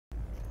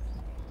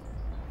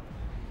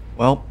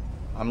Well,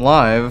 I'm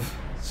live,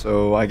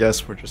 so I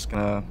guess we're just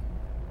gonna...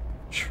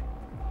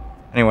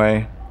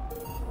 Anyway.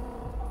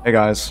 Hey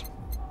guys.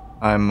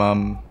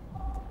 I'm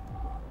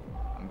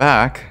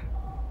back.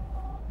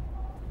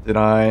 Did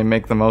I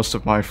make the most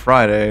of my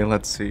Friday?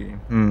 Let's see.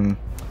 Could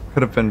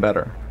have been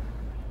better.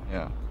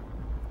 Yeah.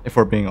 If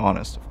we're being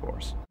honest, of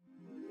course.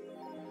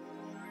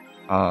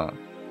 I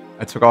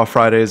took off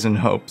Fridays in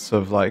hopes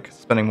of, like,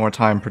 spending more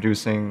time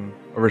producing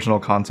original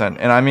content.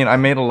 And I mean, I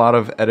made a lot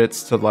of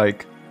edits to,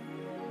 like,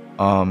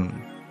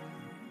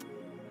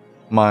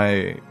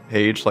 my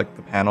page, like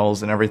the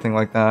panels and everything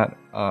like that.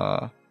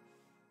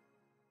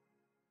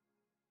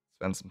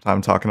 Spend some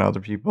time talking to other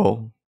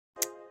people,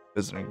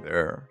 visiting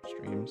their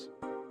streams.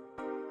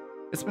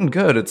 It's been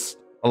good. It's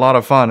a lot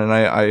of fun, and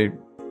I'm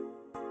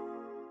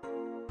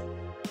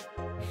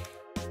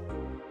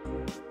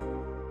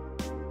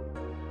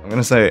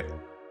gonna say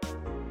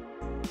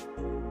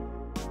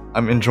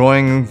I'm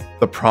enjoying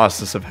the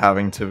process of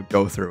having to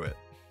go through it.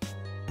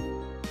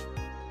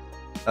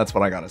 That's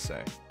what I gotta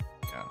say.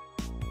 Yeah.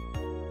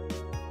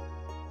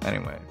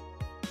 Anyway.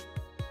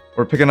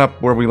 We're picking up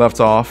where we left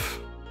off,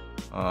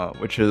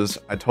 which is,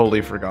 I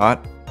totally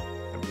forgot,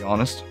 to be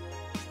honest.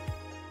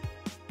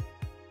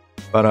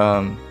 But,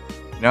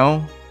 you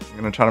know, I'm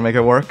gonna try to make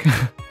it work.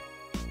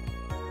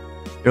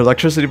 Your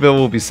electricity bill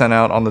will be sent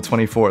out on the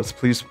 24th.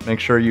 Please make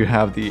sure you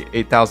have the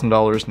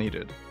 $8,000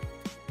 needed.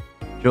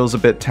 Jill's a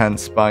bit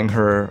tense. Buying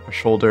a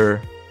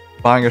shoulder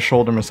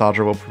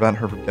massager will prevent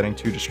her from getting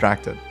too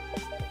distracted.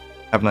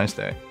 Have a nice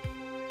day.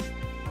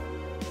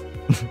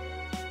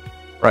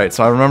 Right,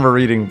 so I remember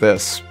reading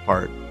this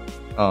part.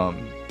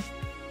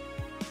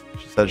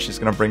 She said she's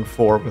gonna bring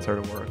 4 with her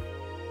to work.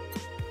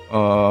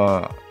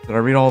 Did I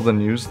read all the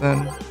news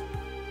then?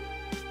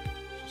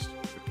 Just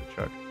quickly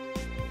check.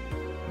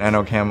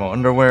 Nano camo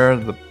underwear,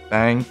 the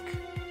bank.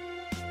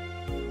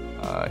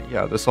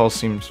 Yeah, this all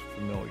seems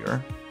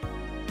familiar.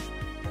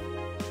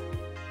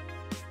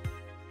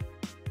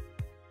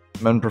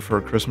 Men prefer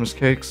Christmas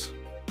cakes.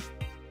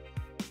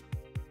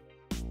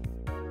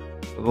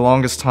 For the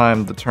longest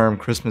time, the term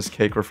Christmas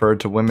cake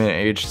referred to women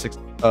aged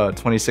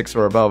 26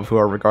 or above who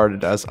are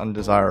regarded as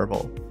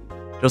undesirable.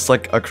 Just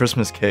like a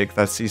Christmas cake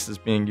that ceases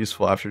being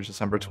useful after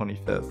December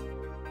 25th.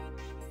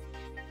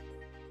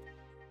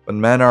 But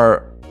men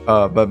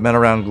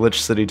around Glitch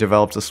City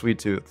developed a sweet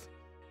tooth.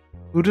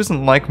 Who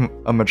doesn't like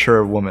a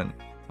mature woman?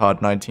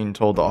 Todd 19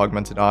 told the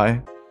Augmented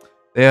Eye.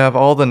 They have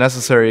all the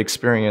necessary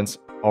experience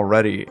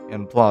already,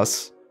 and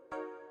plus,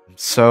 I'm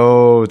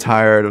so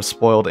tired of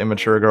spoiled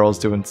immature girls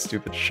doing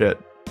stupid shit.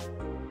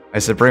 I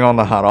said bring on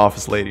the hot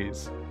office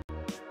ladies.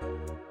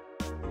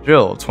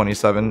 Jill,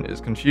 27, is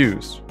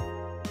confused.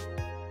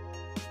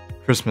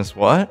 Christmas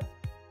what?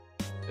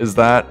 Is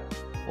that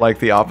like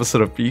the opposite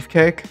of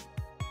beefcake?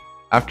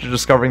 After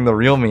discovering the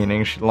real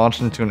meaning, she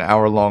launched into an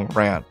hour-long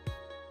rant.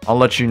 I'll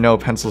let you know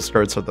pencil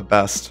skirts are the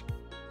best.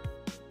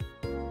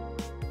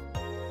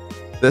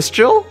 This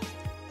Jill?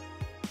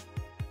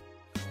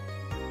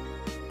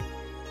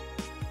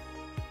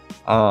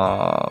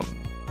 I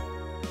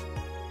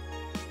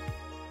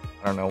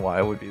don't know why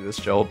it would be this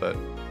Jill, but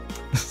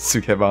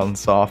Sukeban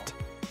Soft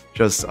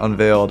just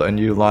unveiled a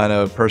new line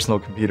of personal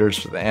computers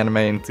for the anime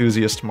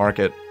enthusiast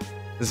market.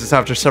 This is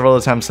after several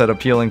attempts at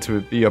appealing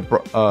to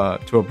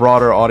a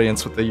broader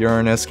audience with the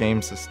Uranus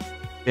game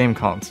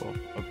console.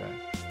 Okay.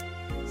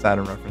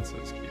 Saturn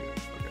references, cute.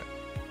 Okay.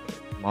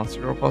 Wait,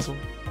 Monster Girl puzzle?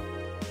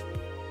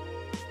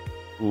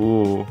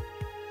 Ooh.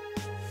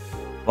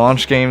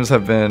 Launch games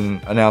have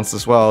been announced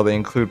as well. They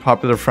include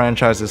popular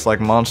franchises like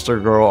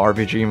Monster Girl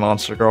RPG,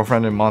 Monster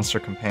Girlfriend, and Monster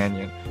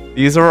Companion.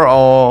 These are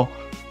all,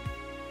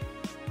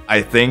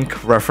 I think,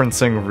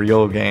 referencing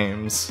real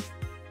games.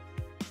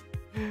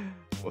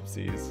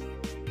 Whoopsies.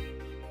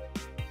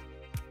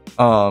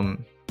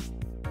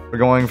 We're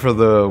going for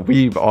the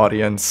weeb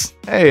audience.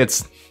 Hey,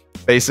 it's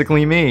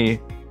basically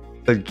me,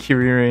 the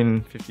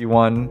Kirin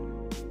 51,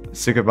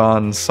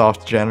 Sukeban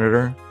Soft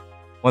janitor.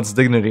 What's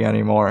dignity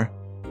anymore?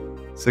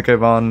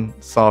 Sukeban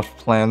Soft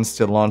plans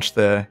to launch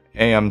the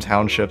AM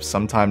Township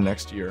sometime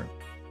next year.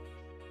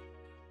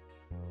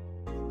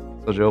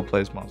 So Jill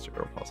plays Monster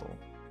Girl Puzzle.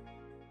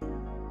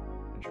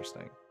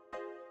 Interesting.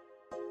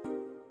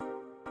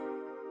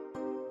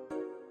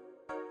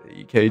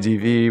 The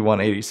EKDV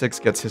 186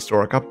 gets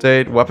historic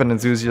update. Weapon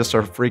enthusiasts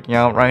are freaking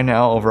out right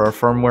now over a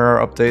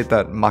firmware update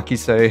that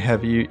Makise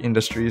Heavy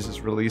Industries is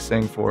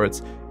releasing for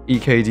its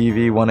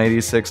EKDV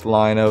 186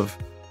 line of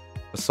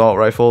assault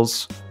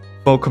rifles.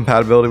 Full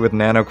compatibility with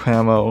nano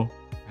camo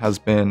has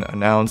been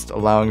announced,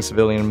 allowing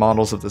civilian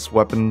models of this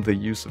weapon the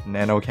use of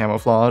nano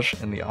camouflage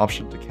and the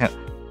option to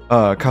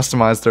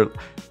customize their...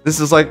 This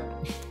is like...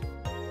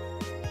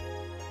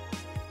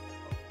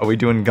 Are we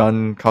doing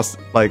gun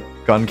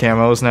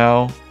camos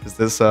now? Is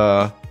this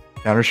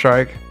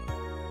Counter-Strike?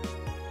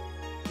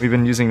 We've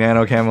been using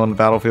nano camo on the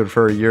battlefield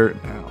for a year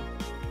now.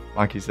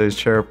 Makise's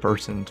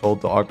chairperson told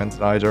the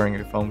Augmented Eye during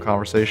a phone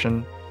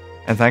conversation.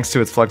 And thanks to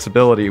its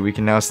flexibility, we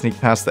can now sneak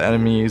past the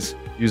enemies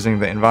using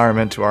the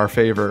environment to our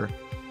favor.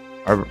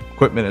 Our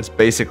equipment is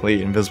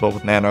basically invisible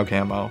with nano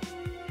camo.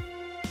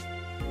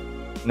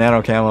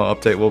 Nano Camo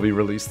update will be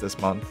released this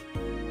month.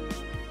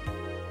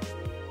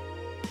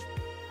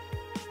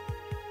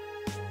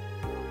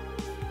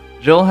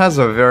 Jill has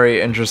a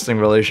very interesting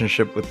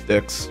relationship with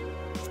dicks.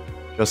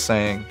 Just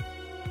saying.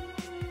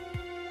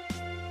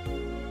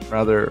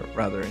 Rather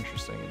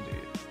interesting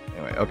indeed.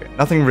 Anyway, okay,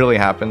 nothing really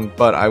happened,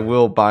 but I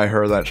will buy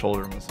her that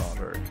shoulder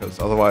massager, because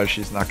otherwise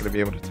she's not going to be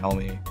able to tell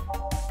me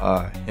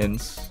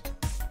hints.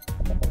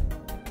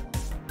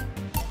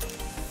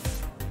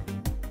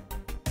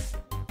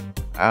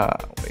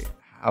 Wait,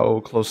 how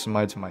close am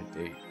I to my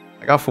date?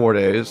 I got 4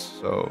 days,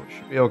 so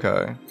should be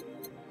okay.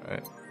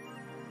 Alright,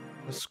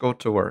 let's go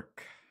to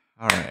work.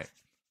 Alright.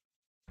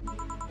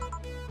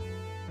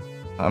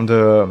 Time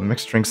to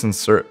mix drinks and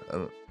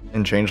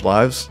change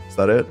lives? Is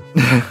that it?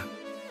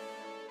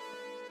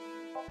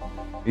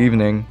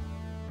 Evening.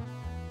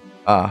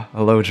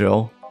 Hello,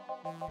 Jill.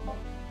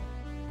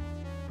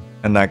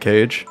 In that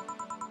cage.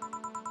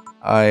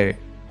 I,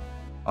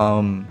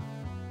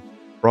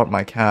 brought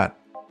my cat.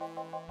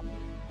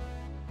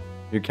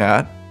 Your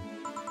cat?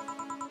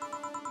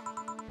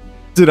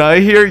 Did I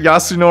hear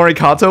Yasunori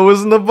Kato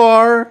was in the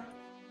bar?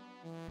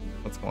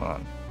 What's going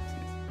on?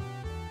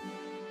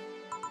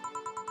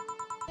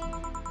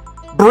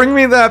 Bring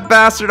me that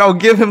bastard, I'll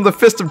give him the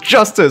fist of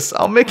justice.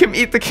 I'll make him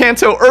eat the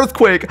Kanto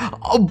earthquake.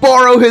 I'll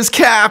borrow his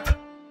cap.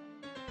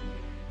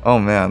 Oh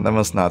man, that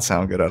must not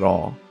sound good at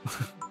all.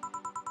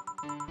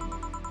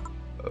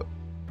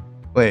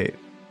 Wait,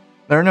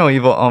 there are no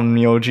evil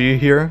Onmyoji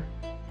here?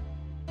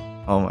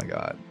 Oh my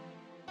god.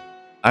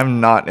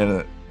 I'm not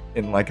in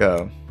like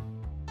a...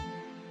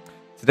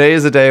 Today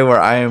is a day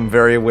where I am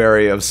very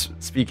wary of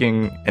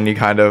speaking any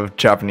kind of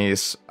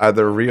Japanese,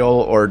 either real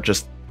or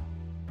just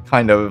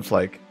kind of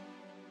like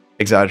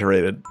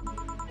exaggerated.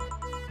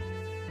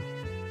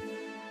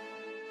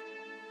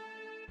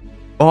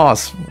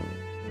 Boss,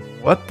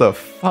 what the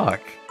fuck?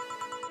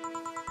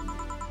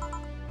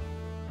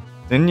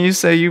 Didn't you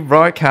say you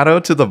brought Kato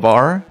to the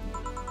bar?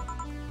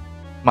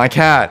 My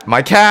cat!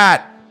 My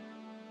cat!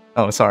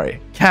 Oh,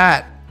 sorry.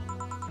 Cat!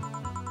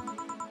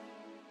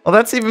 Oh,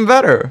 that's even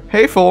better.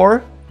 Hey,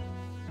 Four!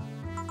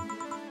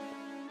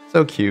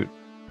 So cute.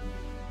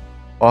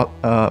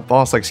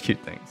 Boss likes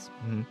cute things.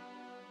 Mm-hmm.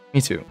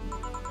 Me too.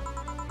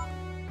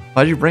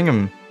 Why'd you bring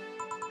him?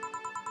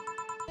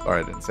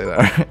 Sorry, I didn't say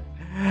that.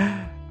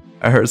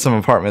 I heard some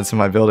apartments in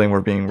my building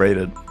were being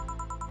raided.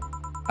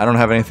 I don't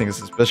have anything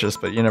suspicious,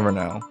 but you never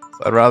know.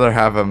 So I'd rather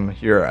have him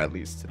here at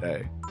least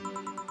today.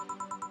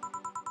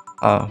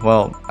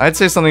 Well, I'd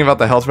say something about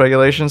the health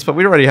regulations, but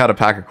we already had a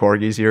pack of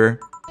corgis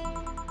here.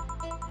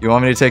 You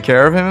want me to take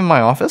care of him in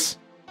my office?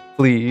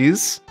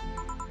 Please?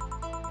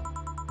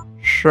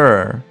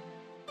 Sure.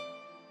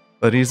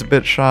 But he's a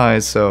bit shy,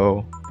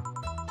 so...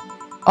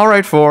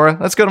 Alright, Four,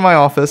 let's go to my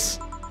office.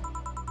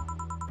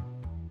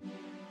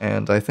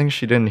 And I think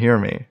she didn't hear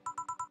me.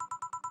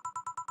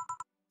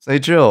 Say,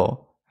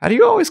 Jill, how do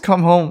you always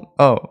come home?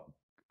 Oh.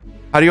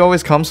 How do you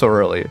always come so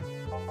early?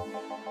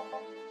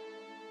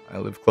 I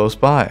live close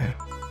by.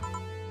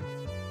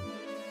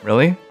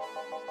 Really?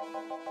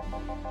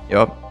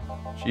 Yup.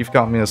 Chief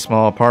got me a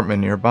small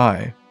apartment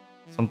nearby.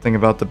 Something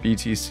about the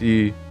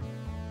BTC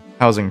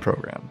housing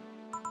program.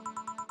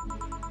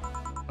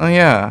 Oh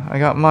yeah, I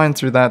got mine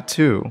through that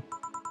too.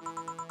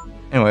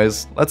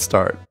 Anyways, let's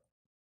start.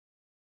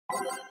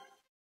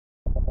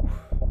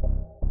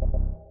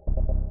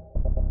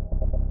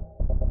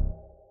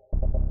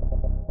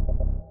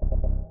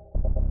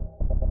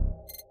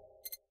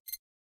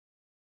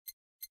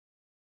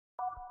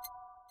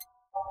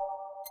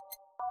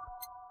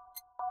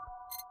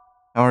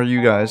 How are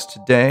you guys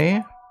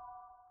today?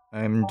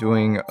 I'm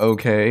doing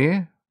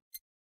okay.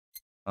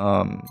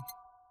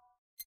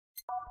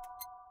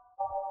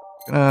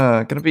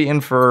 Gonna be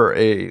in for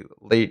a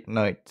late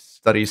night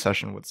study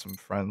session with some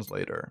friends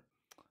later.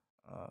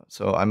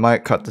 So I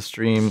might cut the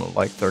stream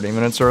like 30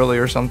 minutes early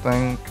or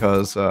something,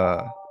 because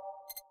I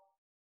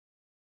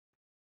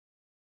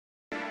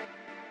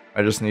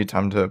just need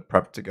time to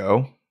prep to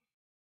go.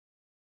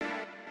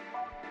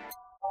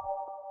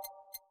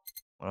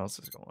 What else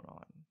is going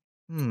on?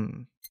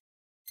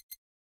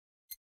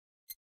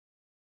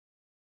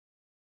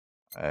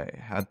 I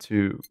had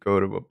to go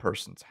to a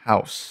person's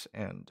house,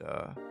 and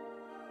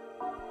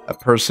that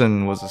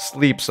person was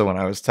asleep, so when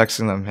I was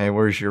texting them, hey,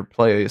 where's your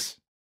place?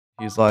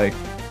 He's like,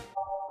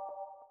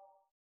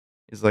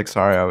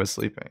 sorry, I was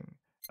sleeping.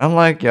 I'm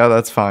like, yeah,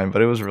 that's fine,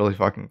 but it was really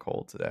fucking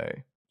cold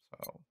today.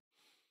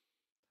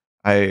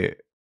 So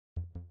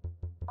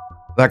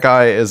that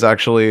guy is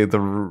actually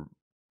the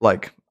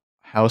like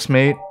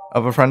housemate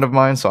of a friend of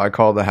mine, so I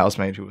called the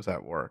housemate who was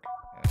at work.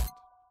 And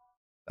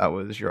that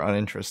was your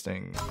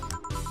uninteresting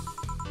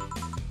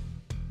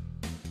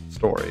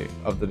story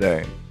of the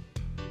day.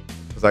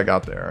 Because I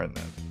got there and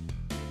then...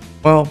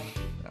 Well,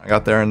 I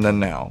got there and then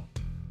now.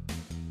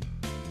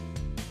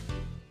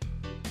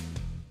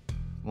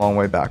 Long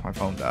way back, my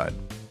phone died.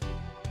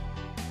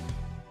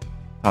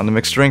 Time to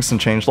mix drinks and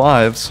change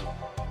lives.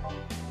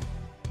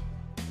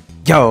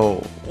 Yo,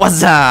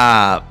 what's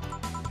up?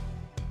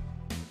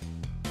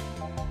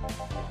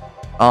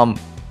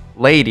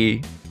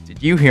 Lady,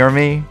 Do you hear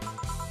me?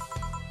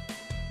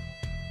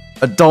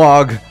 A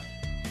dog.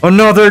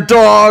 Another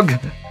dog!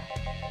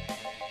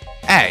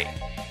 Hey,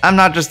 I'm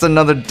not just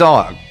another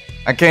dog.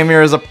 I came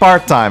here as a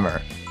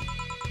part-timer.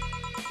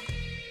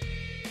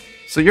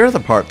 So you're the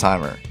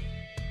part-timer.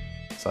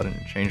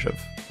 Sudden change of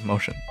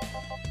emotion.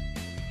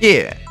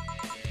 Yeah.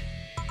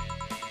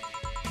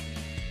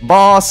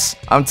 Boss,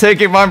 I'm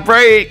taking my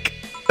break.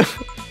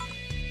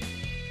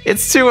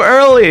 It's too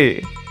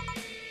early.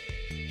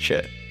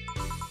 Shit.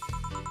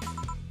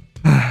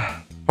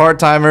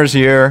 Part-timers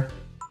here.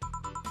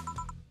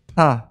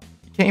 Huh.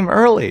 You came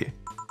early.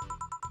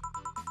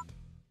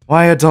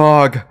 Why a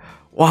dog?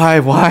 Why?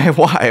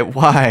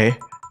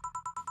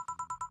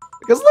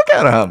 Because look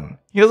at him.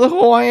 He has a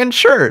Hawaiian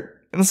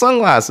shirt and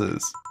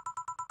sunglasses.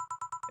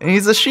 And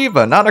he's a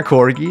Shiba, not a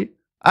Corgi.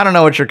 I don't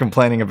know what you're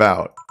complaining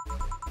about.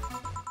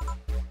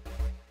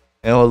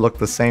 They all look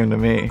the same to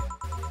me.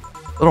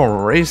 A little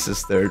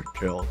racist there,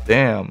 Jill.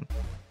 Damn.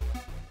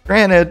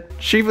 Granted,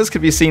 Shivas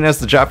could be seen as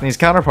the Japanese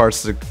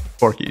counterparts to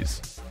Corgis.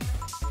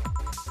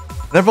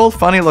 They're both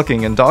funny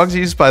looking and dogs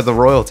used by the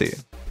royalty.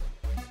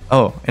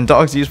 Oh, and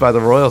dogs used by the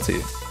royalty.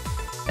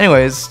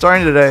 Anyways,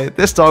 starting today,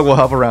 this dog will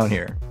help around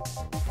here.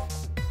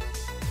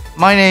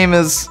 My name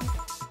is...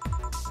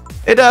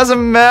 It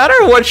doesn't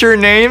matter what your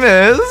name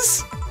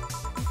is!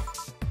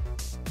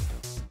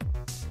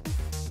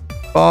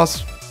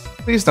 Boss,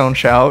 please don't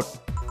shout.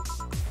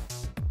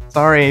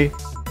 Sorry.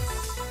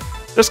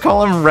 Just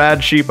call him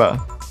Rad Shiba.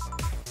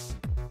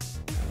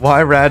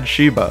 Why Rad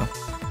Shiba?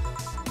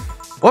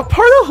 What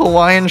part of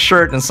Hawaiian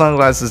shirt and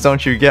sunglasses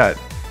don't you get?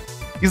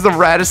 He's the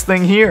raddest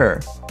thing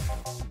here.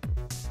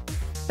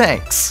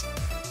 Thanks.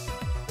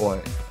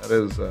 Boy, that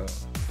is,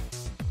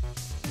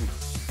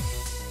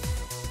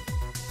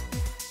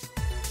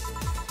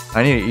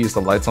 I need to ease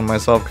the lights on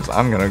myself because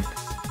I'm gonna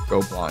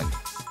go blind.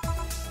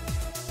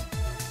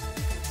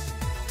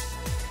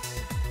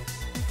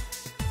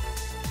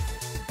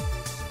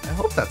 I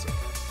hope that's okay.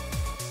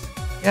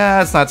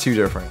 Yeah, it's not too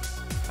different.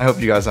 I hope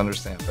you guys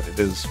understand that it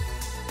is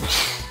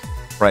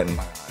right in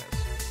my eyes.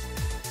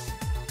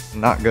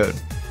 Not good.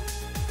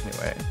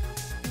 Anyway.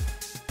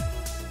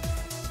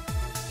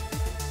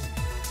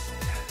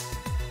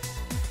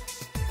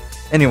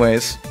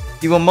 Anyways,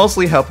 he will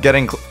mostly help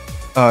getting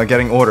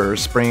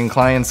orders, bringing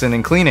clients in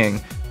and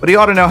cleaning, but he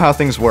ought to know how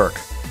things work.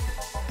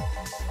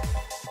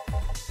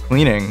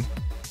 Cleaning?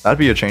 That'd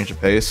be a change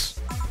of pace.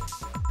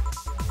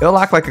 He'll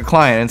act like a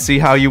client and see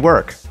how you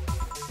work.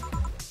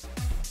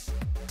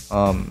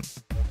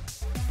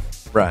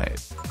 Right.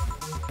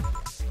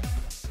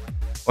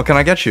 What can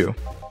I get you?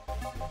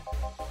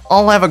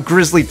 I'll have a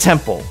grizzly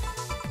temple.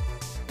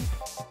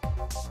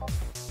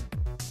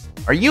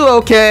 Are you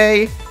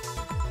okay?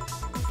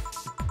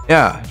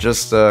 Yeah,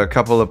 just a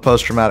couple of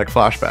post-traumatic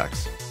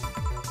flashbacks.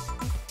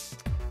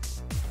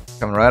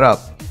 Coming right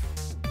up.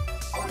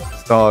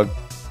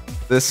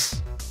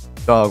 This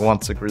dog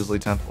wants a grizzly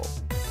temple.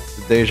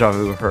 The deja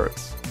vu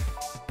hurts.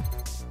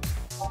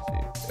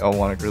 They all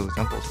want a grizzly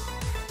temple.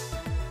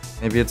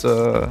 Maybe it's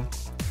a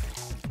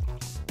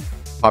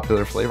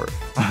popular flavor.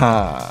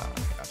 Gotcha.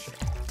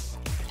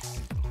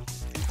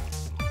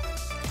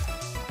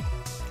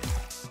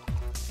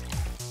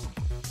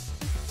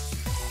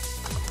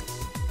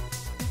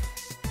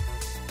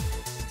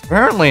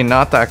 Apparently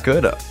not that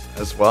good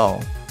as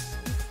well.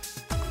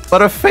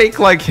 But a fake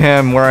like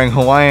him wearing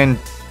Hawaiian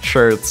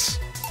shirts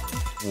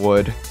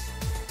would.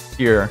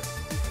 Here.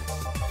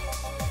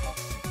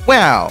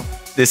 Wow,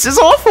 this is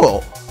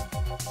awful!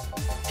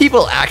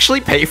 People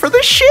actually pay for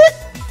this shit?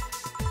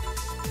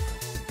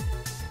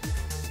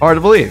 Hard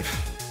to believe.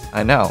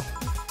 I know.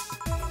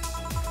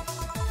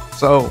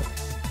 So,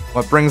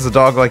 what brings a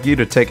dog like you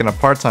to taking a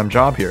part-time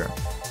job here?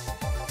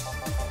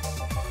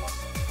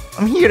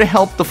 I'm here to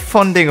help the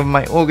funding of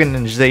my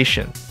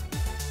organization.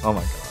 Oh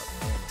my god.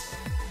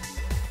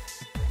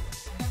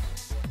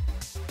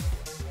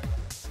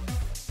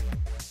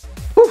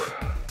 Whew.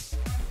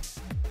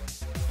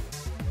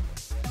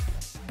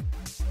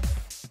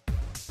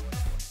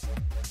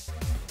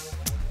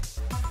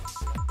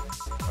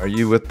 Are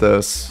you with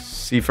the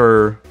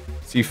Seafar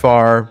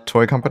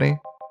toy company?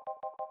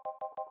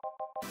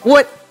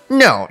 What?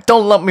 No,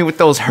 don't lump me with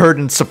those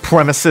herding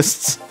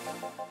supremacists.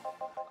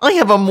 I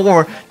have a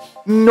more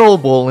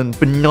noble and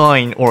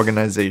benign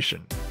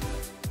organization.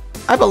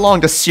 I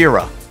belong to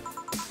Sierra.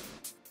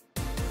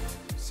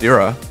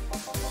 Sierra?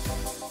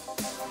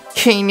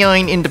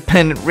 Canine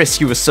Independent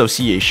Rescue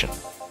Association.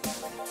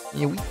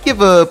 Yeah, we give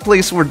a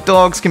place where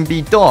dogs can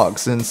be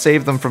dogs and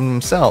save them from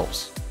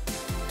themselves.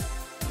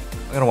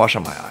 I'm gonna wash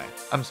out my eye.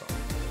 I'm sorry.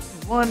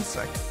 1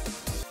 second.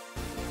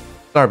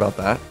 Sorry about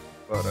that,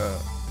 but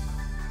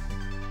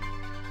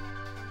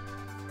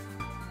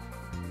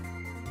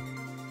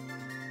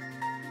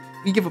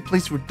we give a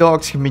place where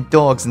dogs can be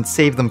dogs and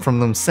save them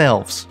from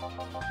themselves.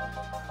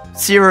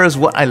 Sierra is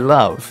what I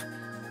love,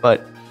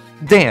 but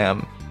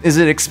damn, is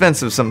it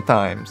expensive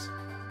sometimes.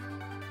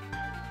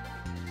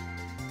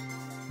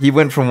 He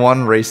went from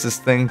one racist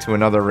thing to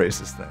another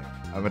racist thing.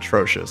 I'm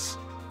atrocious.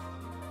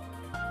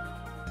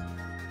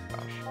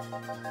 Gosh.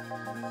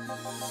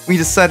 We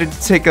decided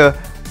to take a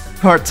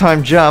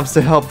part-time jobs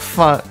to help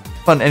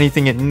fund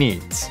anything it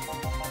needs.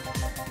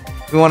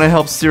 We want to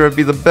help Sierra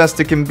be the best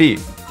it can be.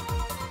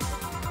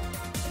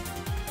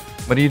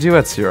 What do you do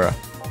at Sierra?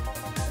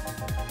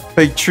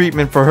 Fake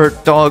treatment for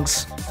hurt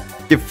dogs,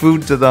 give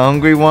food to the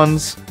hungry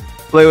ones,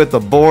 play with the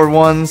bored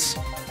ones.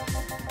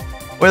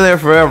 We're there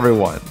for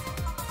everyone.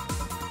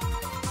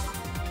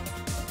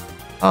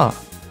 Huh.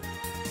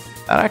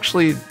 That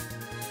actually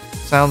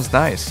sounds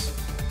nice.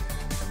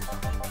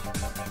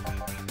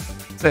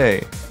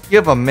 Say, you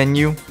have a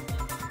menu?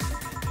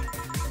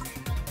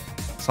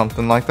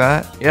 Something like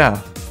that?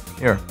 Yeah.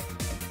 Here.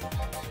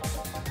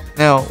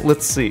 Now,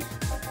 let's see.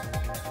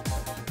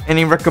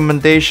 Any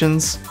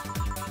recommendations?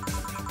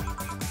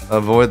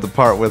 Avoid the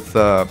part with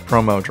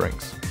promo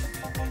drinks.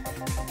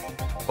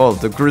 Oh,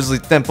 the Grizzly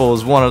Temple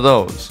is one of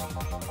those.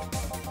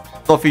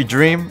 Fluffy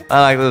Dream?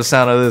 I like the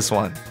sound of this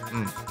one.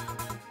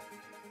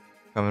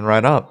 Coming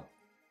right up.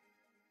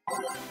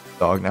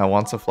 Dog now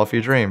wants a Fluffy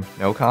Dream.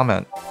 No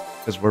comment.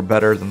 Because we're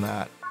better than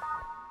that.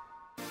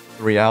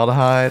 3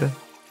 aldehyde.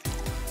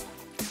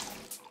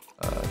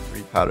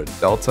 3 powdered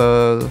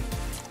delta.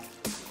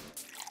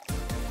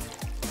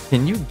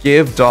 Can you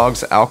give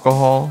dogs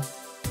alcohol? 1,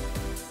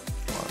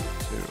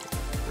 2,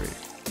 3,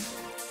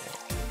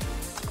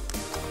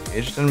 4.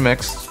 Aged and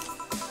mixed.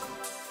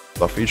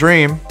 Fluffy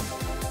Dream.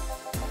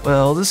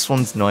 Well, this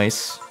one's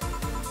nice.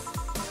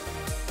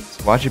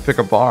 So why'd you pick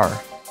a bar?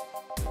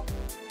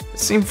 It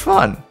seemed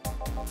fun.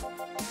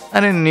 I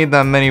didn't need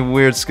that many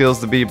weird skills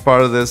to be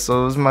part of this,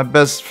 so it was my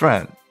best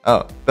friend.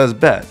 Oh, best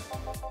bet.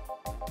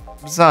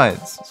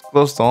 Besides, it's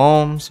close to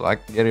home, so I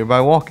can get here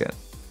by walking.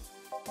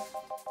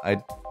 I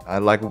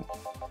like,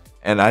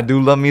 and I do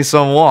love me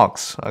some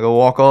walks. I go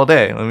walk all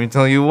day, let me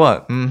tell you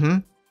what.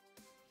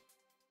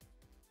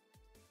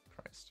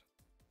 Christ.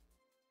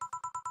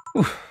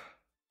 Whew.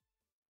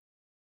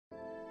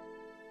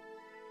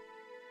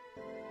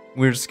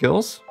 Weird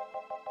skills?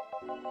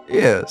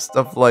 Yeah,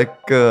 stuff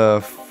like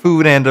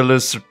food handler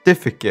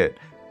certificate,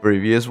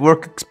 previous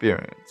work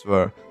experience,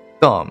 or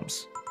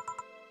thumbs.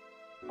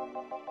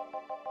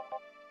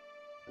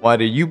 Why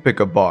did you pick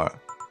a bar?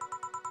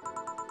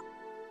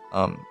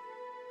 On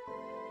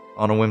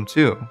a whim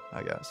too,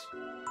 I guess.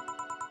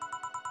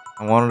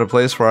 I wanted a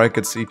place where I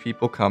could see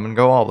people come and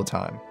go all the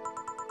time.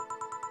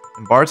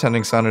 And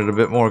bartending sounded a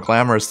bit more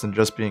glamorous than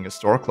just being a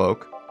store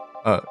clerk.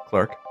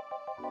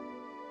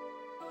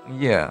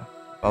 Yeah,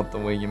 about the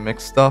way you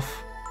mix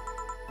stuff.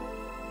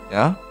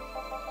 Yeah?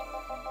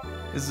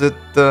 Is it,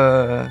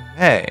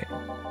 hey.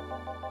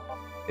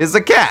 It's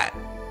a cat!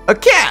 A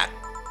cat!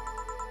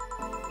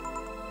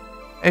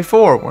 Hey,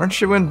 4,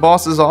 weren't you in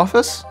boss's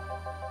office?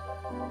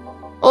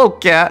 Hello,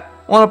 cat.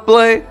 Wanna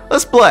play?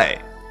 Let's play!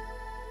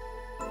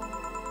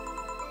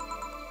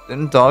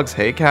 Didn't dogs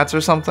hate cats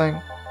or something?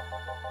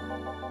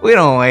 We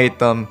don't hate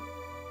them.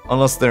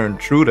 Unless they're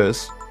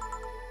intruders.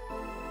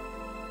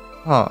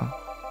 Huh.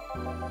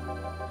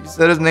 You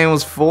said his name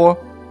was 4?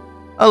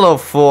 Hello,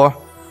 4.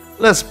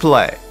 Let's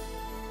play.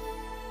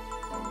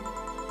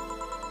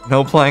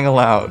 No playing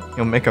allowed.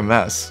 You'll make a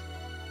mess.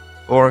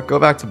 Or go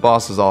back to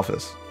boss's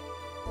office.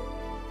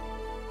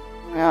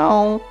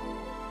 Meow.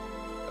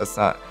 That's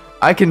not...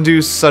 I can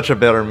do such a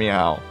better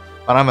meow,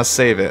 but I'm gonna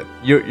save it.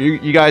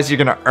 You guys, you're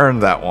gonna earn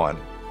that one.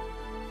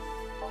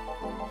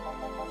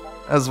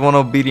 As one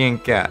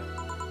obedient cat.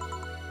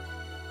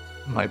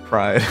 My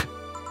pride.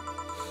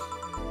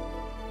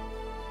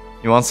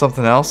 You want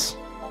something else?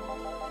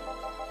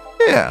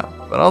 Yeah,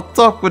 but I'll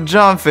talk with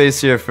John Face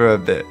here for a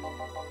bit.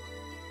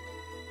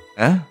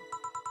 Eh?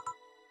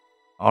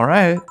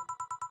 Alright.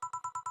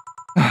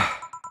 I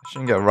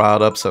shouldn't get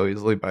riled up so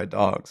easily by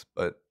dogs,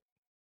 but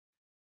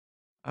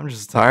I'm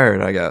just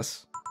tired, I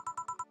guess.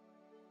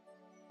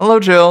 Hello,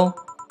 Jill.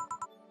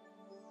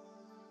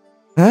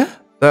 Huh?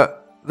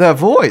 That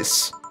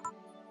voice.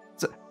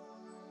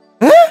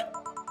 Huh?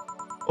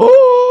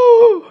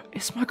 Oh,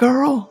 it's my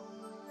girl.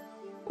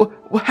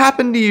 What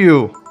happened to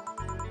you?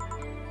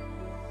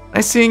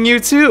 Nice seeing you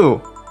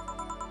too.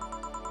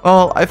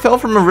 Well, I fell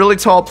from a really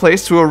tall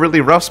place to a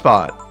really rough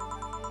spot.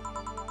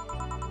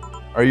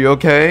 Are you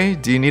okay?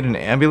 Do you need an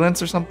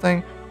ambulance or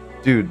something?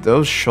 Dude,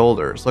 those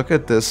shoulders. Look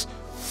at this.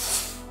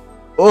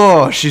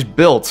 Oh, she's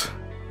built.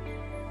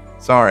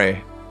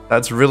 Sorry.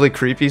 That's really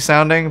creepy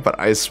sounding, but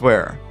I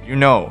swear. You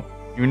know.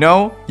 You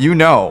know? You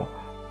know.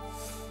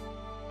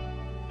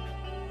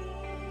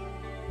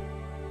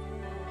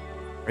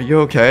 Are you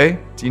okay?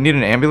 Do you need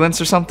an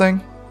ambulance or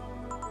something?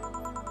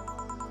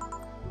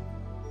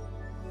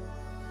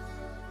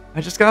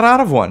 I just got out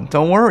of one.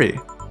 Don't worry.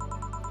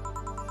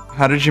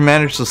 How did you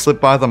manage to slip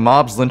by the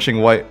mobs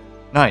lynching white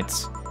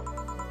knights?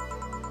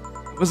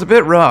 It was a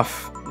bit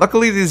rough.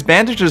 Luckily, these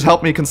bandages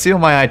helped me conceal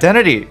my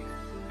identity.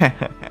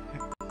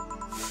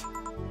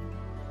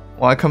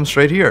 Why come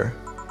straight here?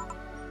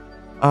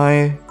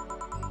 The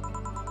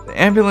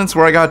ambulance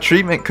where I got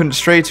treatment couldn't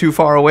stray too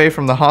far away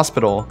from the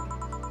hospital.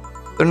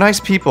 They're nice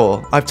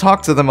people. I've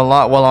talked to them a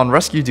lot while on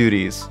rescue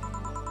duties.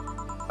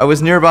 I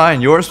was nearby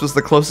and yours was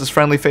the closest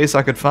friendly face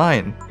I could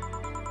find.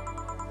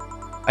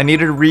 I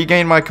needed to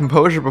regain my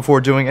composure before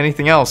doing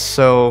anything else,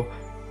 so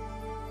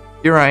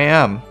here I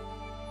am.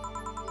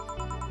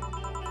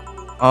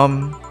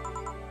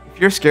 If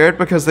you're scared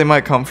because they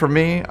might come for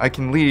me, I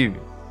can leave,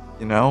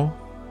 you know?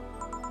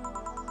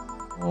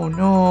 Oh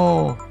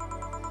no.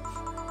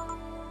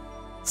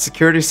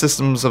 Security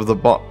systems of the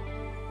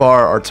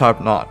bar are top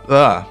notch.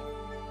 Let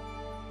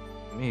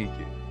me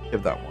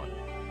give that one.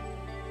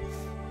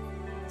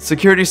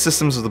 Security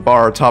systems of the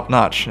bar are top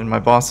notch, and my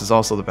boss is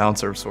also the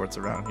bouncer of sorts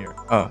around here.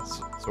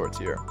 Sorts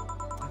here.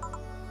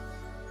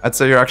 I'd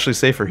say you're actually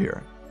safer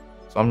here,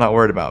 so I'm not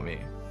worried about me.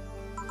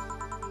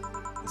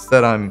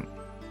 Instead, I'm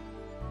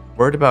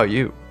worried about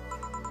you.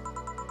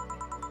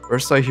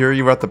 First I hear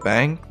you were at the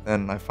bank,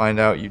 then I find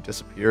out you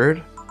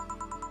disappeared.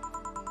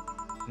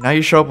 Now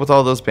you show up with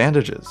all those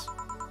bandages.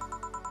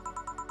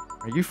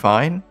 Are you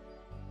fine?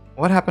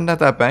 What happened at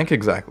that bank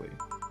exactly?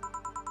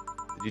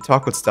 Did you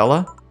talk with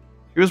Stella?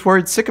 She was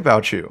worried sick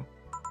about you.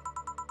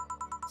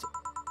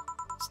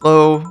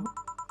 Slow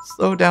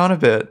down a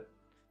bit.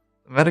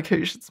 The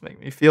medications make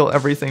me feel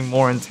everything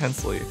more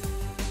intensely.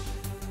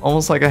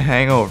 Almost like a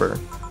hangover.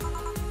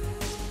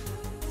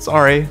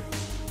 Sorry.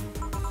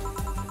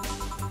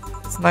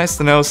 It's nice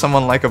to know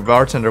someone like a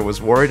bartender was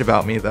worried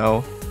about me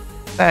though.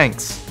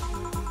 Thanks.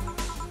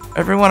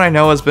 Everyone I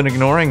know has been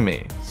ignoring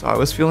me, so I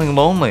was feeling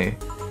lonely.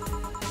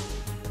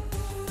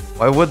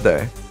 Why would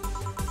they?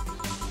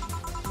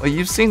 Well,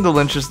 you've seen the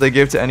lynches they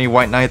give to any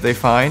white knight they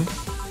find.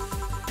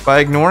 By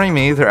ignoring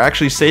me, they're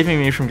actually saving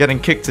me from getting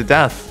kicked to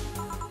death.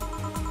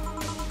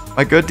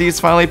 My good deeds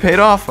finally paid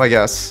off, I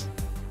guess.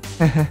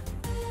 Can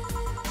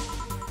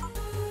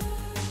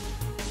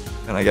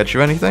I get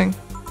you anything?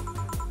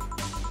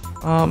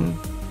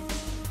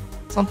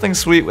 Something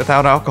sweet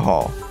without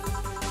alcohol.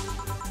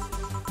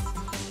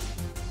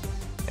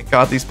 Thank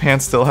God these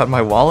pants still had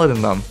my wallet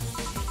in them.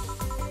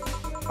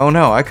 Oh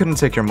no, I couldn't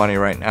take your money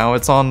right now.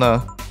 It's on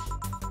the...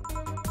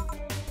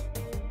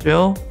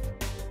 Jill?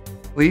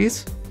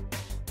 Please?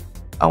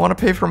 I want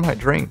to pay for my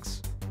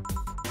drinks.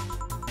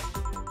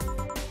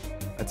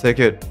 I take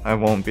it I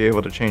won't be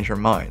able to change your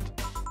mind.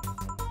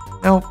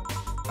 No,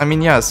 I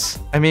mean yes.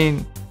 I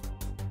mean,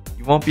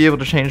 you won't be able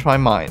to change my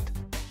mind.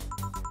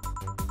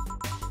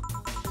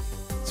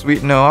 Sweet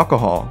and no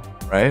alcohol,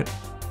 right?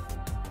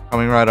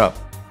 Coming right up.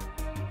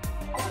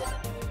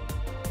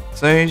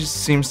 Sage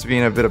seems to be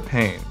in a bit of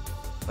pain.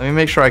 Let me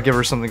make sure I give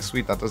her something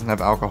sweet that doesn't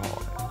have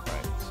alcohol in it,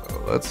 right?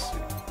 So let's see.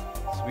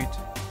 Sweet.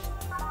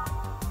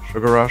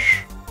 Sugar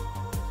Rush.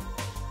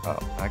 Oh,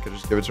 I could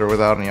just give it to her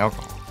without any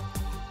alcohol.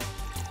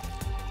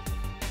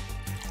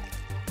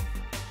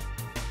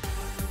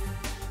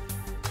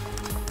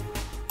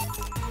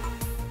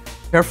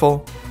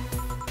 Careful.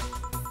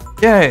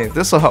 Yay,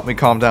 this'll help me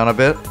calm down a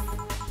bit.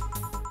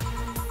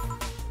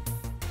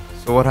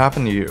 So what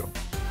happened to you?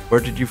 Where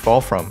did you fall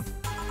from?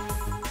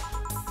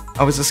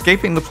 I was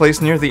escaping the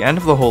place near the end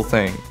of the whole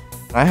thing,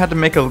 and I had to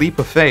make a leap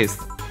of faith.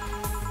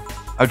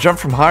 I've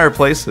jumped from higher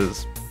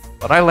places,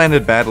 but I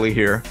landed badly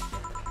here.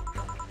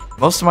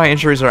 Most of my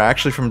injuries are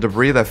actually from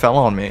debris that fell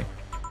on me.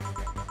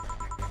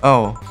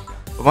 Oh,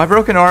 but my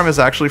broken arm is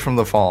actually from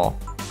the fall.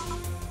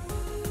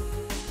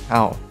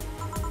 Ow.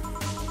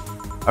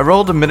 I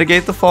rolled to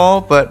mitigate the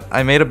fall, but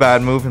I made a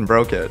bad move and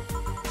broke it.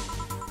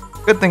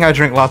 Good thing I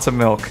drink lots of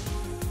milk.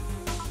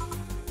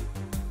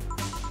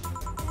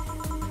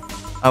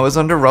 I was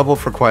under rubble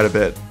for quite a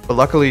bit, but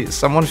luckily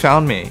someone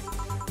found me.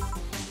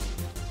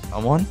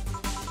 Someone?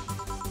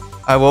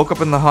 I woke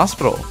up in the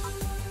hospital.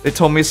 They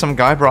told me some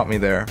guy brought me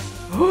there.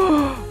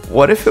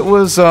 What if it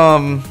was,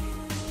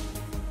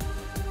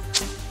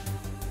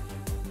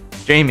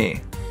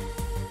 Jamie?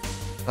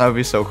 That would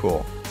be so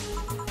cool.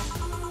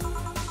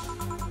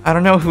 I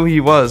don't know who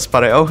he was,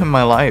 but I owe him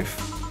my life.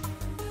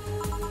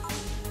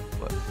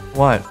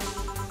 What?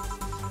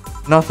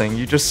 Nothing,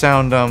 you just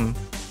sound,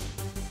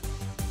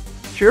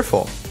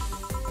 cheerful.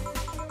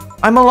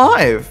 I'm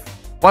alive!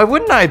 Why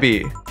wouldn't I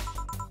be?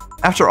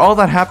 After all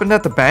that happened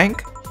at the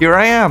bank, here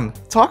I am,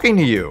 talking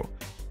to you,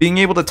 being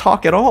able to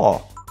talk at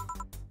all.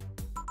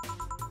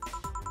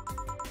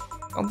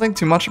 Don't think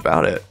too much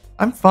about it.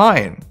 I'm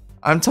fine.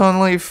 I'm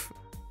totally fine.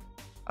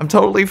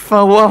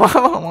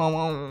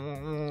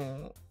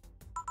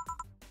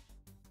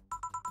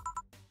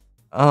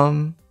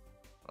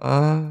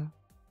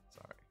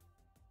 Sorry.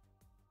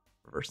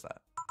 Reverse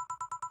that.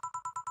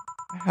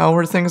 How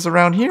are things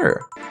around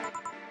here?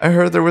 I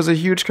heard there was a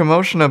huge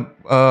commotion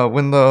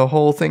when the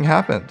whole thing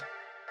happened.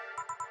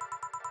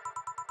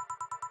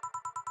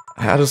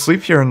 I had to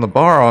sleep here in the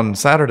bar on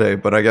Saturday,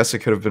 but I guess it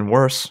could have been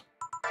worse.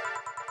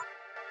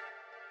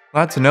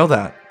 Glad to know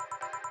that.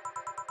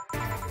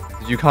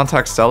 Did you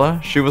contact Stella?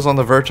 She was on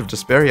the verge of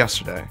despair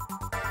yesterday.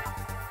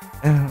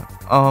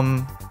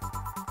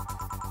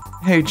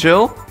 Hey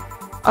Jill?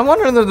 I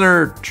want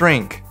another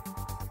drink.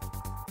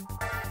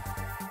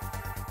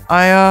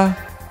 A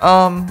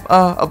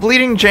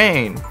Bleeding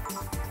Jane.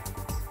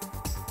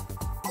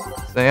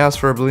 They asked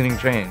for a Bleeding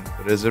Jane,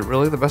 but is it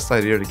really the best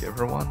idea to give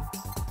her one?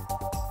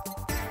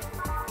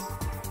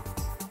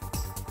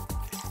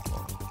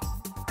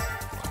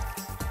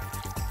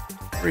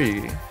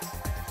 3.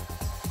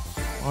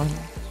 1,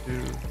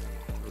 2,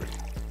 3.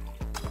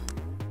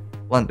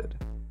 Blended.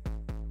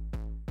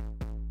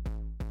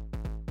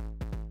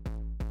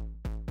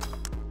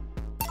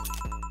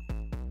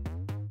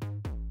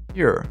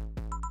 Here.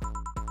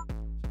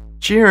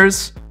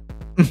 Cheers!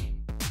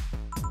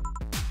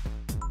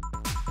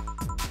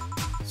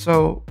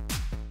 So,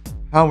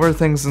 how were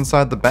things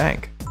inside the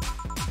bank?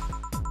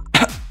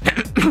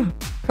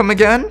 Come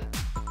again?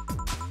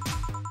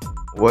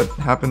 What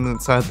happened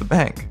inside the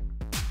bank?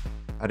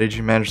 How did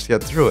you manage to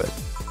get through it?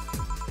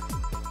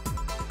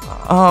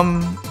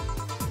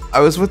 I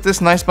was with this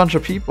nice bunch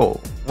of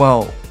people.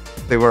 Well,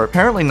 they were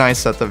apparently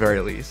nice at the very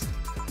least.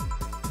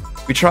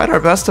 We tried our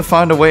best to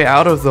find a way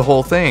out of the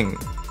whole thing,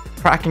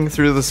 cracking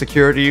through the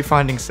security,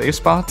 finding safe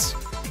spots.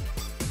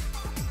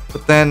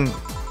 But then,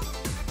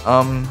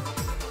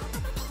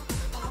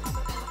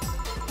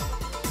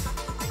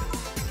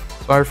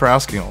 sorry for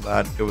asking all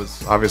that. It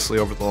was obviously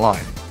over the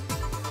line.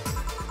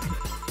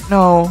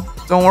 No,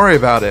 don't worry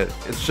about it.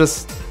 It's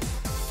just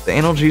the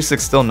analgesic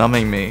still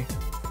numbing me.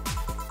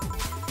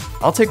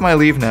 I'll take my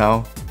leave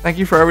now. Thank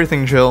you for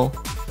everything, Jill.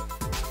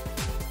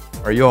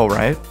 Are you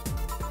alright?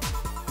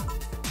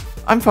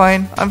 I'm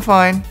fine. I'm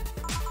fine.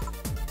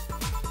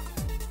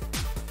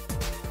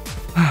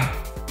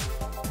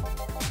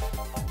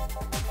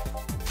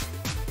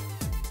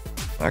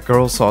 That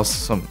girl saw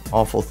some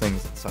awful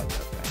things inside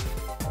that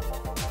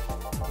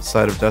bank. The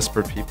sight of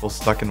desperate people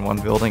stuck in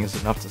one building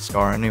is enough to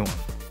scar anyone.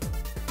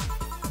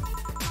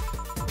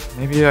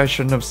 Maybe I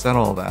shouldn't have said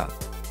all that.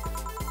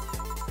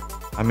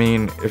 I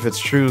mean, if it's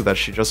true that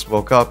she just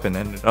woke up and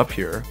ended up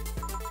here,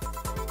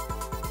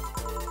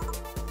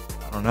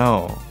 I don't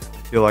know. I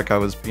feel like I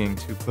was being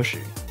too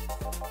pushy.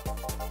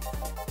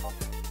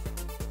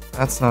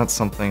 That's not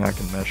something I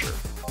can measure.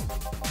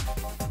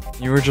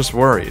 You were just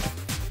worried.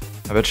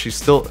 I bet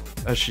she's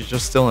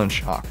just still in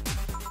shock.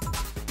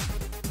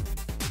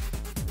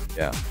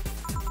 Yeah.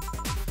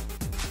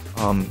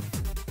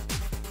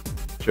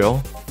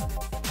 Jill?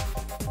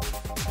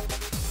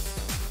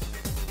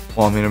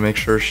 Want me to make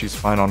sure she's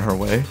fine on her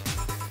way?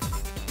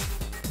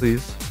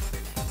 Please?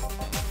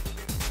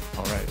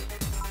 Alright.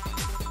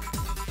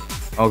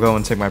 I'll go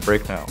and take my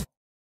break now.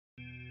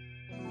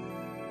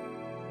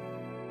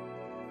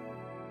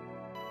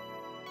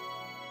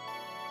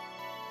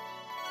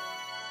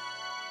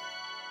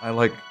 I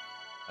liked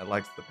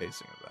the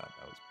pacing of that.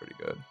 That was pretty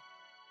good.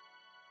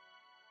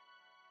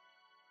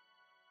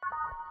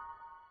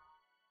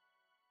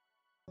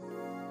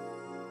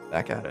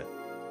 Back at it.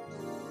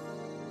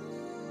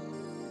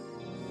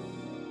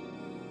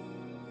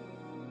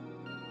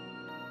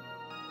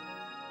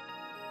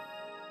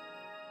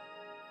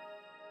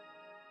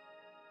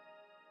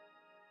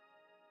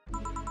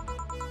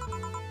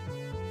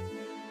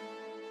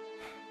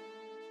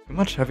 Too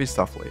much heavy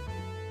stuff lately.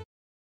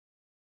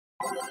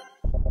 I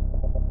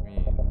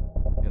mean,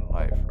 in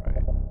life,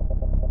 right?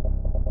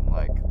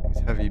 Like, these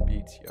heavy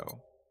beats, yo.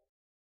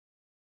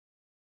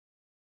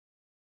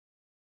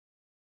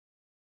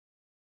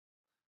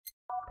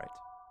 Right.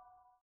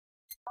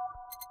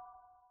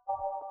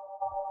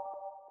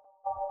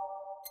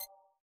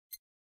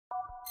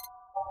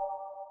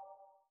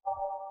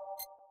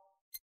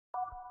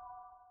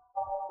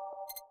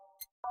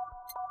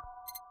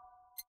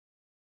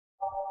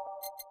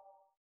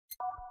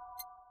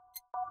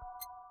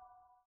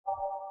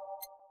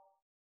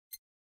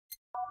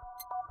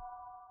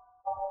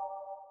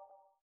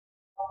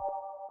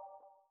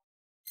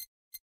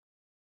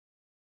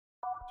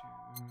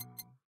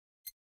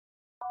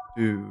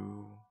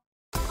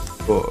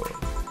 Whoa.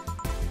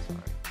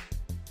 Sorry.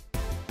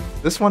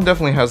 This one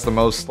definitely has the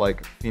most,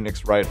 like,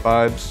 Phoenix Wright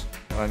vibes.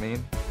 You know what I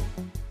mean?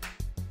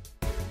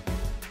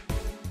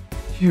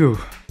 Phew.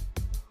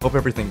 Hope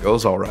everything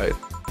goes alright.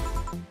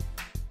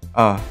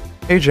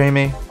 Hey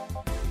Jamie.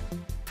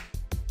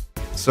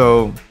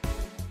 So,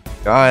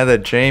 guy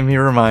that Jamie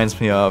reminds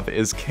me of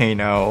is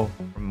Kano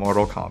from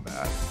Mortal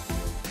Kombat.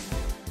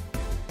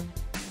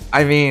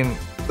 I mean,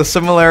 the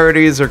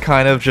similarities are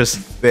kind of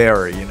just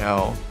there, you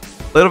know?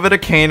 A little bit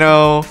of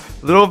Kano, a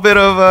little bit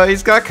of,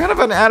 he's got kind of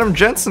an Adam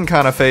Jensen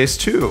kind of face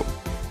too.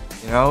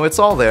 You know, it's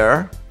all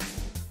there.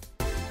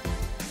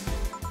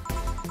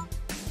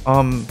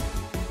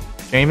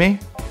 Jamie?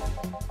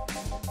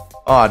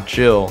 Aw,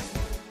 Jill.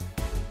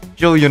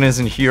 Jillian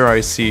isn't here,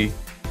 I see.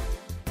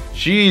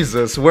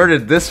 Jesus, where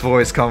did this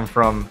voice come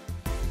from?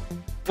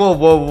 Whoa,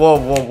 whoa, whoa,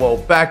 whoa, whoa,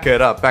 back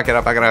it up, back it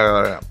up, back it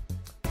up.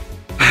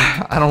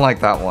 I don't like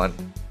that one.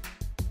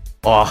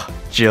 Oh,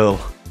 Jill.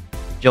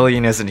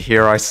 Jillian isn't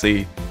here, I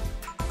see.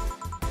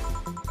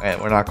 And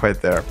we're not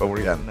quite there, but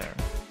we're getting there.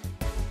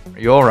 Are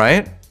you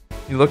alright?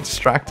 You look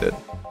distracted.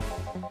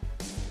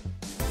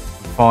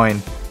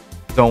 Fine.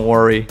 Don't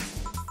worry.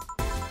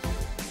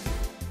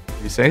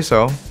 You say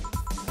so.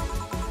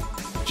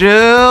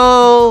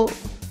 Jill!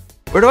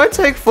 Where do I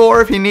take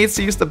 4 if he needs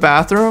to use the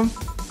bathroom?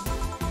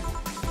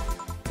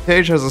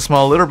 Cage has a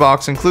small litter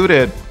box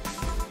included.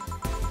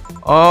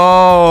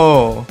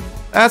 Oh,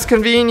 that's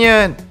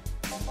convenient.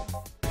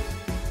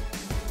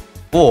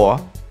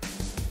 Or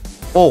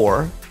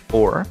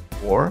 4,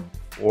 4,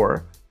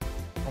 4.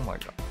 Oh my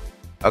god.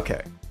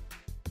 Okay.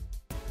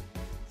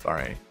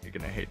 Sorry, you're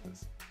gonna hate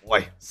this.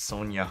 Why,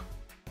 Sonia?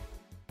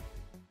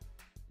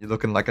 You're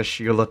looking like a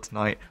Sheila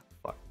tonight.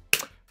 Fuck.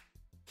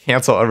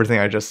 Cancel everything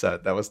I just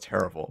said. That was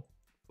terrible.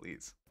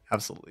 Please.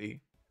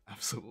 Absolutely.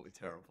 Absolutely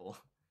terrible.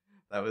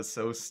 That was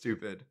so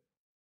stupid.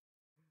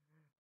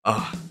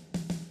 Ugh.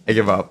 I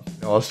give up.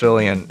 No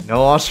Australian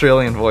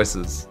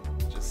voices.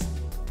 Just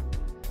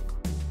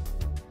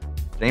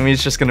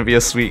Jamie's just gonna be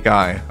a sweet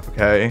guy,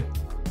 okay?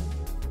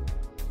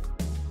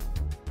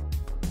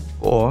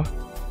 Or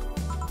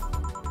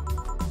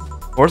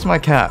where's my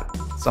cat?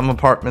 Some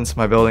apartments in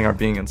my building are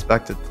being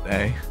inspected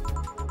today.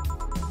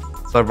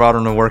 So I brought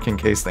him to work in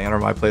case they enter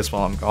my place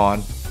while I'm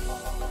gone.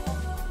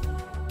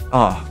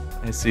 Ah,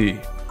 I see.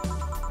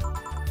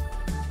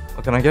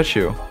 What can I get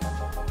you?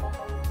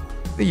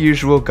 The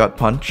usual gut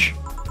punch.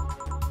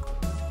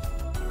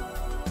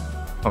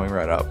 Coming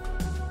right up.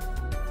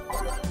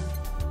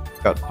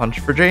 Gut punch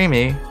for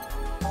Jamie.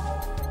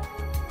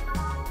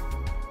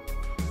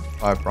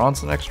 5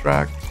 Bronson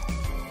extract.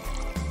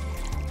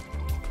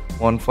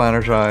 1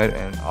 Flanergide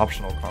and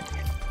optional compression.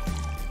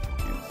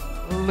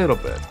 Use a little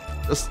bit.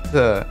 Just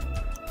to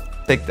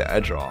take the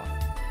edge off.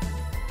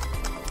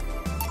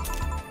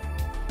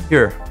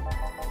 Here.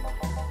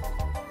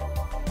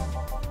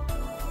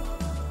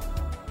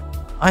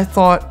 I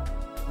thought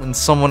when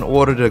someone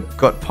ordered a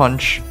gut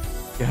punch,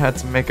 you had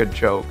to make a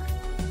joke.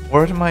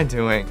 What am I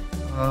doing?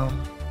 I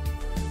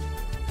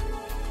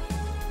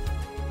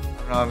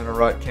don't know, I'm in a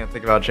rut. Can't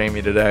think about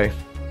Jamie today.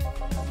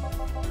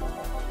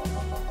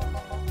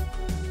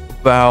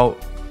 About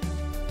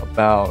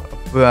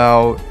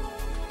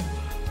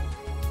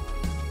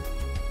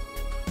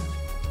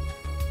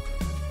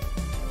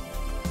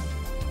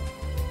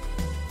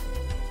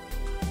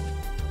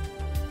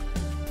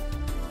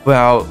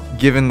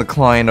giving the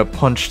client a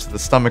punch to the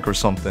stomach or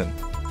something.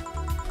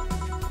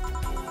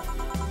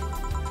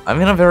 I'm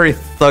in a very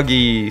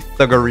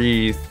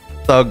thuggery,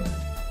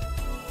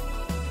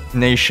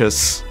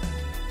 thugnacious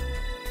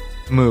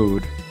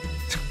mood,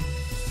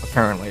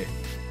 apparently.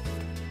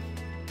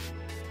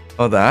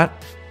 Oh, that?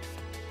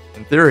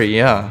 In theory,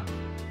 yeah.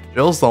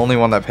 Jill's the only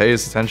one that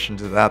pays attention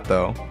to that,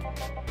 though.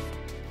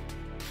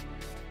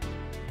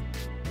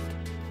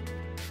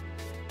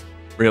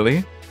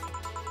 Really?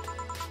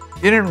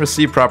 You didn't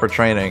receive proper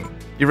training.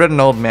 You read an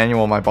old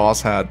manual my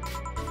boss had.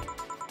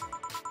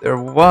 There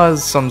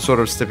was some sort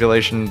of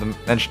stipulation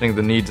mentioning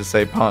the need to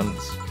say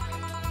puns.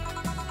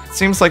 It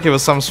seems like it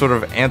was some sort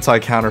of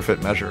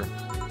anti-counterfeit measure.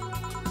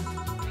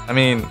 I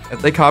mean,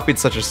 if they copied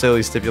such a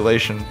silly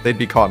stipulation, they'd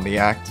be caught in the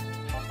act.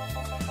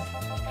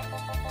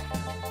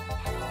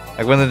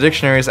 Like when the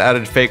dictionaries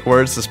added fake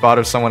words to spot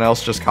if someone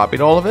else just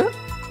copied all of it?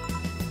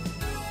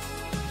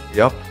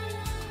 Yup.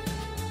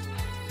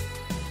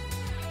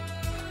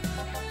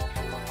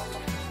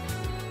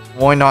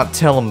 Why not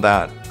tell them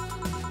that?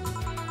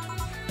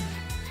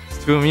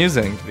 It's too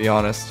amusing, to be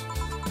honest.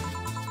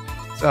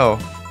 So,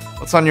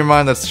 what's on your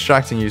mind that's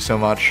distracting you so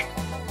much?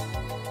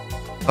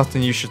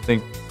 Nothing you should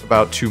think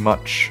about too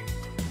much.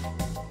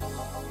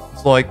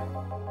 It's like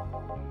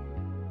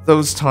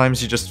those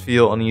times you just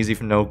feel uneasy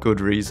for no good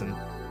reason.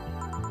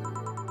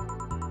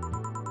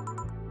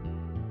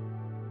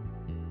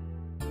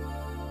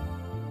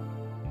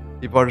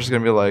 People are just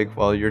gonna be like,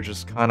 well, you're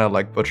just kind of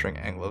like butchering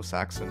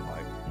Anglo-Saxon,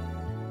 like,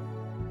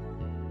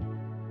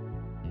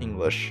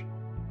 English.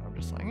 I'm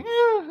just like, you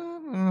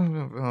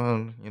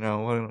know,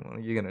 what are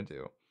you gonna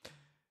do?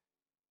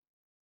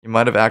 You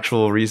might have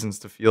actual reasons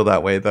to feel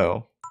that way,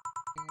 though.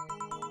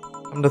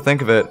 Come to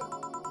think of it,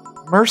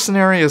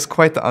 mercenary is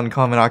quite the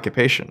uncommon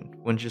occupation,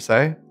 wouldn't you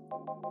say?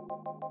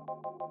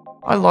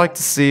 I like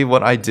to see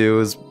what I do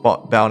as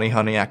bounty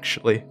hunting,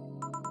 actually.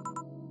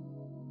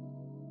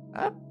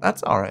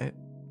 That's alright.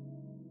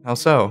 How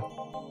so?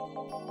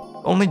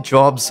 The only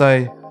jobs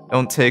I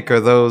don't take are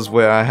those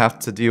where I have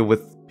to deal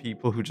with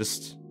people who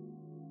just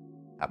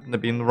happen to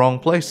be in the wrong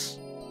place.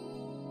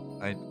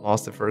 I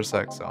lost it for a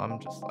sec, so I'm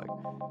just like...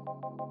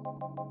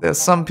 There's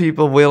some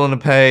people willing to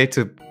pay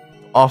to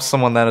off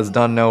someone that has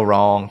done no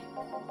wrong.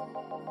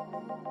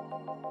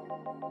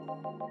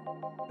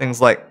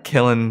 Things like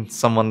killing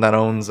someone that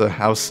owns a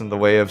house in the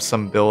way of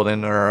some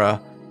building or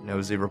a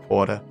nosy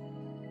reporter.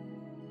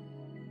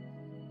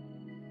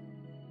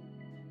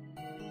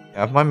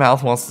 Yeah, if my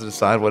mouth wants to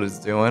decide what it's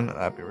doing,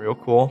 that'd be real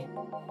cool.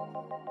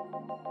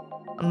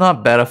 I'm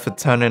not better for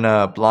turning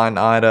a blind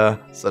eye to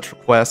such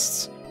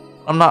requests.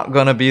 I'm not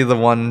gonna be the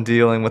one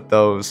dealing with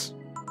those.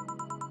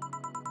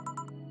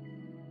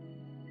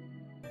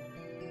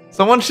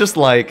 Someone's just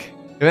like,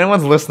 if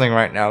anyone's listening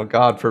right now,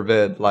 God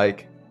forbid,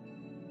 like,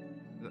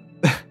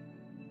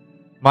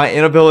 my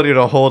inability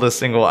to hold a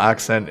single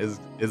accent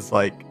is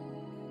like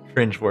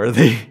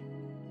cringeworthy.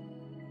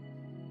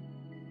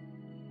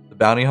 The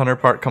bounty hunter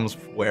part comes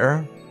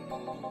where?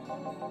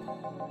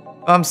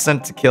 I'm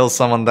sent to kill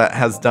someone that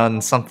has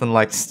done something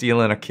like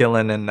stealing or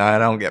killing and I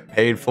don't get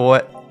paid for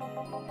it.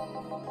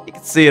 You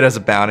can see it as a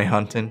bounty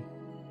hunting.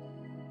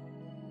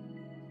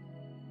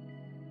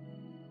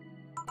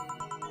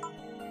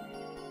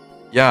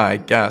 Yeah, I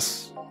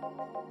guess.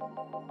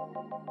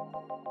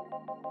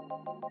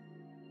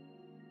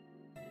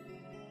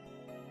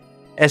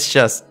 It's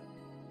just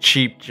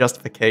cheap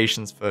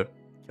justifications for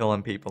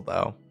killing people,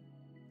 though.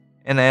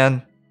 And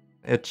then,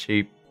 it's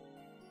cheap.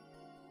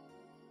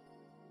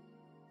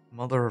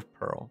 Mother of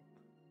pearl.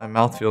 My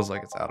mouth feels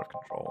like it's out of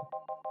control.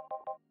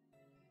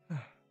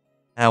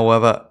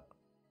 However,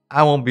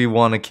 I won't be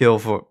one to kill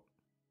for...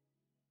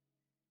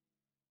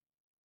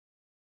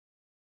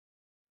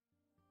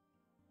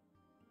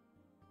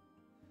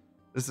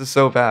 This is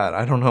so bad.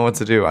 I don't know what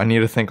to do. I need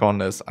to think on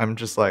this. I'm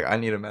just like, I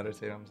need to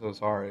meditate. I'm so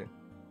sorry.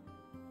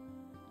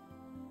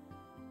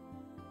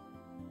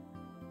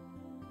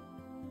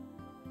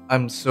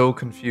 I'm so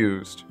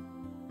confused.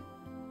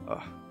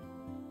 Ugh.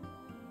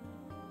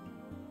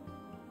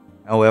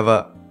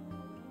 However,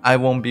 I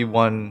won't be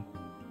one...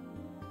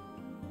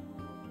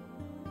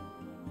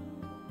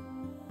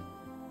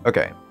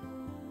 Okay.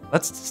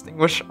 Let's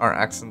distinguish our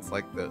accents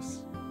like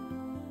this.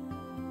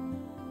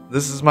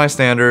 This is my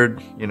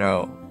standard, you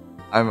know,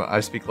 I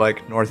speak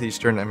like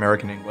Northeastern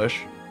American English.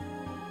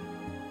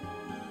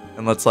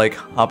 And let's like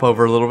hop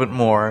over a little bit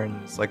more,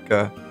 and it's like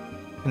a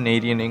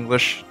Canadian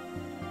English.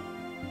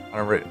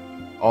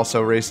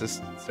 Also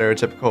racist,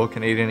 stereotypical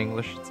Canadian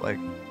English. It's like,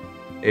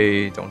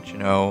 hey, don't you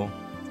know?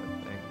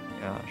 Type thing.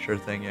 Yeah, sure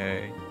thing,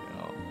 hey.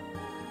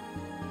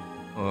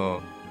 You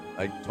know.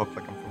 I talk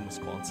like I'm from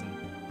Wisconsin.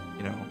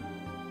 You know,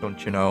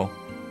 don't you know?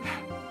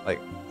 Like,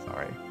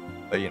 sorry,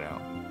 but you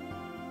know.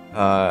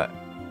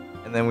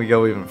 And then we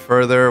go even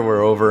further.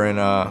 We're over in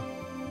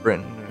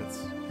Britain.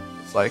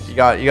 It's like you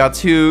got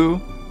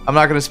two. I'm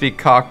not gonna speak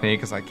Cockney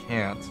because I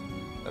can't.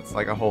 That's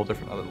like a whole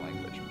different other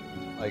language.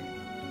 Like,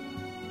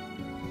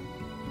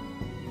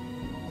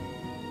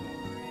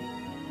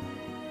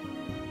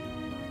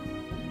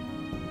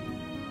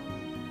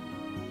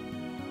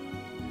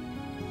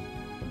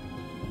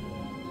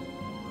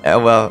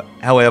 well,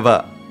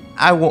 however,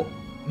 I won't.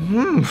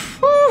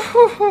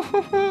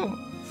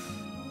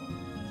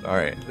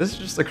 Sorry, this is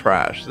just a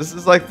crash. This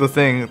is like the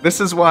thing.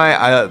 This is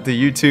why the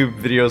YouTube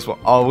videos will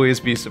always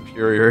be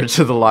superior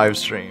to the live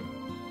stream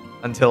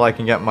until I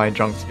can get my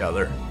junk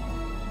together.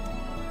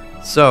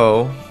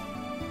 So,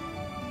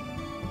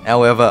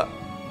 however,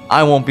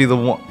 I won't be the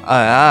one.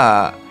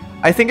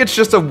 I think it's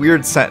just a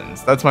weird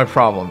sentence. That's my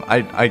problem.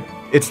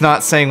 It's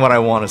not saying what I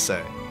want to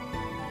say.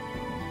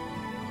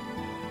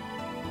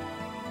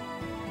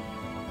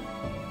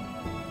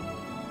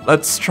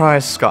 Let's try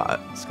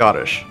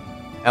Scottish.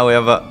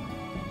 However,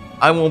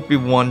 I won't be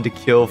one to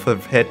kill for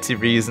petty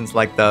reasons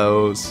like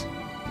those.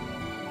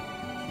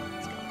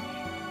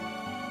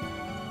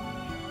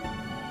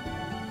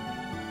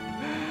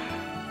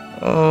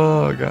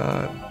 Oh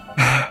god.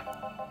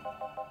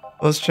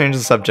 Let's change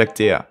the subject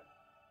here.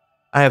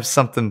 I'll have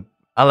something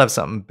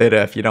bitter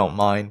if you don't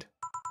mind.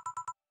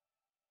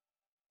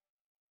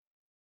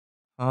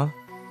 Huh?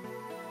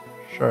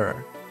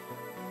 Sure.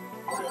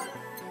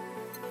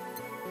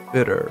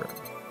 Bitter.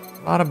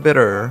 A lot of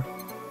bitter.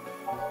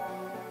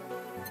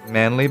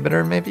 Manly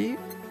bitter, maybe?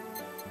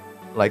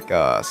 Like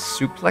a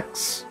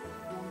suplex?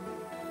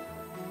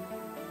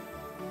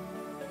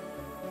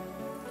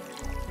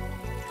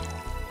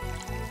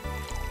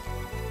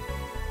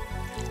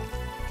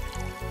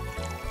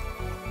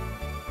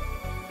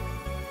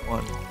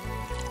 One,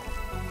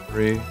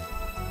 three,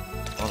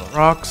 on the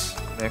rocks,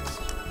 mix.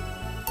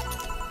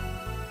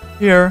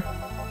 Here.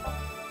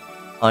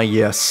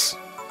 Yes.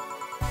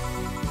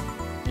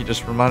 You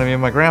just reminded me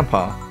of my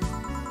grandpa.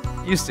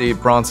 He used to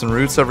eat Bronson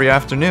roots every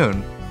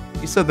afternoon.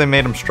 He said they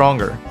made him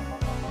stronger.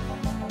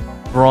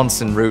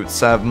 Bronson roots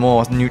have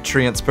more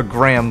nutrients per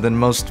gram than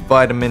most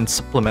vitamin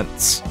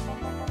supplements.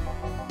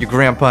 Your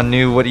grandpa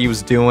knew what he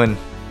was doing.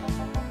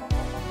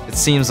 It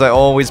seems I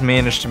always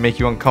managed to make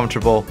you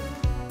uncomfortable.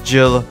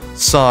 Jill,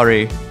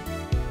 sorry.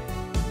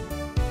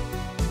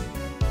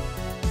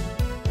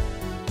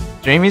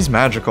 Jamie's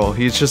magical.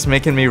 He's just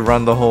making me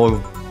run the whole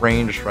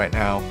range right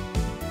now.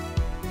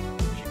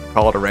 You can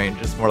call it a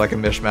range. It's more like a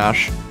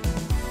mishmash.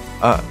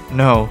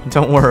 No,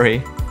 don't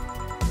worry.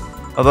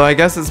 Although I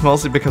guess it's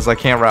mostly because I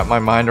can't wrap my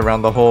mind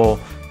around the whole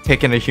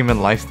taking a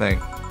human life thing.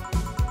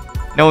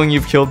 Knowing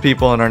you've killed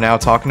people and are now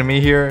talking to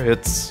me here,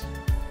 it's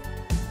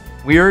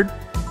weird.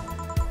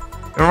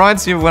 It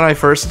reminds me of when I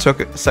first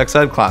took sex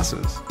ed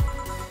classes.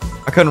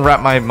 I couldn't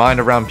wrap my mind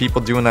around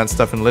people doing that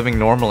stuff and living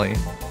normally.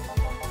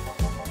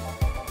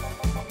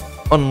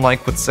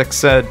 Unlike with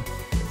sex ed,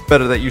 it's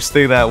better that you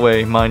stay that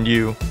way, mind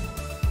you.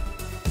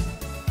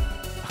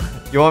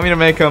 You want me to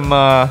make him,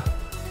 a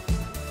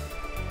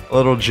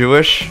little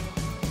Jewish?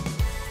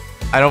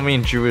 I don't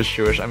mean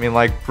Jewish. I mean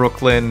like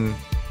Brooklyn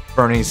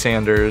Bernie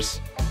Sanders.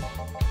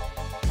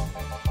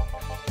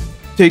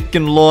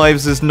 Taking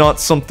lives is not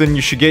something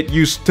you should get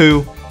used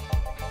to.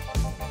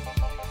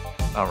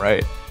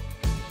 Alright.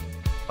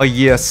 Oh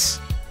yes.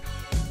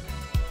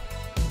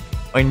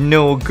 I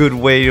know a good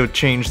way to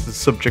change the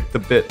subject a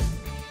bit.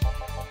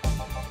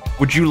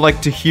 Would you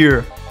like to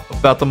hear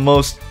about the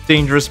most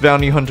dangerous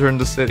bounty hunter in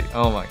the city?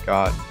 Oh my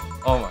god.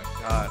 Oh my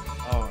god.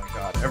 Oh my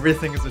god.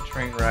 Everything is a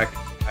train wreck.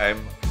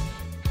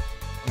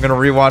 I'm gonna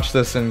rewatch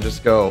this and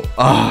just go,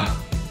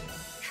 ah,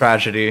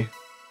 tragedy.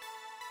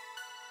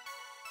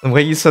 The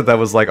way you said that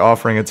was like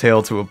offering a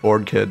tale to a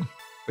bored kid.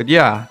 But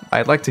yeah,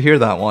 I'd like to hear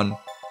that one.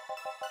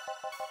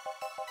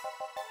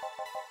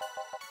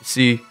 You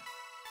see,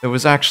 there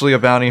was actually a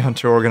bounty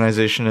hunter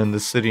organization in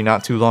this city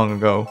not too long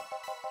ago.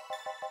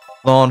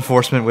 Law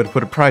enforcement would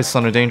put a price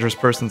on a dangerous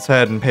person's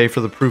head and pay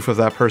for the proof of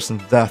that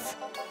person's death.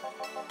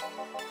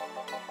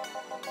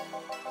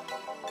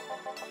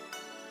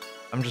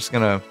 I'm just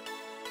gonna...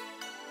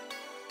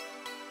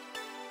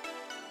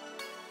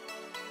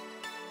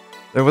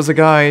 There was a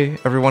guy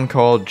everyone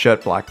called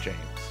Jet Black James.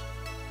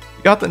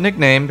 He got the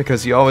nickname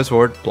because he always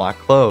wore black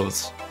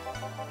clothes.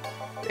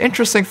 The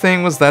interesting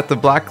thing was that the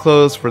black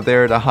clothes were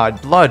there to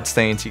hide blood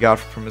stains he got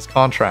from his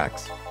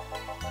contracts.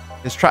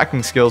 His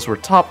tracking skills were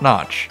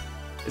top-notch.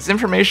 His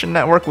information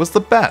network was the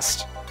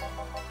best.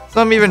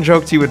 Some even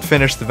joked he would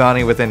finish the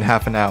bounty within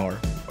half an hour,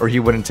 or he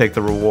wouldn't take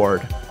the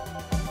reward.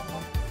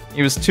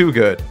 He was too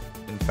good,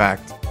 in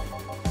fact.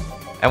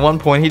 At one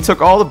point, he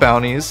took all the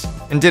bounties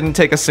and didn't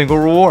take a single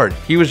reward.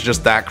 He was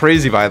just that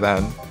crazy by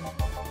then.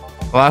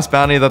 The last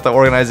bounty that the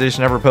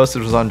organization ever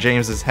posted was on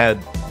James's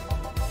head.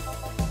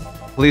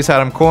 Police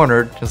had him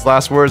cornered. His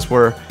last words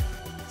were,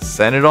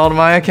 "Send it all to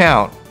my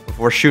account,"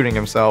 before shooting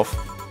himself.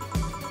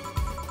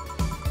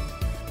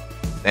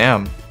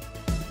 Damn.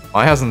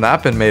 Why hasn't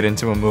that been made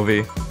into a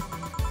movie?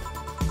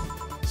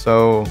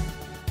 So,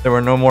 there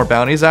were no more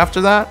bounties after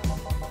that?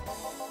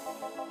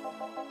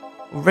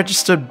 A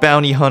registered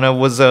bounty hunter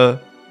was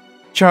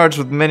charged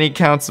with many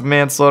counts of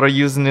manslaughter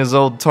using his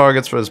old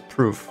targets for his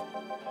proof.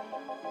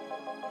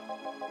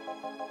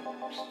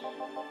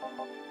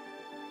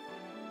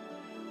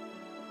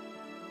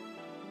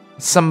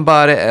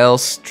 Somebody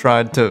else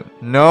tried to...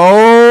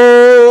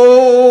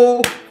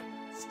 No!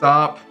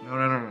 Stop.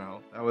 No.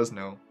 That was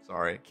no.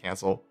 Sorry.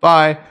 Cancel.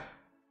 Bye.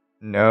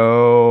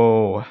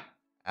 No.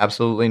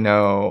 Absolutely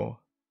no.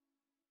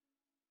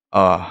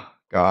 Oh,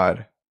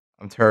 God.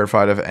 I'm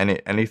terrified of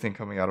anything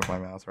coming out of my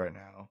mouth right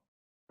now.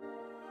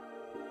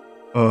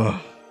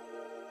 Ugh.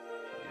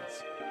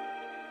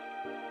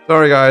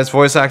 Sorry guys,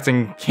 voice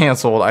acting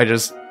canceled.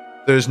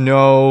 There's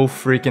no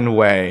freaking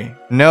way.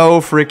 No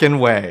freaking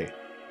way.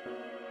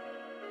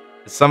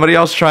 If somebody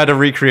else tried to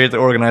recreate the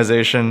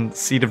organization,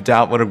 seed of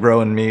doubt would have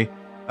grown in me,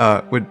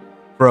 would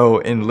grow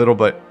in little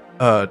but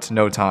to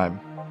no time.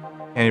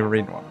 Can't even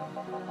read one.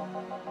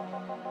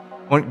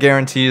 What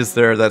guarantee is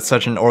there that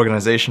such an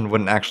organization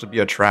wouldn't actually be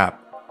a trap?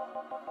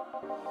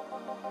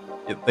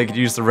 They could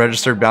use the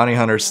registered bounty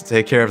hunters to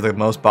take care of the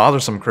most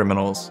bothersome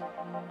criminals,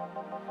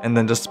 and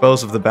then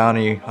dispose of the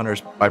bounty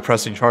hunters by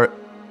pressing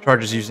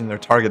charges using their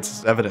targets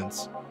as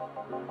evidence.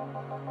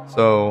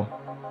 So,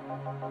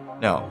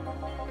 no.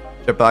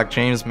 Jet Black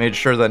James made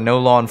sure that no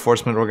law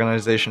enforcement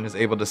organization is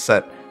able to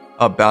set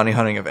up bounty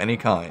hunting of any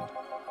kind.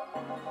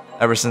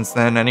 Ever since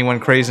then, anyone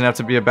crazy enough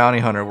to be a bounty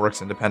hunter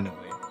works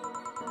independently.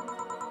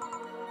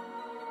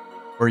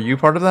 Were you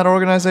part of that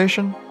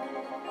organization?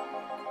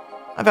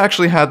 I've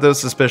actually had those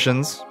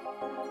suspicions.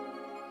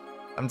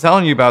 I'm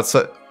telling you about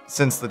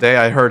since the day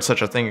I heard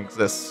such a thing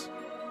exists.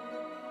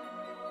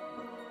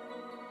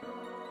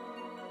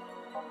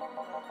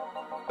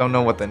 Don't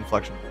know what the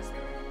inflection is.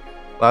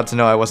 Glad to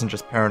know I wasn't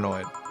just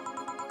paranoid.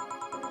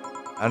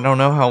 I don't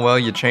know how well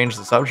you changed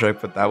the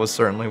subject, but that was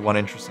certainly one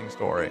interesting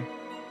story.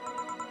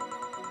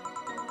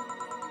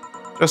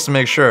 Just to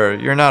make sure,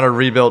 you're not a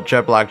rebuilt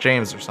Jet Black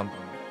James or something,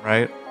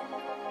 right?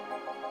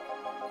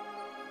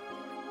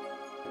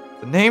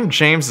 The name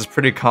James is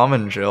pretty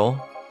common, Jill.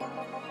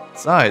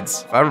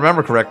 Besides, if I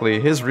remember correctly,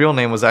 his real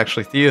name was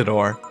actually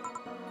Theodore.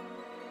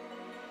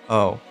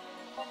 Oh.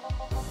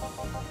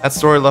 That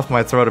story left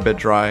my throat a bit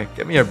dry.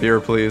 Get me a beer,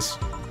 please.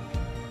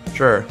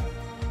 Sure.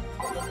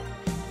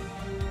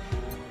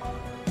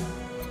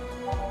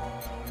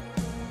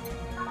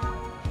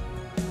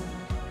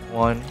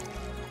 One,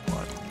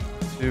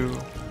 2,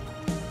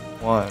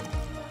 1,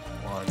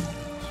 1,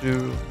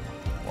 2,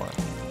 1,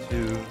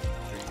 2, 3,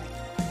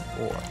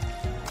 4.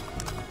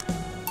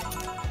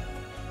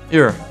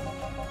 Here.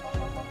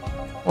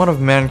 One of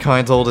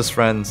mankind's oldest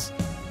friends.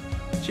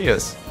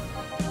 Cheers.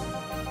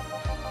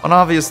 One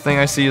obvious thing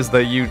I see is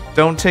that you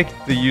don't take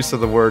the use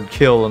of the word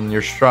kill in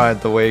your stride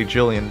the way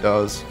Jillian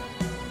does.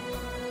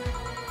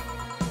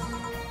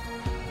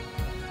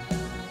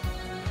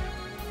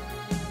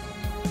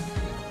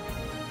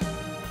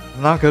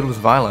 I'm not good with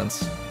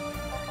violence.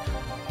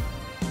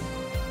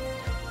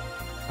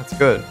 That's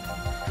good.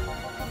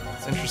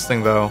 It's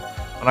interesting though.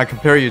 When I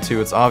compare you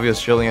two, it's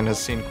obvious Jillian has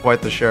seen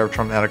quite the share of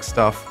traumatic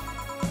stuff.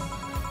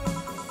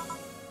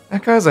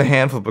 That guy's a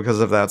handful because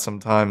of that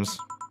sometimes.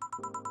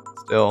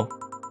 Still,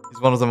 he's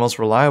one of the most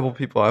reliable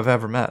people I've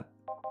ever met.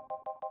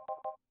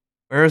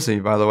 Where is he,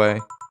 by the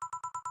way?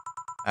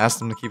 I asked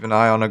him to keep an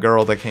eye on a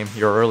girl that came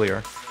here earlier.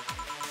 I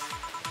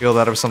feel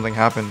that if something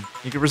happened,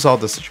 he could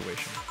resolve the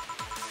situation.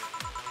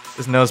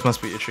 His nose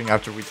must be itching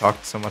after we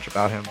talked so much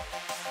about him.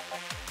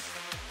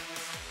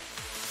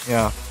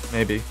 Yeah,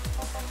 maybe.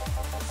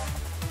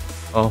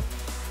 Well,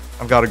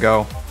 I've gotta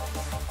go.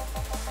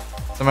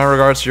 Send my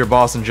regards to your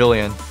boss and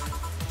Jillian.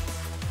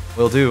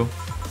 Will do.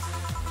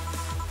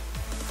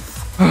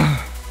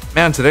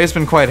 Man, today's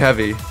been quite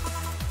heavy.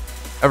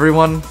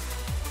 Everyone...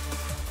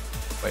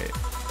 Wait.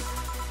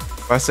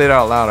 If I say it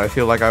out loud, I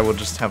feel like I will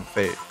just tempt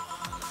fate.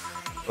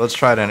 Let's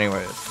try it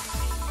anyways.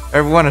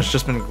 Everyone has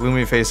just been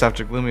gloomy face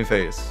after gloomy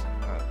face.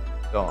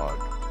 Dog.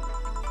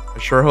 I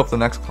sure hope the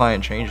next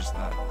client changes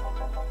that.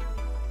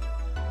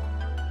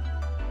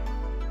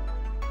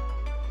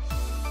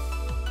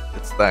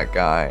 It's that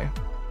guy.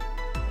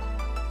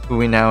 Who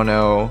we now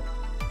know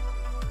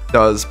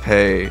does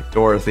pay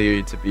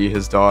Dorothy to be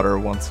his daughter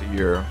once a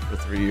year for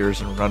 3 years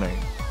in running.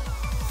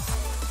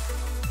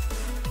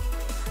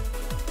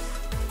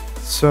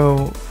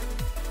 So,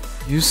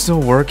 you still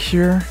work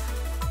here?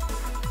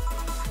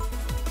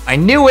 I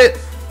knew it!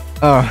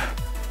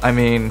 I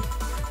mean...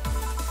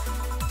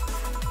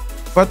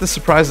 Quite the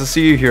surprise to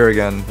see you here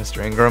again,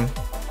 Mr. Ingram.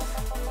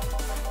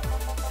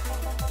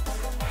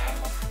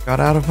 Got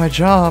out of my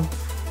job.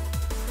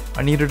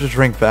 I needed a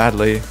drink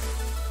badly.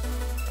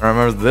 I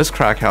remember this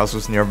crack house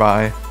was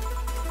nearby.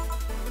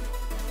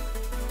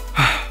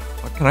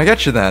 What can I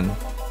get you then?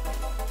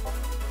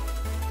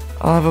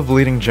 I'll have a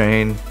Bleeding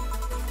Jane.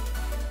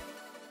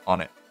 On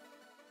it.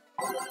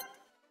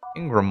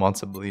 Ingram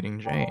wants a Bleeding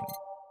Jane.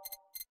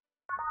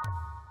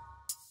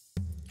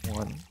 1,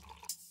 1,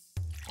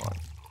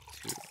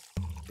 2,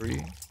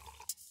 3.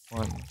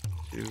 1,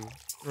 2,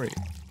 3.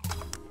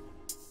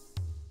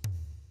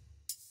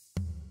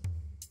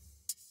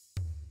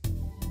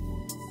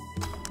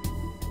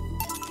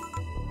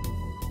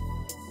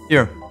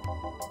 Here.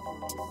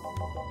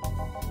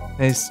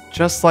 Tastes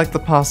just like the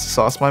pasta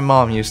sauce my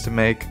mom used to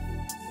make.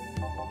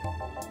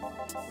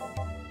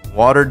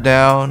 Watered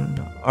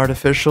down,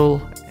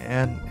 artificial,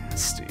 and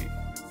nasty.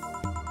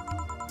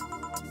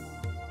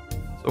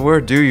 So where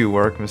do you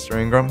work, Mr.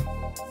 Ingram?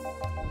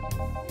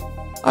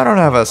 I don't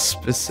have a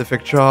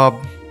specific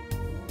job.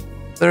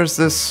 There's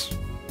this,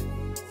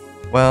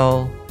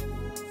 well,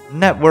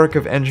 network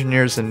of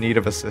engineers in need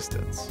of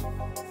assistance.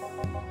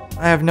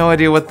 I have no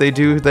idea what they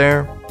do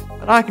there,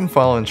 but I can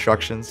follow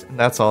instructions, and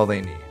that's all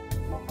they need.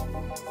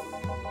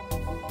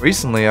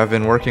 Recently, I've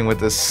been working with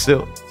this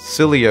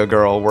Cilia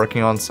girl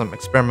working on some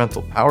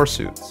experimental power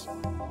suits.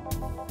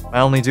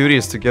 My only duty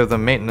is to give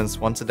them maintenance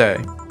once a day.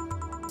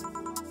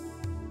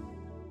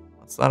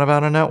 What's that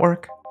about a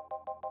network?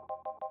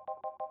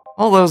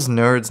 All those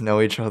nerds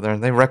know each other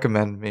and they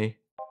recommend me.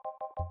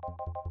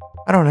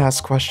 I don't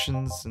ask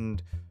questions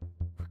and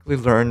quickly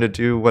learn to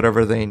do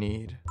whatever they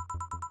need.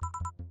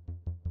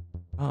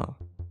 Oh,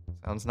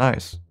 sounds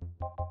nice.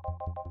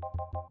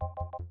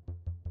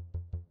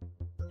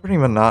 Pretty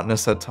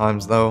monotonous at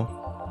times, though.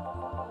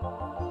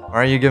 Why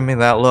are you giving me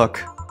that look?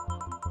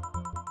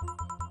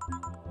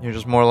 You're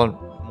just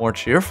more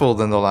cheerful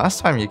than the last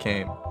time you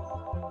came.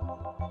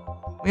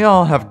 We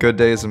all have good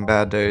days and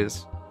bad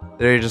days.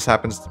 Today just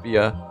happens to be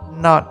a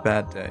not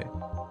bad day.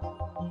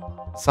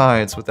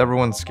 Besides, with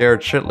everyone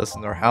scared shitless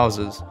in their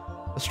houses,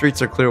 the streets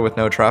are clear with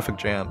no traffic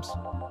jams.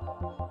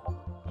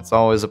 That's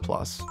always a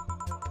plus.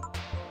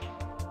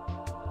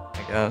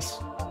 I guess.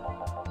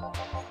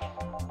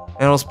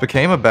 It almost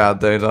became a bad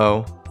day,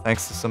 though,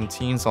 thanks to some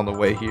teens on the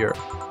way here.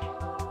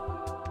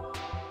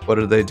 What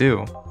did they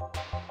do?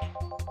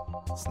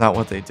 It's not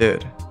what they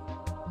did.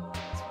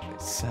 It's what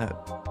they said.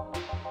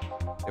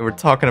 They were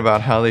talking about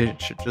how they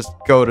should just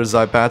go to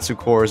Zaibatsu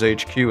Corps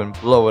HQ and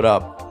blow it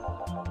up.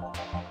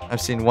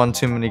 I've seen one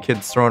too many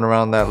kids throwing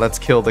around that let's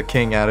kill the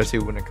king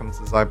attitude when it comes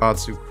to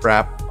Zaibatsu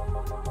crap.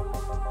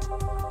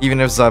 Even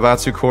if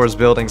Zaibatsu Corps'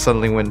 building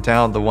suddenly went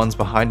down, the ones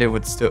behind it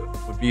would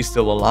be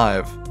still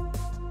alive.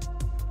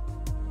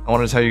 I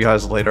want to tell you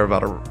guys later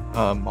about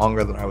a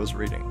manga that I was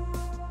reading.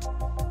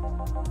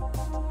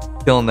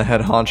 Killing the head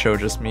honcho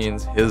just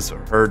means his or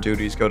her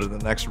duties go to the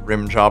next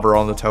rim jobber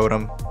on the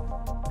totem.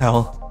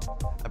 Hell,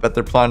 I bet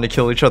they're planning to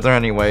kill each other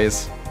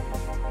anyways.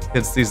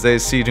 Kids these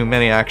days see too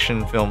many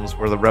action films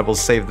where the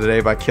rebels save the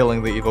day by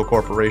killing the evil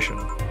corporation.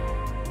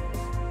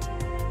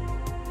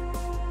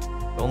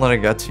 Don't let it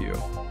get to you.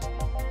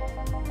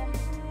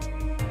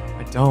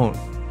 I don't.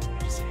 I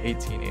just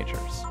hate teenagers.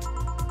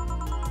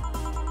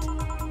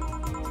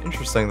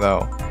 Interesting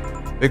though.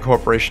 Big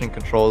corporation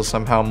control is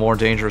somehow more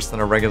dangerous than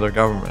a regular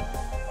government.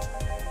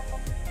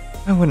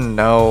 I wouldn't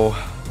know.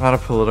 I'm not a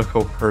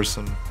political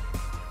person.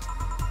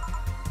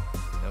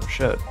 No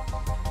shit.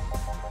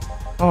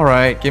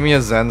 Alright, give me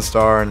a Zen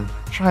star and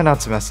try not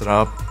to mess it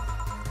up.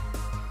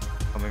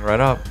 Coming right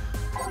up.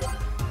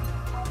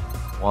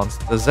 Wants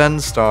the Zen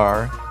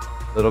star.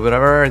 A little bit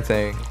of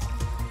everything.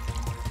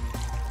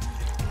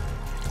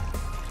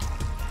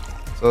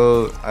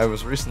 So, I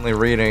was recently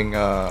reading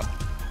a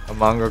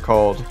manga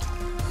called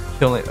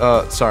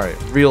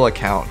Real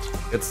Account.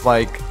 It's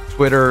like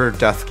Twitter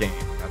Death Game.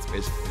 That's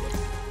basically it.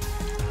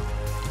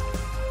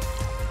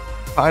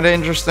 Kinda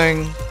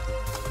interesting.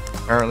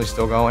 Apparently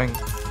still going.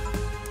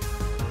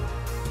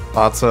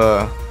 Lots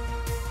of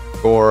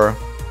gore.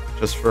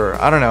 Just for,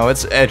 I don't know,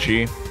 it's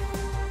edgy.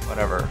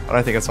 Whatever. But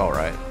I think it's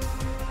alright.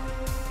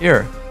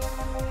 Here.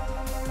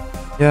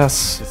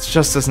 Yes, it's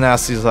just as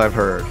nasty as I've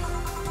heard.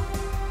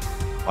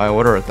 Why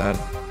order it then?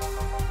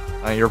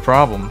 Not your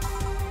problem.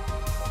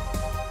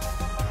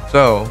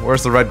 So,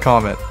 where's the red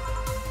comet?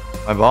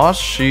 My boss,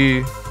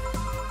 she...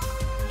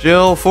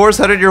 Jill, 4's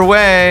headed your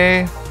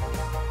way!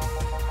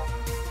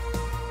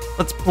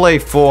 Let's play,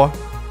 4.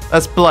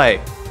 Let's play.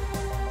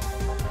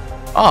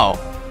 Oh,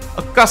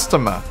 a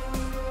customer.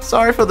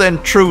 Sorry for the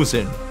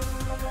intrusion.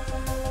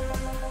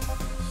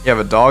 You have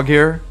a dog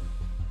here?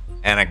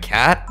 And a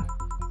cat?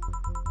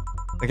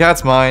 The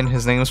cat's mine.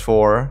 His name's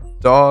 4.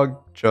 Dog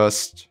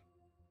just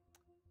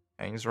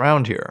hangs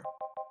around here.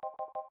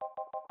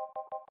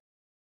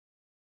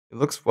 He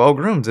looks well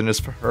groomed and his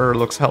fur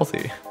looks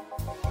healthy.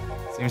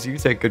 Seems you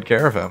take good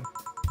care of him.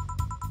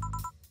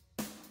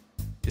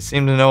 You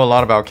seem to know a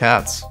lot about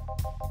cats.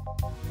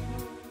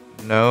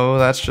 No,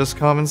 that's just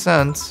common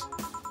sense.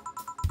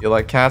 You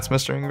like cats,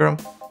 Mr. Ingram?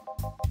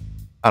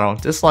 I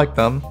don't dislike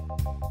them,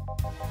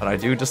 but I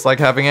do dislike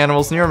having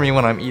animals near me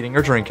when I'm eating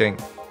or drinking.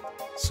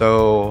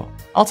 So,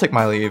 I'll take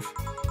my leave.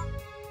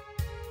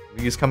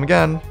 Please come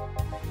again.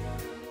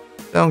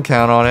 Don't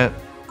count on it.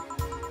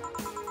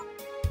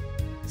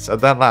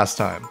 Said that last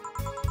time.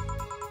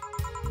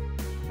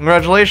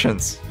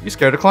 Congratulations, you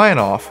scared a client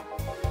off.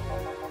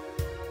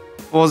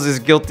 Was as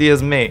guilty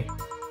as me.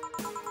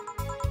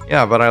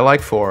 Yeah, but I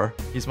like 4.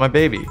 He's my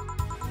baby.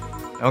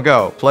 Now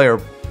go, play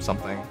or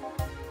something.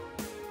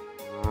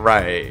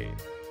 Right.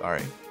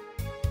 Sorry.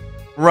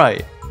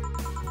 Right.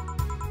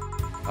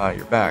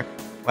 You're back.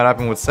 What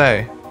happened with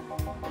Say?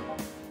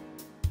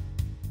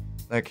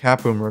 That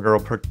cat boomer girl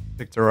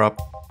picked her up.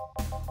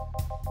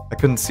 I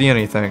couldn't see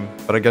anything,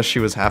 but I guess she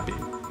was happy.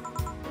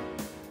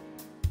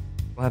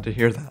 Glad to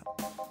hear that.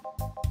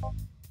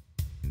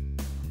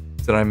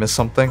 Did I miss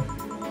something?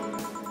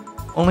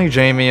 Only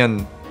Jamie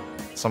and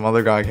some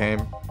other guy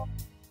came.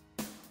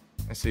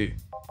 I see.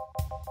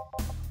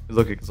 You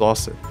look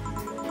exhausted.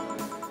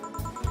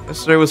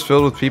 Yesterday was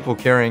filled with people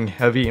carrying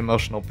heavy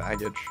emotional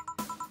baggage.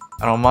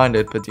 I don't mind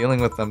it, but dealing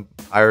with them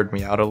tired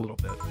me out a little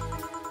bit.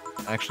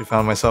 I actually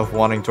found myself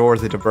wanting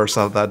Dorothy to burst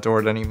out that door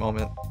at any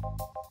moment.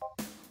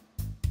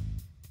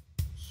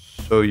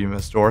 So you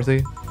miss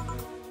Dorothy?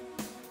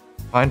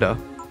 Kinda.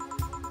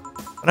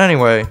 But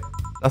anyway,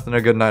 nothing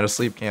a good night of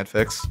sleep can't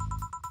fix.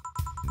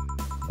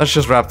 Let's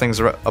just wrap things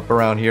up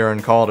around here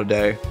and call it a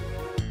day.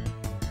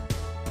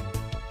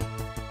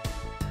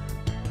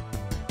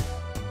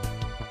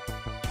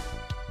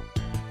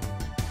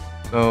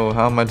 So,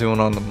 how am I doing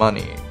on the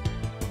money?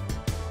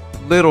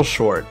 Little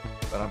short,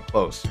 but I'm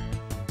close.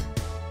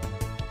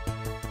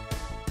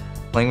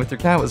 Playing with your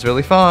cat was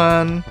really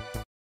fun.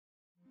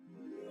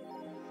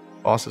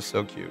 Boss is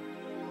so cute.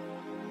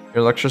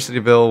 Your electricity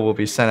bill will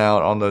be sent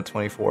out on the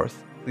 24th.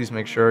 Please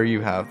make sure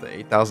you have the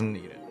 8,000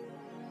 needed.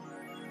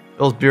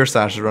 Bill's beer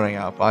stash is running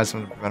out. Buy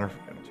some to prevent her from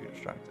getting too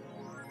distracted.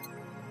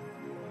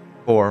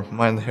 4.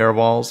 Mind the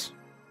hairballs.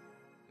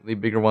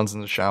 Leave bigger ones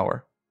in the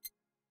shower.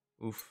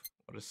 Oof.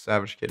 What a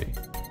savage kitty.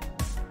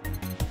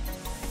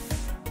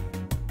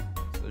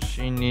 So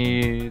she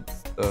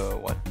needs the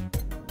what?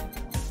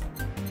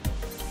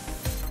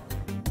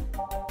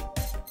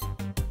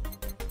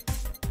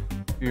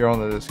 You're on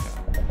the discount.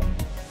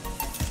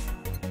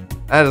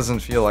 That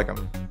doesn't feel like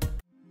I'm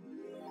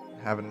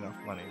having enough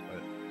money,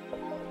 but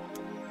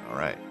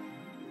alright.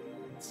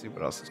 Let's see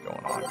what else is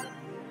going on.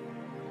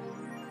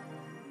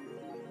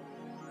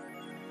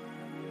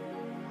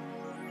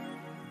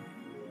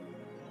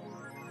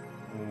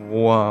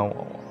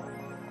 Wow.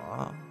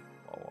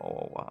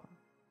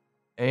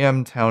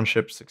 AM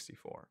Township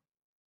 64.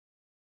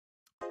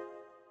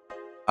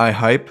 I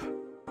hype.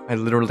 I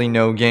literally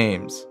know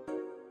games.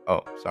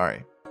 Oh,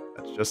 sorry.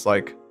 That's just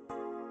like...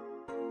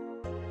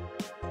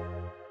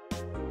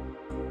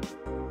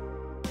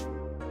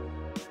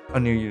 a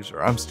new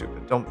user. I'm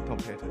stupid. Don't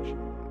pay attention.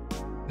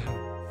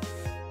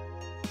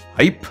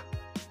 Hype?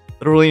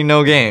 Literally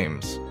no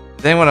games.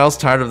 Is anyone else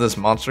tired of this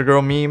Monster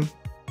Girl meme?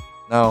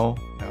 No.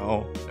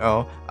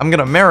 I'm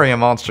gonna marry a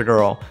Monster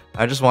Girl.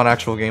 I just want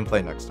actual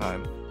gameplay next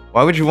time.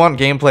 Why would you want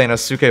gameplay in a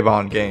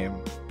Sukeban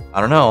game?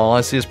 I don't know, all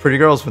I see is pretty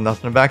girls with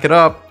nothing to back it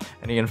up.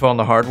 Any info on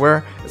the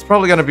hardware? It's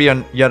probably gonna be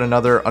yet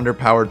another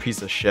underpowered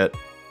piece of shit.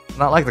 It's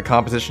not like the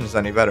competition is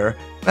any better.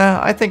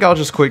 I think I'll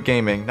just quit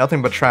gaming.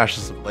 Nothing but trash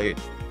as of late.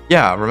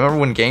 Yeah, remember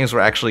when games were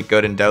actually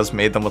good and devs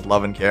made them with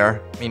love and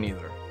care? Me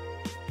neither.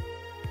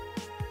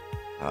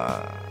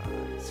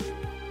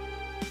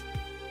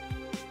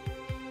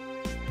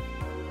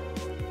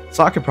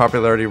 Soccer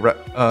popularity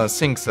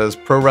sinks as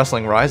pro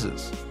wrestling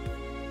rises.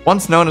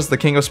 Once known as the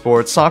king of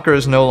sports, soccer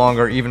is no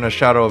longer even a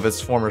shadow of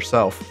its former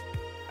self.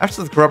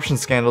 After the corruption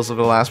scandals of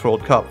the last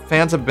World Cup,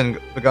 fans have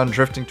begun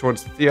drifting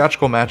towards the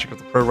theatrical magic of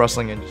the pro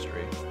wrestling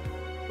industry.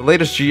 The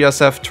latest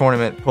GSF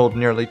tournament pulled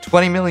nearly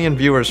 20 million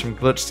viewers from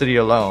Glitch City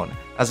alone.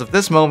 As of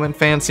this moment,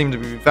 fans seem to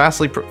be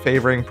vastly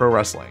favoring pro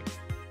wrestling.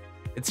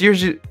 It's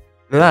easier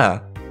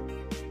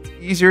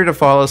to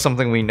follow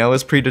something we know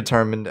is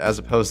predetermined as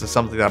opposed to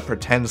something that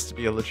pretends to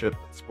be a legit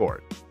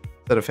sport.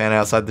 Said a fan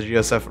outside the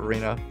GSF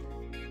arena.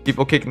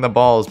 People kicking the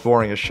ball is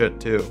boring as shit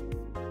too.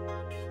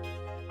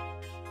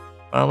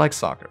 But I like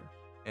soccer,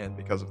 and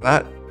because of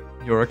that,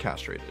 you're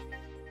castrated.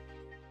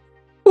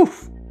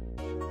 Oof.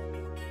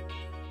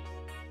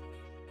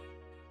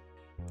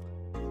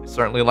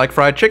 certainly like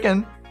fried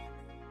chicken.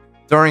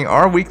 During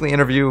our weekly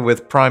interview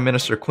with Prime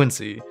Minister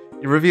Quincy,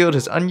 he revealed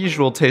his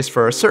unusual taste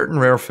for a certain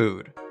rare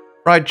food,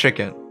 fried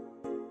chicken.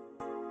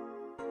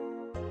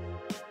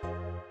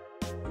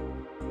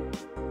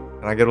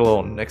 Can I get a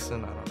little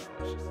Nixon? I don't know,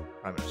 it's just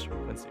Prime Minister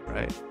Quincy,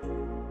 right?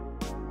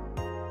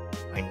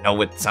 I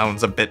know it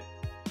sounds a bit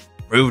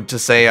rude to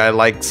say I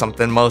like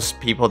something most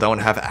people don't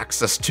have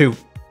access to,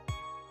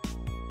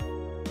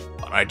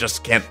 but I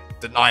just can't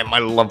deny my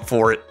love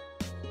for it.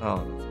 Oh,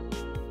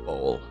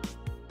 bowl.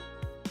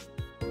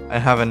 I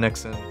have a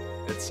Nixon.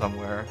 It's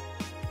somewhere.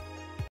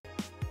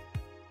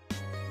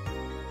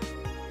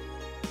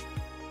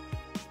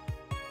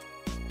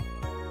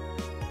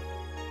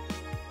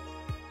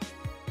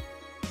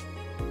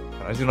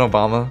 Can I do an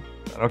Obama?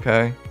 Is that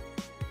okay?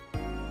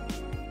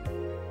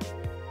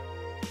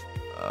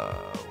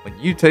 When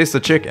you taste the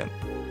chicken,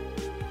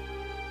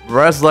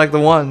 breasts like the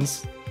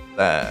ones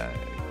that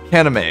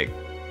can't make,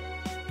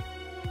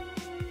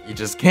 you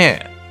just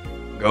can't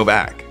go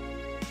back.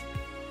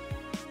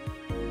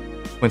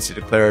 Quincy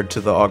declared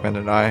to the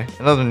augmented eye.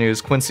 In other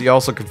news, Quincy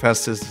also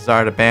confessed his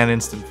desire to ban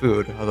instant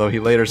food, although he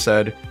later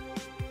said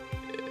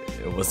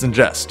it was in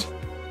jest.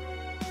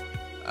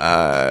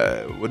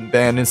 I wouldn't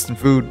ban instant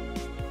food.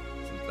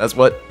 That's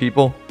what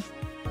people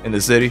in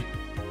the city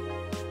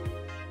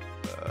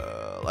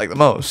like the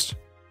most.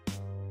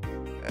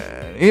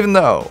 And even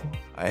though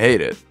I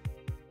hate it,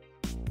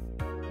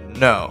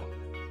 no,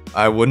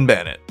 I wouldn't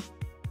ban it.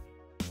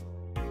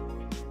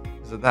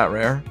 Is it that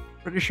rare?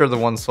 Pretty sure the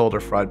ones sold are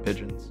fried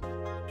pigeons.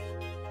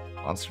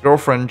 Monster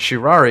Girlfriend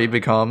Shirari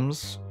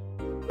becomes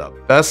the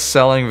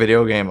best-selling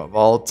video game of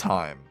all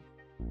time.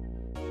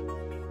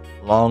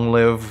 Long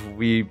live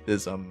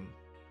weebism.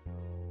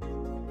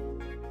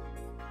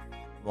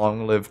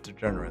 Long live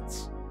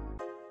degenerates.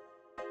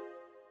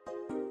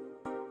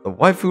 The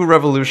waifu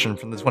revolution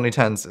from the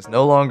 2010s is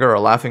no longer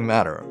a laughing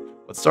matter.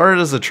 What started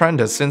as a trend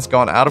has since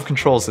gone out of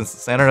control since the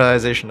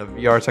standardization of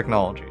VR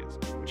technologies,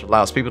 which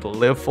allows people to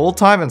live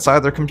full-time inside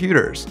their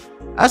computers.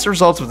 As a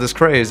result of this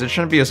craze, it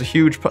shouldn't be a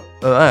huge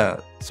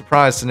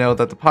surprise to know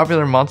that the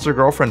popular Monster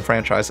Girlfriend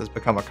franchise has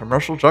become a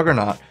commercial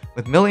juggernaut,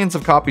 with millions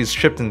of copies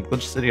shipped in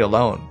Glitch City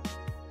alone.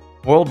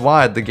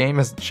 Worldwide, the game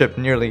has shipped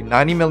nearly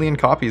 90 million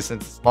copies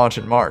since its launch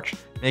in March,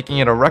 making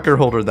it a record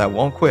holder that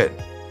won't quit.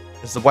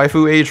 Is the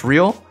waifu age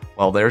real?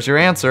 Well, there's your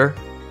answer.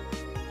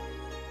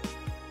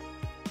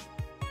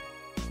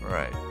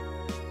 Alright.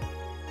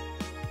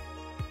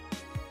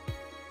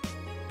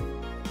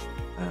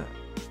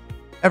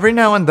 Every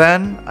now and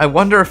then, I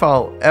wonder if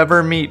I'll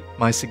ever meet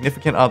my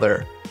significant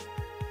other.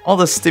 All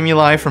the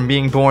stimuli from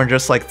being born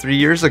just like 3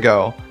 years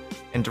ago,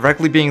 and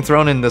directly being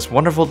thrown in this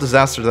wonderful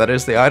disaster that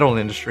is the idol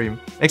industry,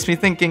 makes me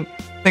think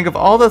of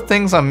all the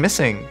things I'm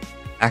missing.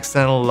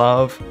 Accidental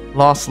love,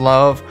 lost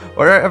love,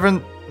 or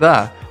even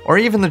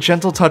the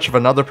gentle touch of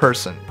another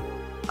person.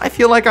 I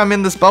feel like I'm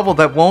in this bubble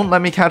that won't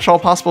let me catch all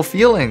possible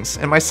feelings,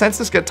 and my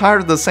senses get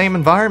tired of the same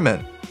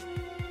environment.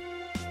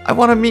 I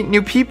want to meet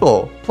new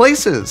people,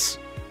 places.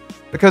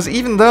 Because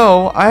even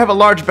though I have a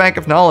large bank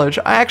of knowledge,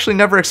 I actually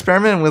never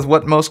experiment with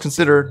what most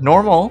consider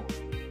normal.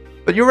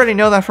 But you already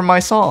know that from my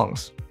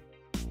songs.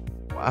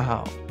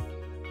 Wow.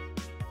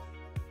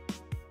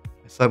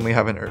 I suddenly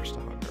have an urge to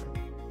hug her.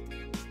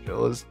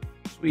 Jill is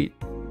sweet.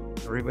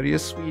 Everybody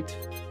is sweet.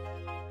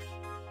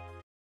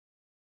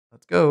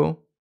 Let's go.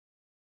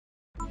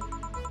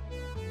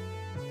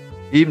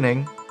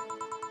 Evening.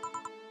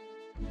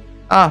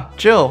 Ah,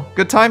 Jill,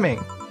 good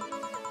timing.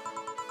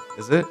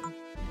 Is it?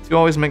 You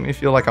always make me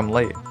feel like I'm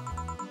late.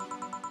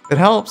 It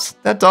helps.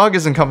 That dog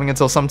isn't coming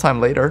until sometime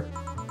later.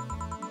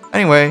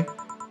 Anyway, do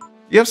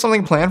you have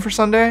something planned for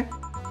Sunday?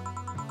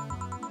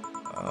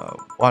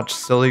 Watch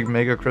silly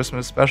mega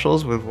Christmas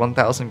specials with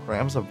 1,000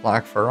 grams of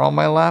black fur on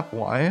my lap?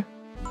 Why?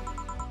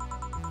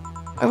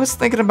 I was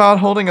thinking about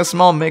holding a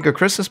small mega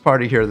Christmas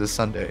party here this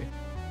Sunday.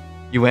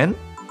 You in?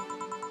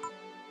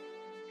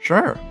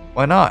 Sure,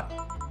 why not?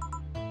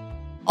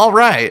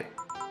 Alright!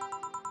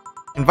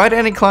 Invite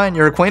any client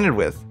you're acquainted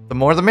with. The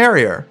more the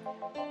merrier.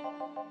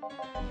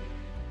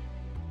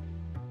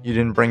 You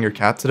didn't bring your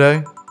cat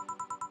today?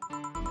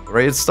 The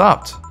raid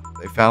stopped.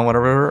 They found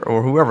whatever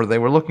or whoever they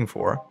were looking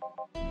for.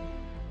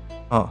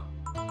 Huh.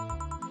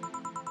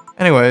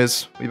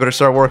 Anyways, we better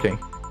start working.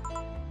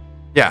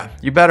 Yeah,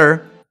 you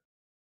better.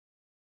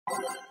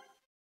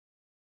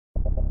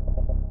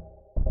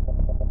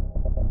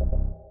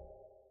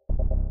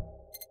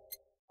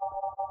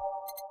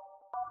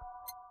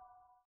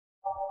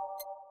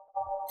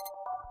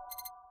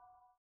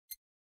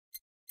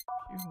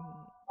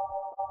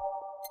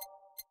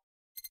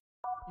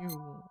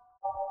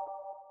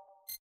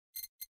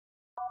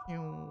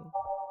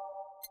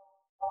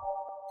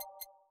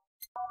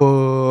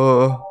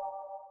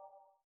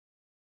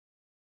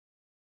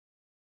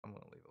 I'm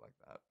gonna leave it like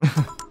that.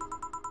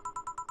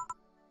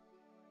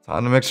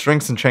 Time to mix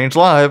drinks and change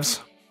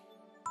lives.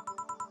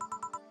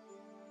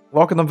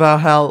 Welcome to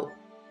Valhalla.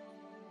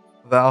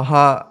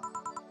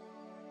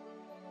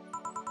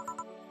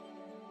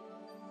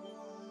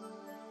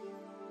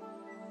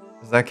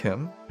 Is that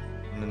Kim?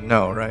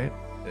 No, right?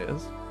 It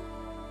is?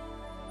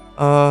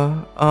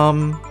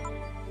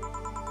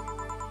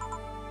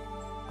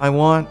 I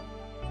want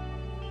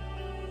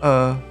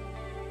a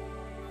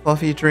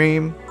fluffy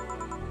dream.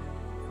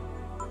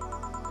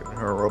 Giving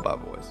her a robot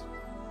voice.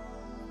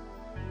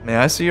 May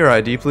I see your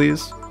ID,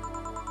 please?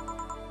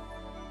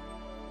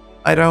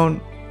 I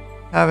don't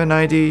have an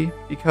ID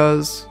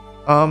because,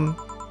 I'm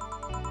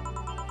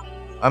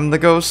the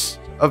ghost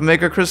of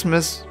Make a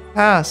Christmas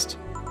Past.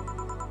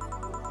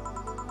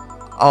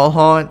 I'll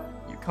haunt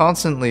you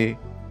constantly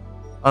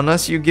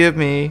unless you give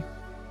me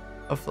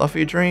a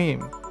fluffy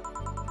dream.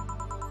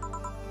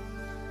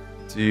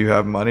 Do you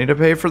have money to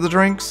pay for the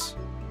drinks?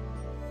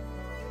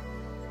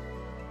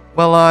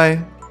 Well,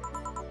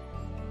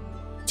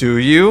 do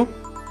you?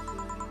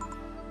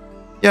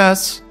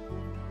 Yes,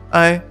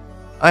 I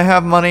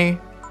have money.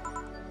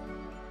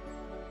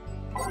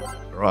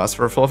 Girl asks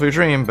for a fluffy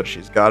dream, but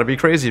she's gotta be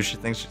crazy if she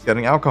thinks she's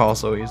getting alcohol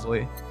so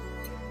easily.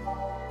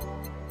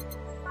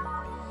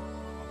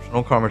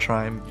 Optional karma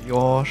chime.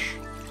 Yosh.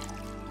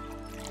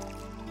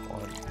 1,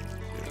 2,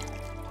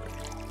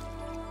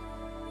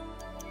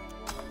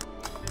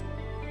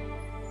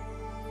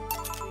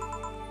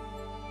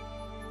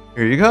 3.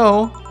 Here you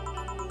go.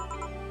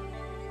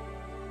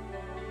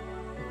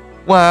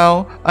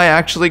 Wow, I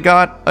actually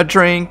got a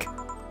drink.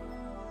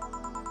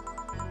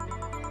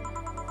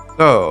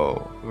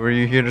 So, who are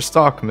you here to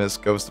stalk, Miss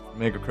Ghost of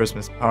Make a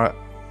Christmas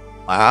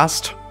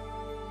Past?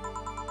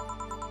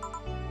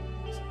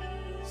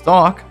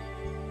 Stalk?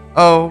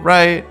 Oh,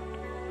 right.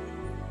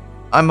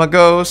 I'm a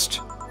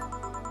ghost.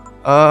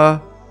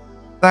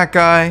 That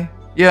guy.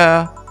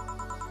 Yeah.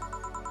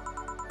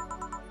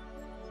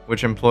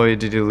 Which employee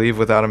did you leave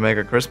without a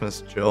Mega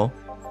Christmas, Jill?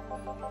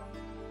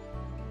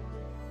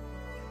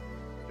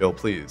 Jill,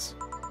 please.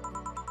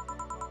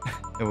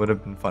 It would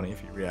have been funny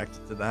if you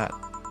reacted to that.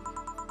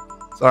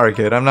 Sorry,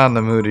 kid, I'm not in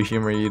the mood to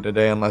humor you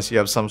today unless you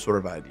have some sort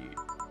of ID.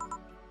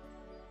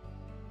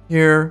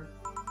 Here.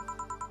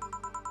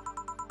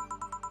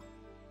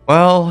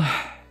 Well,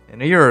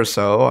 in a year or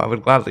so, I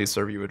would gladly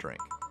serve you a drink.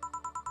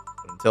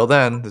 But until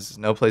then, this is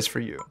no place for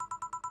you.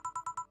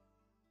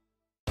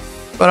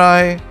 But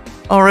I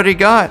already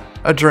got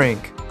a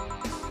drink.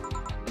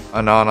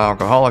 A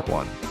non-alcoholic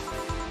one.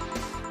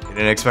 You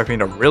didn't expect me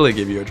to really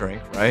give you a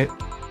drink, right?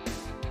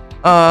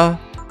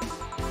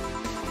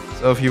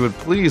 So if you would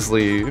please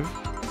leave.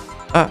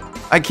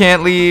 I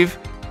can't leave.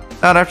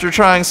 Not after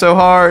trying so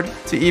hard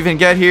to even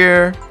get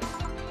here.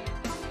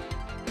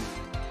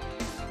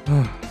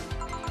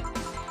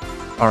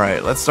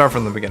 Alright, let's start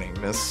from the beginning,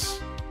 Miss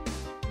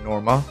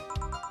Norma.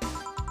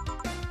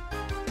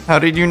 How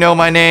did you know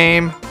my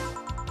name?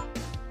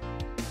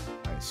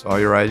 I saw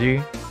your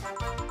ID.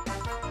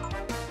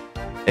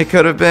 It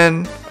could have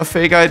been a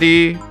fake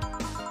ID.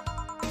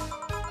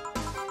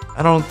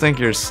 I don't think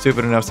you're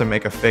stupid enough to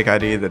make a fake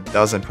ID that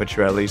doesn't put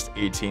you at least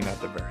 18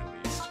 at the very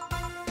least.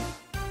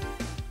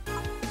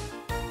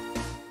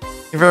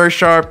 You're very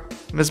sharp,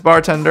 Miss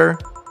Bartender.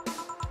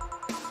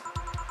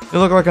 You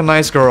look like a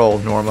nice girl,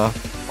 Norma.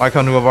 Why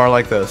come to a bar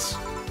like this?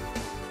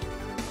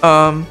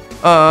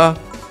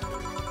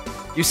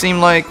 You seem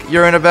like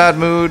you're in a bad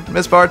mood,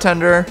 Miss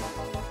Bartender.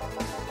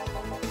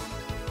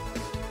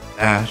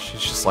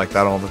 She's just like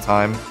that all the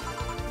time.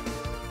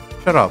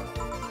 Shut up.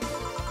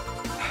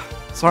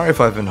 Sorry if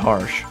I've been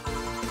harsh.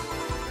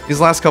 These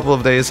last couple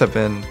of days have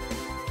been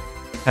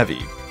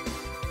heavy.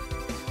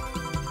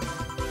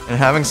 And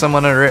having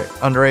someone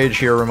underage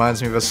here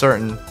reminds me of a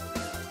certain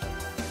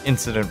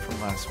incident from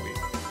last week.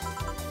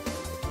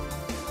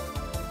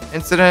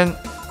 Incident?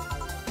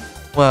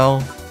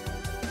 Well,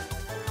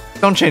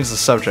 don't change the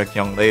subject,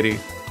 young lady.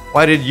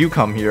 Why did you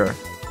come here?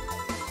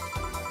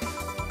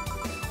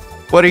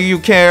 What do you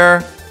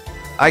care?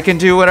 I can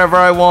do whatever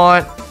I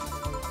want.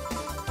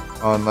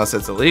 Unless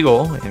it's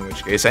illegal, in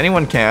which case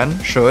anyone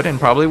can, should, and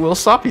probably will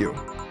stop you.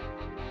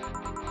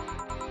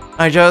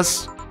 I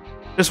just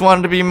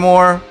wanted to be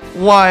more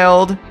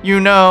wild,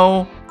 you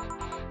know.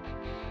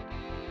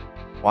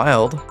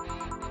 Wild?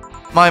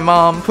 My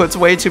mom puts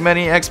way too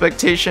many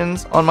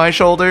expectations on my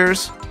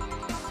shoulders.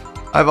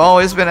 I've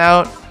always been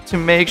out to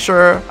make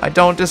sure I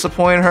don't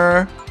disappoint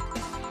her.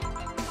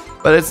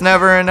 But it's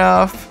never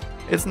enough.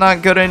 It's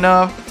not good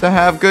enough to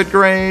have good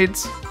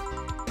grades.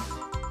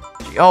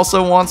 She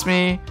also wants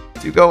me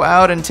to go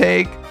out and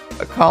take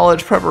a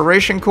college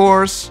preparation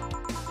course.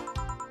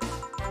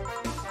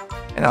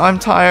 And I'm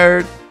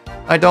tired.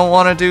 I don't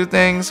want to do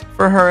things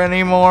for her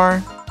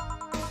anymore.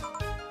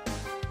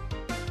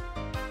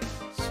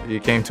 So you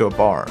came to a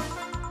bar.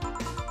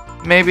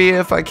 Maybe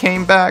if I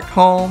came back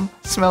home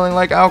smelling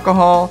like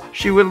alcohol,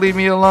 she would leave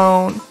me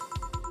alone.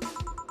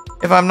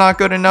 If I'm not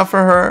good enough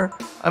for her,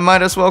 I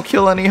might as well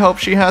kill any hope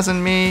she has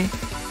in me.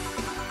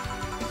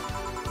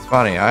 It's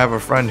funny, I have a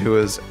friend who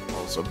is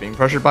also being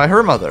pressured by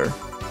her mother.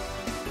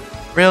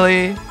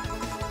 Really?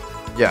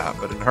 Yeah,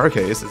 but in her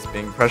case, it's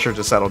being pressured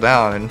to settle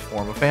down and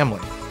form a family.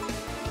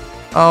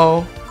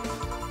 Oh.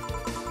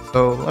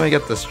 So, let me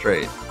get this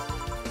straight.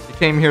 You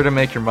came here to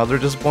make your mother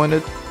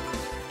disappointed?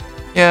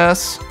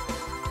 Yes. Do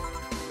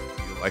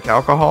you like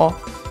alcohol?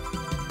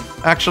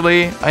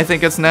 Actually, I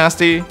think it's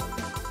nasty.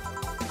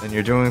 Then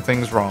you're doing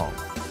things wrong.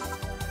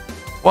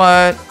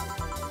 What?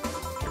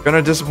 If you're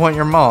gonna disappoint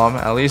your mom,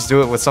 at least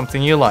do it with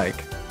something you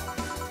like.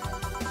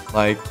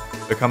 Like,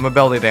 become a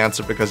belly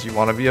dancer because you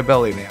want to be a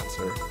belly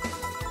dancer.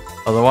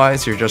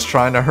 Otherwise, you're just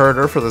trying to hurt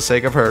her for the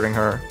sake of hurting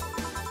her.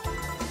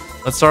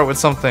 Let's start with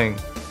something.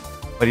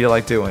 What do you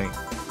like doing?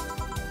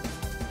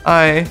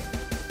 I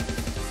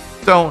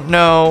don't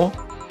know.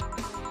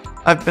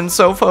 I've been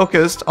so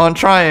focused on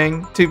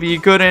trying to be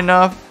good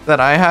enough that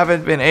I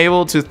haven't been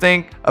able to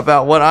think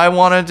about what I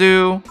want to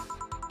do.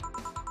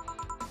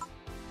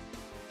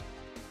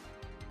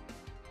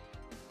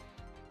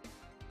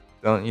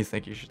 Don't you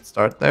think you should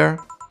start there?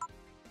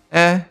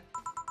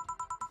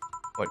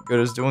 What good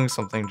is doing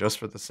something just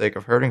for the sake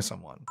of hurting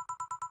someone?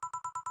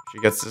 If she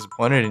gets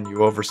disappointed in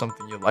you over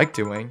something you like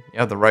doing, you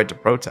have the right to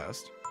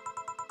protest.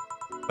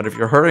 But if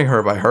you're hurting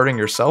her by hurting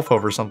yourself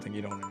over something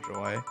you don't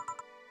enjoy...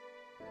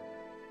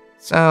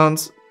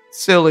 Sounds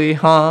silly,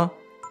 huh?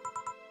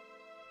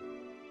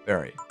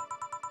 Very.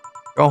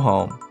 Go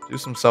home, do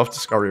some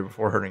self-discovery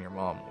before hurting your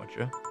mom, would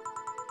you?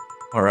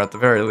 Or at the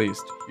very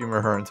least,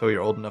 humor her until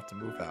you're old enough to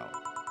move out.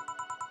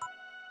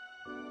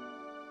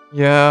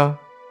 Yeah,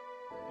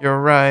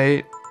 you're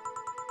right.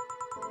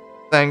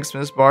 Thanks,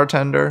 Miss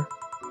Bartender.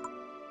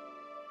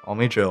 Call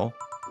me Jill.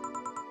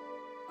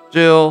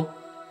 Jill.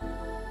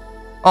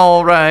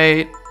 All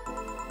right.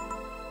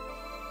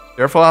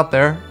 Careful out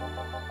there.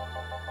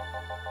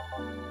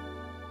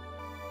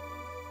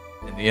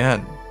 In the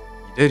end,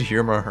 he did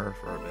humor her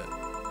for a bit.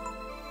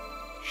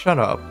 Shut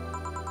up.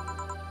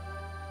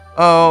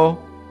 Oh,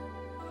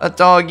 a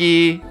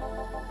doggy.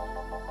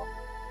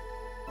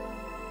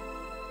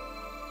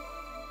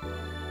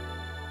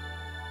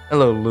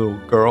 Hello, little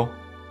girl.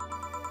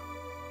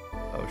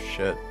 Oh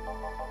shit.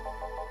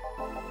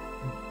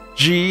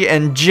 G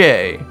and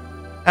J,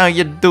 how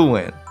you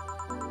doing?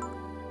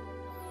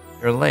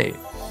 You're late.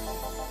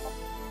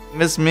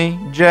 Miss me,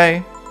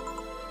 Jay?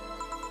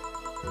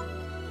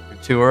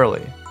 You're too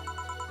early.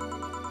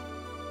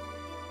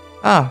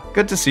 Ah,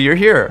 good to see you're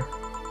here.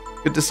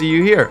 Good to see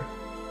you here.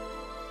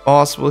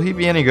 Boss, will he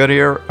be any good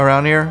here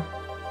around here?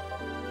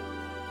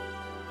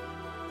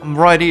 I'm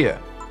right here.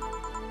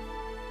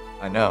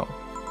 I know.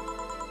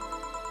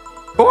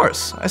 Of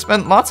course, I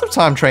spent lots of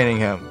time training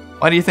him.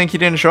 Why do you think he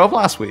didn't show up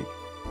last week?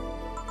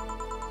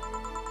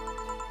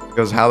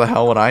 Because how the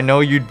hell would I know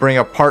you'd bring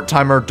a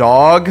part-timer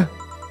dog?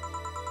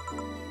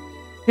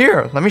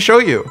 Here, let me show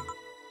you.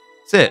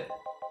 Sit.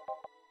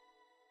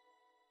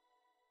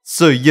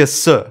 Sir, yes,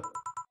 sir.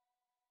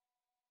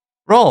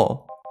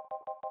 Roll.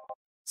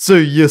 Sir,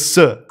 yes,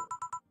 sir.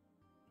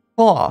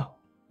 Paw.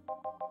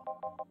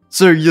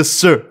 Sir, yes,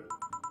 sir.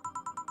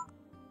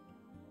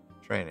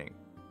 Training.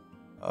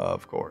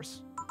 Of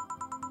course.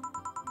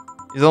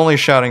 He's only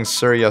shouting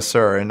sir, yes,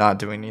 sir, and not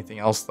doing anything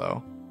else,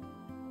 though.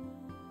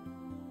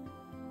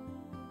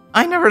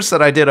 I never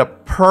said I did a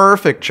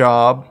perfect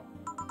job.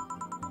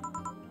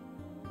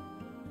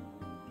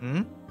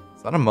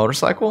 Is that a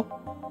motorcycle?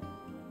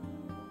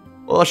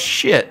 Well,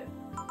 shit.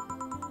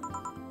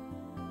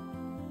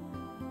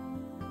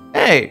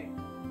 Hey!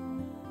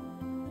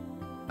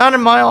 Not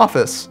in my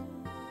office.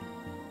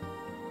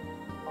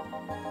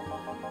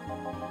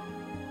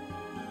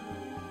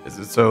 Is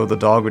it so the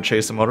dog would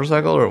chase a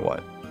motorcycle, or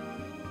what?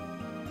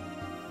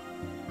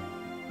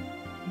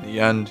 In the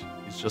end,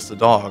 he's just a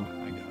dog,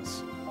 I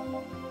guess.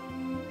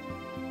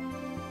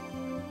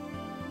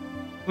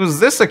 Who's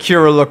this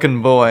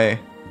Akira-looking boy?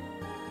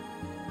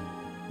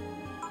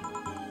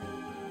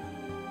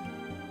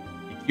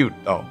 He's cute,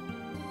 though.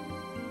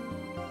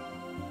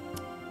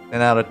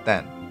 10 out of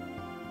 10.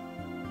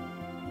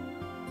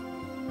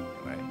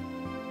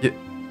 Anyway.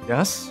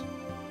 Yes?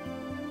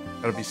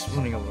 Gotta be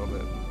swooning a little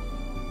bit.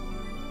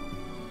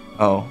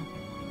 Oh.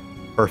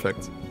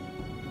 Perfect.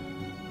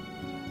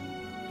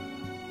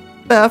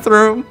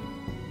 Bathroom.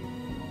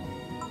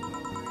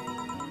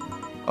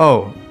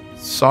 Oh,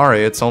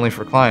 sorry, it's only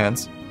for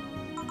clients.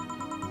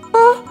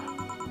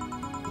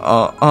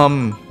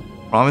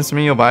 Promise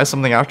me you'll buy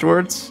something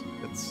afterwards?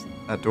 It's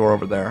that door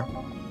over there.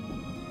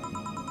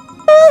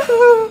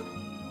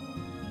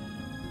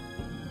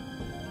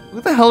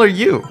 Who the hell are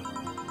you?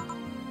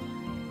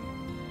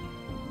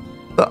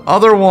 The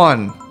other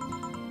one.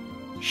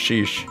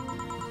 Sheesh.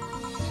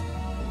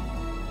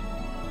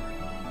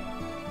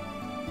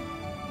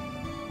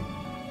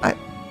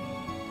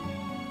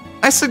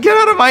 I said get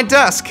out of my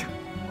desk!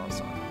 Oh,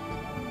 sorry.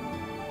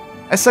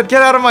 I said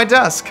get out of my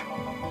desk!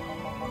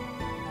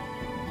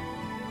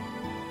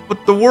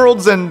 But the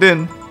world's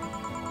ending.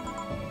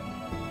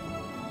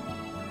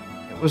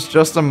 It was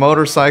just a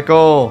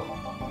motorcycle.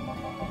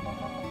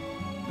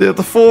 They're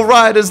the full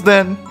riders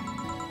then.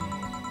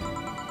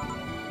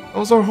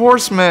 Those are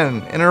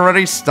horsemen, and it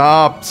already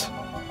stopped.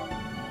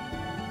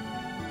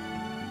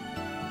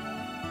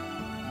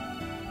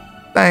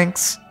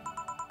 Thanks.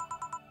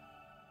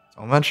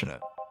 Don't mention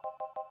it.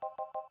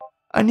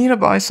 I need to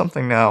buy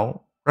something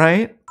now,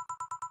 right?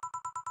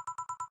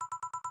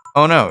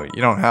 Oh no,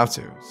 you don't have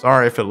to.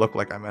 Sorry if it looked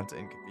like I meant to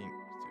inconvenience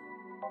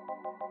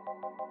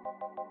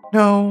you.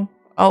 No,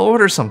 I'll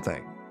order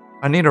something.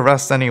 I need a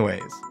rest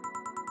anyways.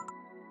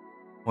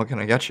 What can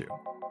I get you?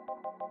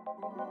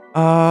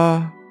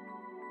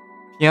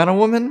 Piano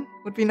woman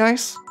would be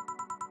nice.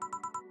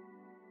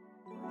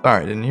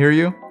 Sorry, didn't hear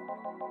you.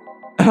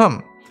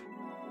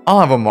 I'll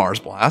have a Mars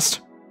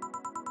blast.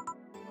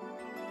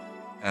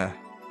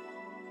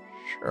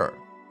 Sure.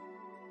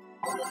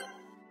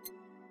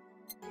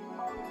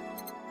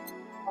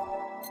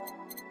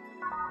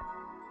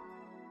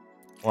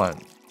 One,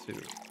 two,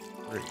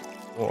 three,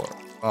 4,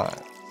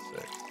 5,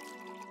 6.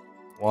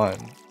 1,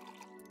 2,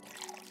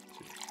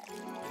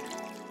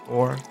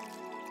 4,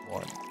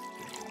 1, 2.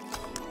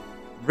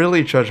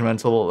 Really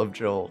judgmental of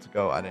Jill to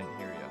go, I didn't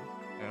hear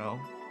you, you know?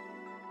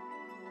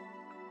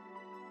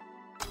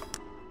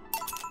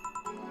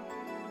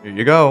 Here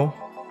you go.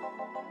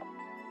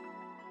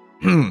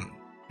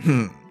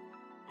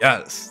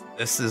 Yes,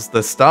 this is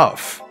the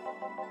stuff.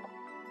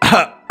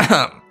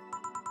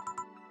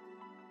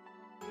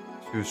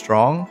 Too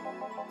strong?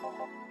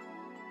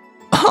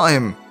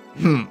 I'm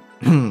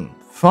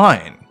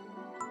fine.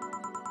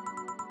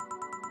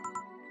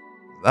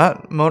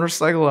 That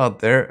motorcycle out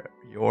there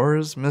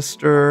yours,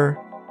 Mr.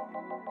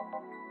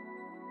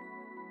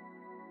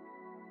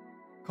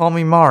 Call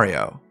me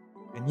Mario.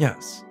 And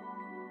yes,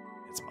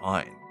 it's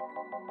mine.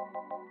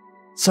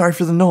 Sorry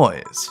for the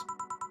noise.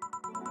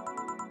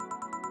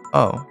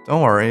 Oh,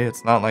 don't worry,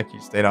 it's not like you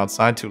stayed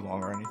outside too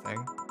long or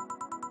anything.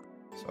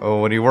 So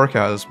what do you work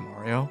as,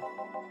 Mario?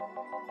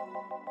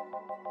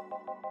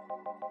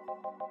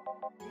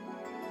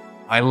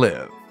 I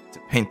live to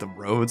paint the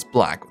roads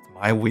black with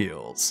my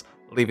wheels,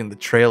 leaving the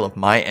trail of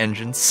my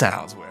engine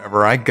sounds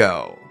wherever I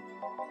go.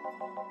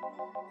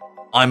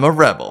 I'm a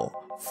rebel.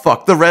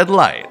 Fuck the red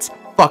lights.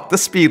 Fuck the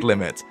speed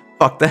limit.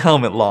 Fuck the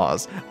helmet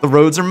laws. The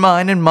roads are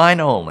mine and mine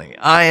only.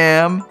 I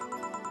am...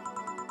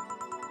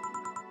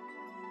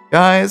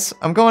 Guys,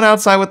 I'm going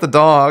outside with the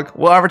dog.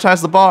 We'll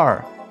advertise the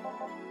bar.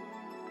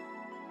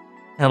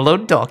 Hello,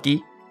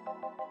 doggy.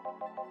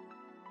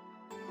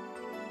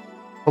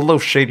 Hello,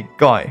 shady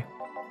guy.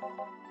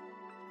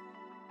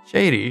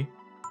 Shady?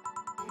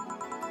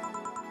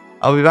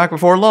 I'll be back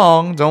before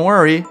long, don't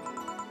worry.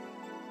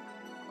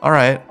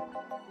 Alright.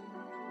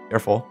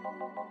 Careful.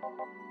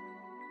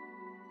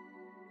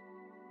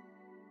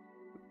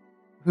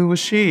 Who was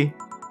she?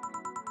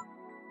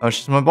 Oh,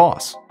 she's my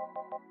boss.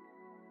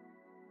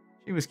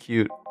 She was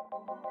cute.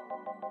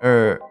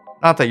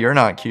 Not that you're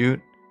not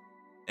cute.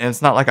 And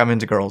it's not like I'm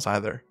into girls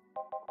either.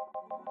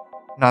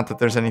 Not that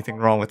there's anything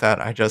wrong with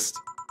that, I just...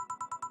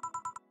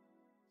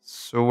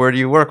 So where do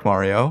you work,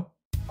 Mario?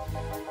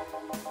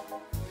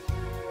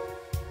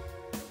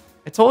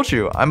 I told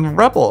you, I'm a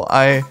rebel.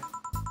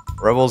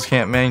 Rebels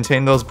can't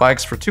maintain those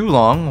bikes for too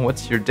long.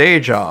 What's your day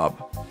job?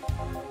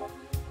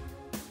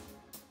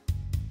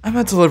 I'm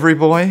a delivery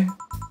boy.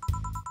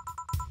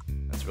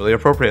 That's really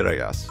appropriate, I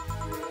guess.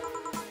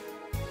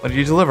 What do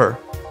you deliver?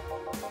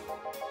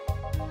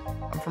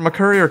 I'm from a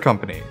courier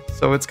company,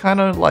 so it's kind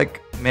of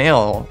like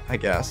mail, I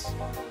guess.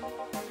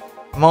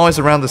 I'm always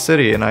around the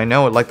city, and I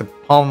know it like the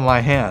palm of my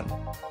hand.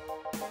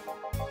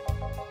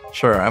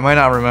 Sure, I might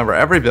not remember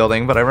every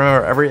building, but I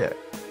remember every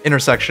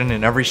intersection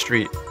in every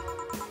street.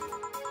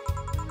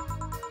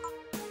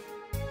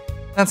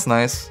 That's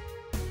nice.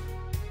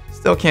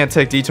 Still can't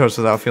take detours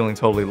without feeling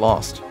totally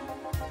lost.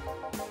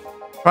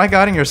 Try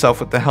guiding yourself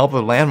with the help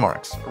of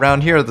landmarks.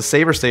 Around here, the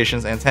Saber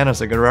Station's antenna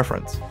is a good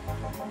reference.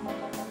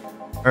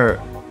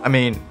 I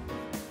mean,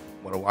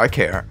 what do I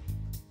care?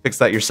 Fix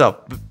that yourself,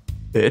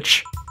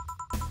 bitch.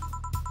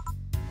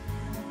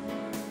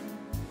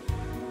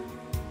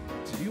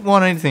 Do you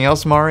want anything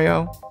else,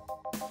 Mario?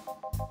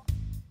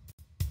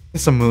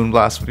 Guess a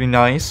moonblast would be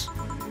nice.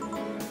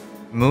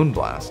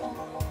 Moonblast.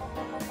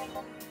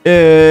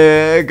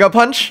 Gut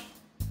punch?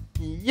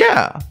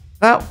 Yeah,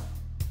 that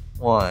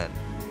one.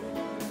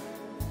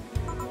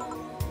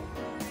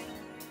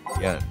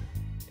 Yeah,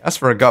 he asked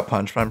for a gut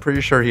punch, but I'm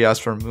pretty sure he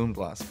asked for a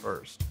moonblast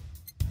first.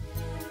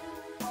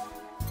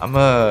 I'm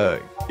gonna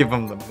give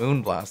him the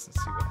moonblast and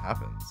see what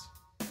happens.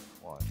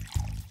 1,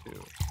 2,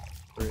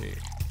 3,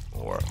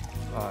 4,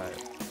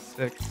 5,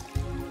 6.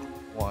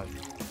 1,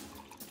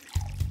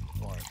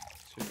 1,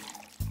 2.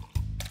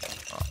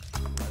 Oh,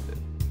 I did.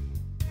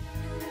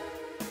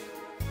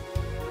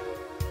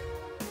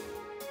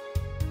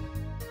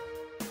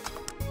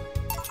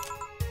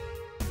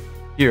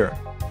 Here.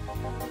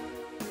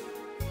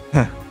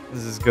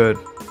 This is good.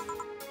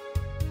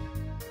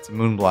 It's a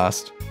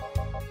moonblast.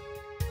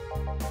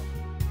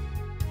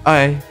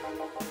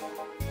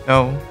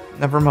 No,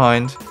 never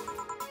mind.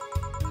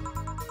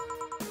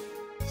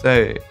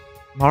 Say,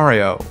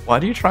 Mario, why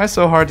do you try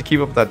so hard to keep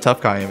up with that tough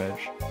guy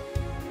image?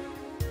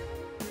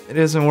 It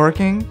isn't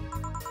working?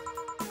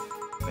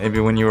 Maybe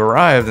when you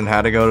arrived and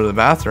had to go to the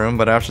bathroom,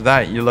 but after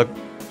that you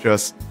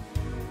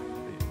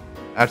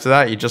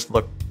just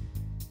look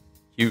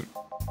cute.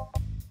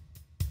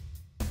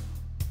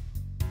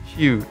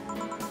 Cute.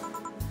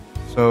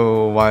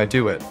 So why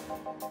do it?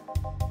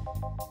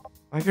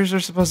 Bikers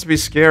are supposed to be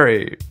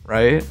scary,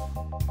 right?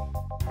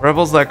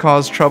 Rebels that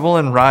cause trouble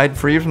and ride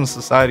free from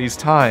society's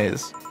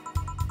ties.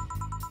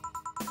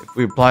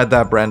 We applied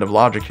that brand of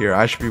logic here.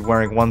 I should be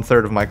wearing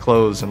 1/3 of my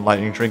clothes and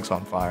lighting drinks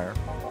on fire.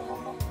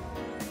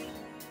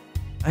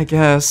 I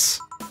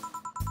guess.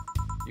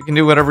 You can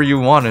do whatever you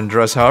want and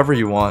dress however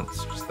you want.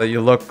 It's just that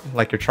you look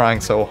like you're trying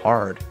so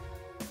hard.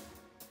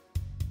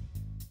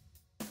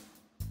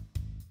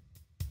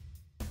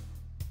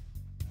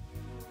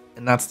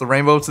 And that's the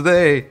rainbow of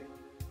today,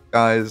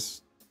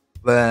 guys.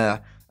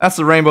 That's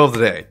the rainbow of the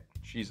day.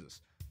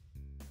 Jesus.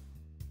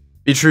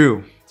 Be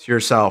true to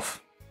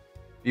yourself.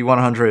 Be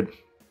 100.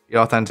 Be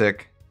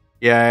authentic.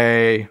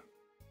 Yay.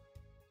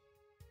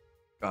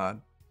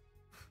 God.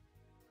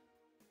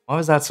 Why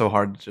was that so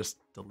hard to just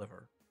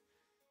deliver?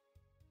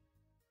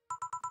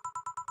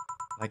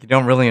 Like, you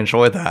don't really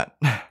enjoy that.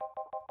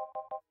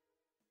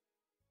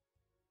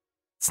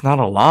 It's not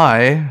a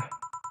lie.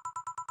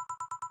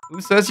 Who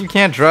says you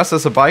can't dress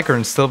as a biker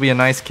and still be a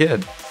nice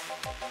kid?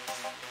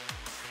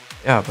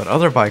 Yeah, but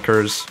other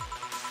bikers...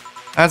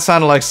 That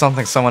sounded like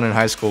something someone in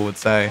high school would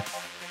say.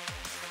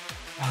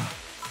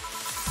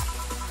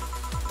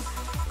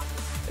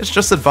 It's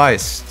just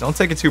advice. Don't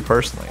take it too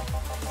personally.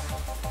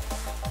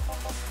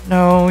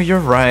 No, you're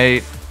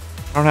right.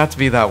 I don't have to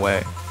be that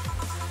way.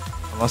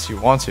 Unless you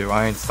want to,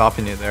 I ain't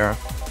stopping you there.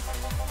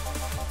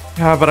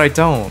 Yeah, but I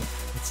don't.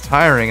 It's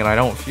tiring and I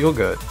don't feel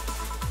good.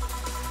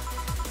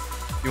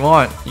 If you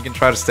want, you can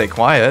try to stay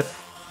quiet.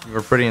 You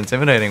were pretty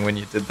intimidating when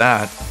you did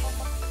that.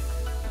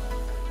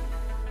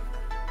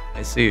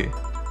 I see.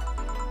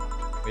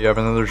 You have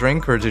another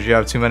drink, or did you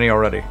have too many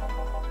already?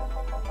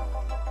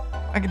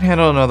 I can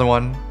handle another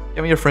one.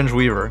 Give me a fringe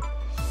weaver.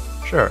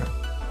 Sure.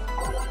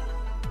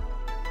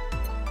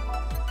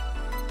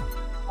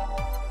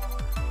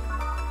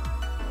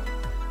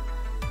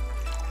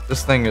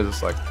 This thing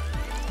is like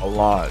a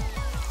lot.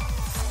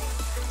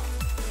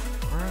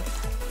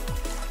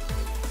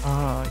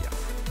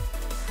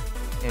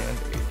 Yeah.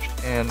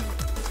 And aged.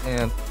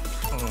 And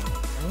sorry. I don't know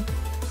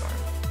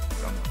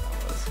what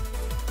that was.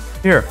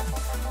 Here.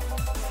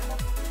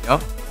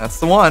 Yep, that's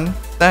the one.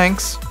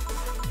 Thanks.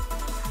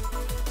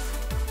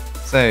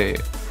 Say,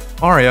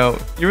 Mario,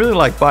 you really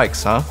like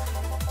bikes, huh?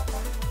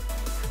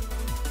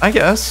 I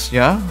guess,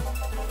 yeah.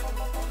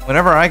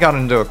 Whenever I got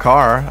into a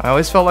car, I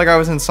always felt like I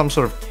was in some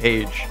sort of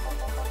cage.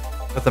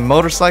 With a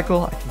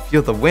motorcycle, I can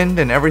feel the wind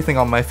and everything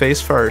on my face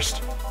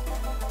first.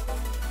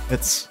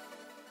 It's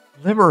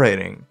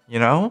liberating, you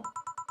know?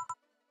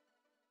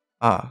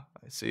 Ah,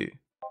 I see.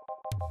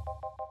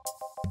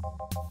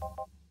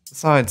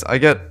 Besides, I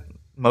get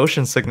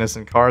motion sickness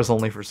in cars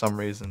only for some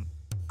reason.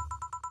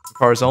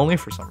 Cars only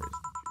for some reason.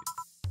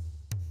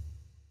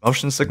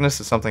 Motion sickness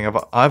is something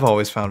I've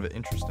always found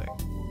interesting.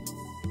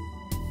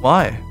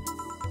 Why?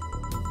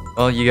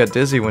 Well, you get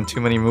dizzy when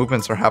too many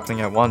movements are happening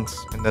at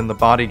once, and then the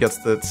body gets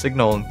the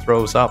signal and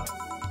throws up.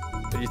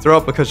 But you throw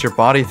up because your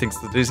body thinks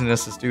the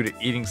dizziness is due to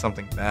eating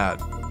something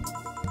bad.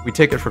 We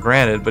take it for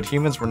granted, but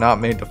humans were not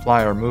made to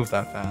fly or move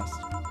that fast.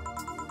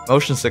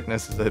 Motion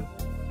sickness is a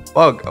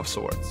bug of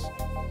sorts.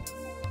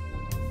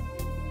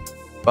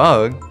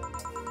 Bug?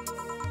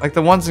 Like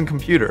the ones in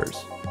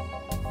computers.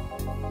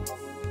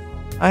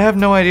 I have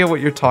no idea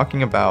what you're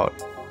talking about.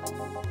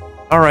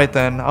 Alright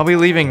then, I'll be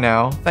leaving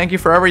now. Thank you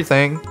for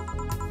everything.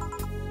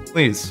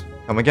 Please,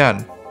 come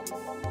again.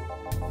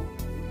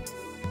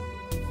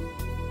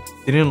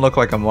 He didn't look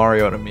like a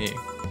Mario to me.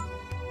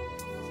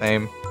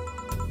 Same.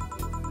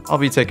 I'll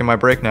be taking my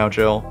break now,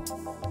 Jill.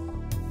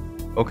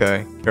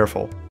 Okay,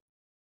 careful.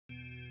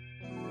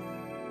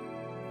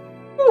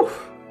 Whew.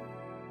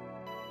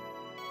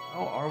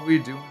 How are we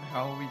doing?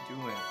 How are we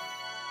doing?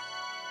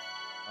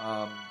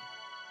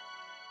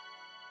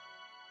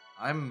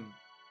 I'm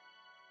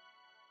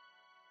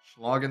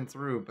slogging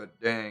through,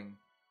 but dang.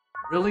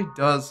 It really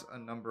does a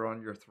number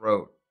on your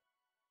throat.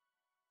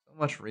 So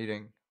much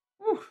reading.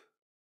 Whew.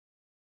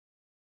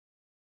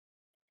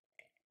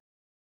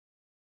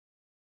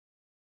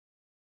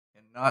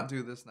 And not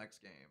do this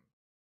next game.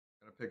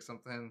 I'm gonna pick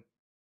something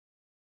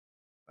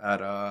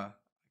that I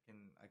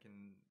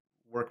can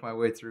work my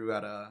way through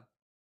at a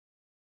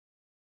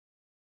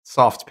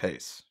soft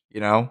pace,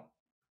 you know?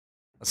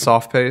 A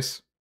soft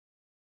pace.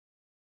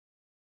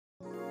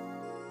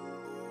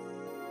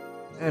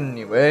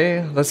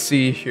 Anyway, let's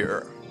see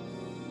here.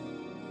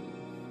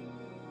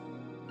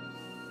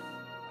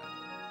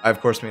 I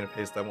of course made a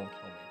pace that won't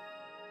kill me.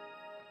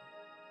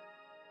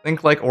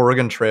 Think like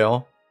Oregon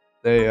Trail.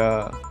 They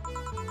have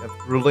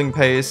ruling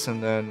pace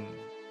and then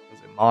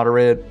was it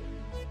moderate,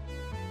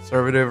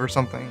 conservative or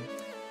something?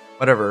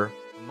 Whatever,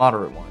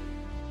 moderate one.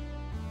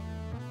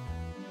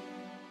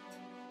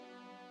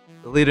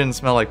 Billy didn't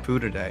smell like poo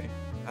today.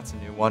 That's a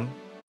new one.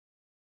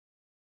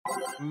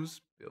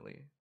 Who's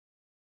Billy?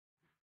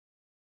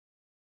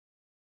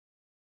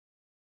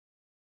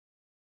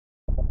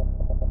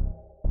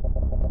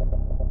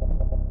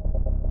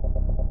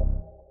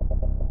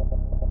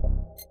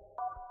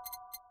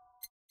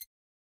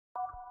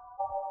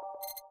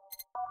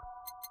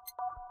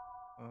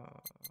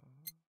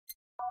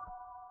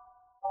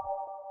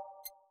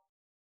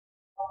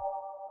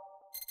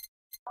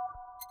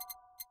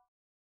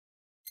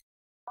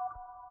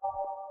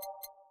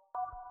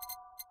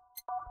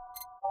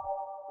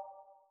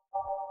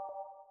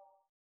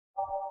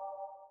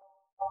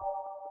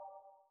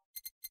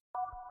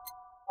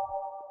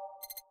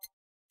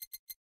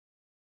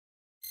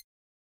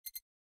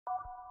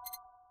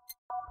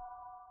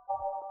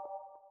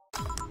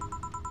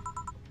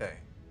 Okay.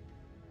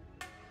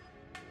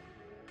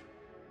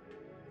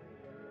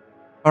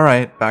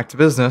 Alright, back to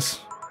business.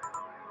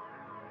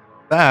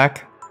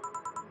 Back.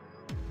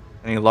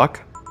 Any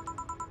luck?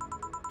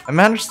 I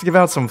managed to give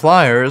out some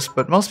flyers,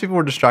 but most people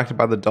were distracted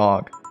by the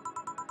dog.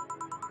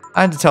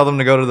 I had to tell them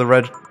to go to the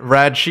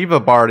Rad Shiva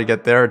bar to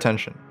get their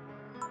attention.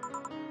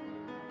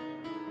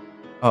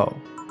 Oh.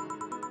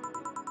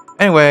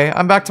 Anyway,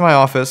 I'm back to my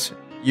office.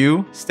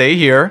 You, stay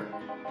here.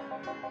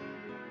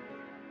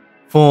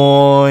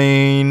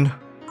 Fine.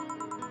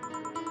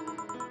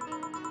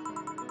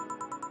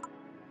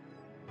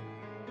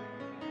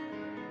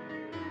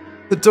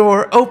 The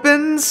door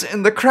opens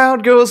and the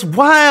crowd goes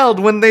wild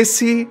when they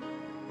see...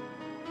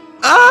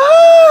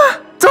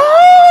 Ah!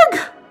 Dog!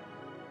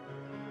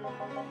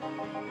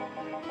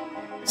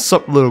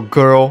 Sup, little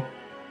girl?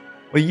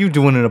 What are you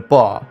doing in a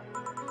bar?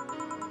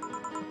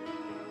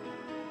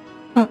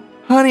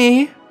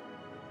 Honey?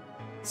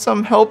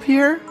 Some help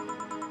here?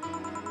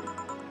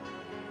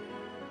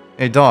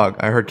 Hey dog,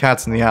 I heard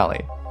cats in the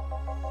alley.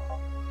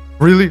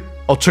 Really?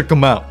 I'll check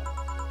them out.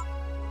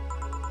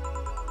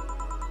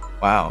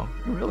 Wow,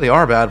 you really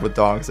are bad with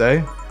dogs,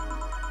 eh?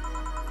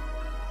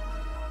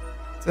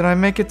 Did I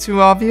make it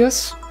too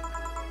obvious?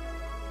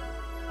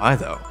 Why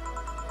though?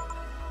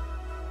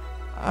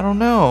 I don't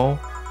know.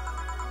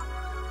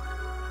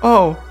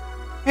 Oh,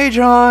 hey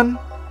John.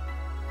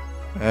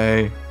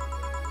 Hey.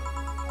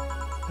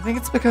 I think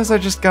it's because I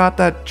just got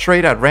that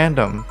trait at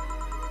random.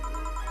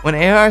 When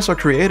AIs are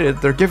created,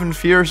 they're given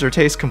fears or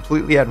tastes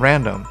completely at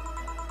random.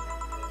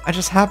 I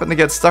just happen to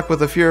get stuck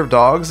with a fear of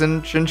dogs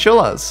and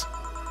chinchillas.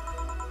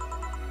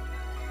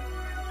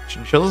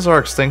 Chinchillas are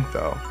extinct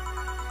though.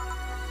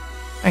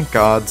 Thank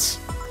gods.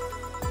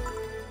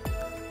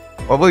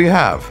 What will you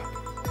have?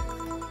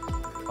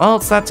 Well,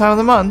 it's that time of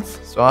the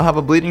month, so I'll have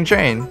a bleeding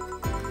chain.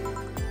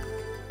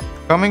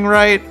 Coming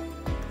right...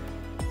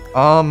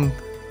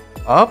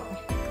 up?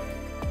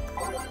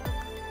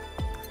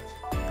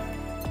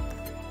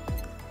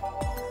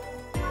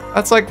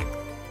 That's like...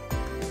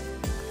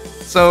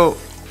 So...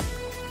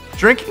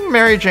 Drinking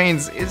Mary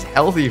Jane's is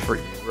healthy for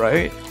you,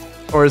 right?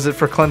 Or is it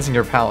for cleansing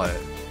your palate?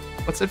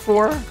 What's it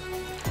for?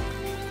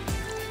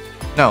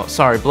 No,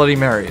 sorry, Bloody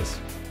Marys.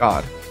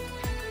 God.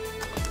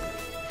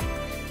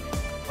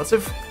 What's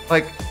it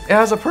like, it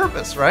has a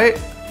purpose, right?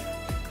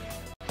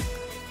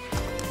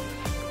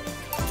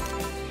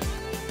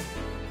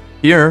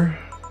 Here.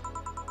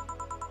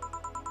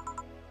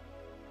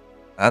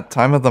 That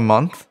time of the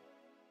month?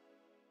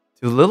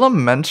 Do Lila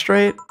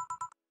menstruate?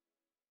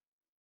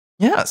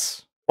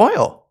 Yes,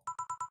 oil.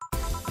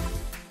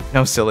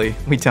 No, silly,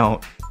 we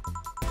don't.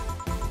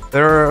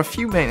 There are a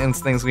few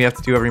maintenance things we have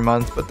to do every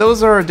month, but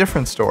those are a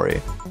different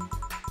story.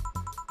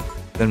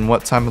 Then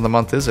what time of the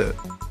month is it?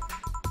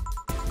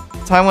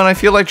 Time when I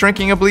feel like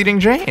drinking a bleeding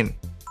Jane.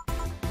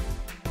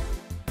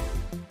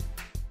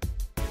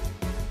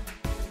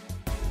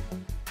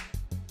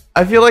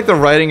 I feel like the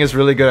writing is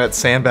really good at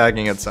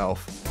sandbagging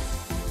itself.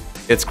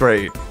 It's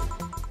great.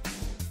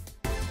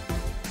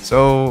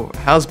 So,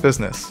 how's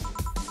business?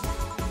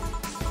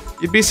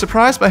 You'd be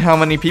surprised by how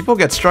many people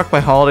get struck by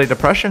holiday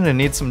depression and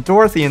need some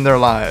Dorothy in their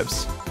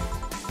lives.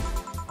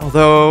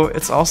 Although,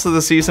 it's also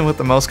the season with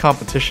the most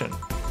competition.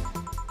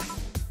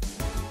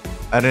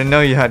 I didn't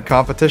know you had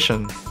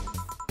competition.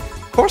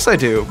 Of course I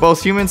do,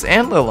 both humans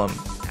and Lilim.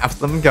 Half of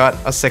them got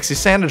a sexy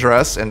Santa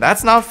dress, and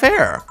that's not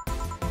fair.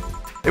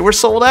 They were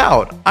sold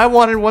out. I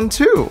wanted one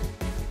too.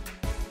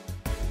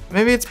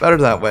 Maybe it's better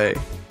that way.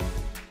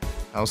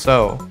 How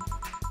so?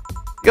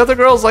 The other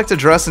girls like to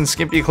dress in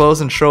skimpy clothes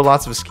and show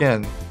lots of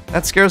skin.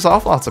 That scares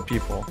off lots of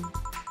people.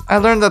 I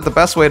learned that the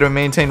best way to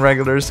maintain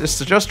regulars is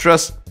to just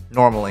dress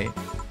normally.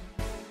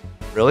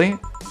 Really?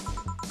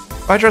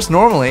 If I dress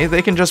normally,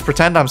 they can just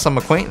pretend I'm some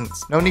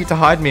acquaintance. No need to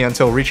hide me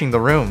until reaching the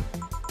room.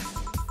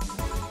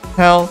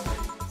 Hell,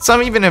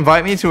 some even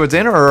invite me to a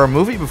dinner or a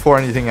movie before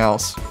anything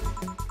else.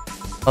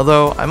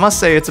 Although, I must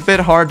say it's a bit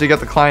hard to get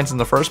the clients in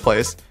the first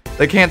place.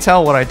 They can't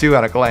tell what I do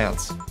at a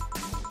glance.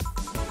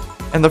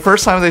 And the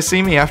first time they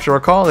see me after a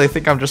call, they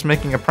think I'm just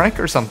making a prank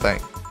or something.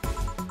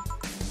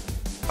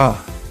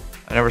 Oh,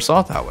 I never saw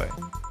it that way.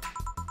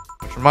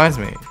 Which reminds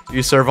me, do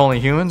you serve only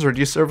humans or do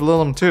you serve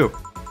Lilim too?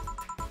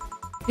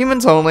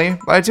 Humans only,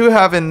 but I do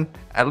have an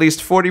at least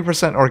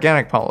 40%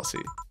 organic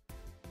policy.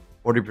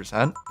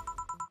 40%?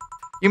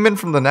 Human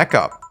from the neck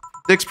up.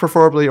 Dick's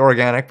preferably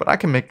organic, but I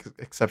can make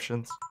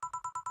exceptions.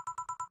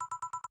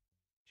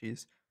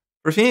 Jeez.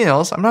 For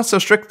females, I'm not so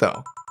strict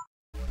though.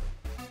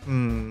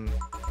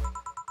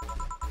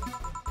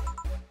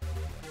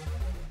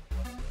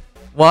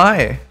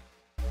 Why?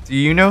 Do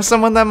you know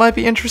someone that might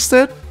be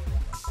interested?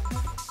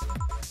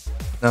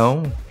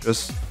 No,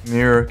 just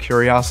mere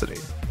curiosity.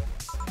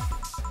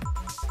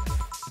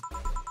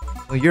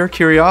 Well, your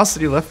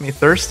curiosity left me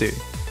thirsty.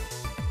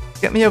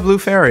 Get me a blue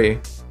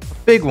fairy. A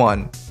big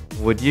one.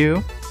 Would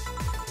you?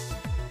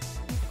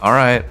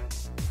 Alright.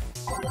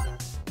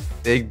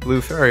 Big blue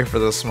fairy for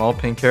the small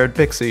pink-haired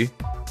pixie.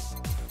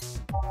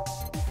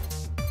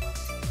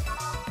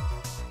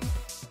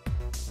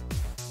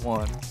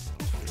 One,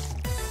 two,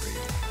 three,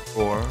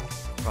 four,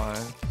 5,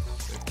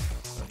 6,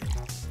 7.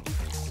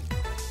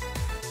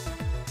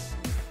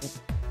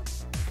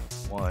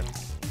 1,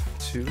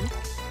 2, 2,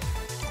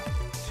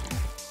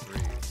 3,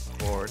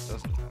 4. It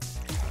doesn't matter.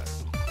 5,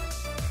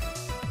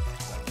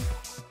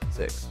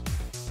 7, 6.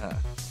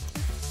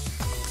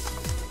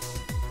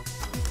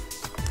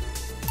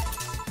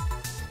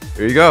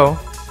 Here you go.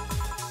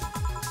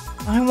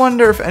 I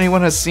wonder if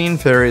anyone has seen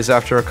fairies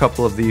after a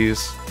couple of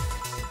these.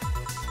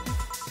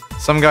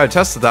 Some guy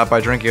tested that by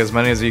drinking as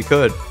many as he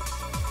could.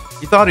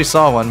 He thought he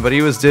saw one, but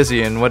he was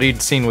dizzy and what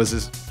he'd seen was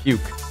his puke.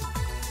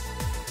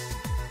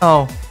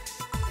 Oh.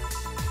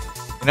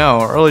 You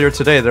know, earlier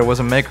today there was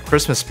a mega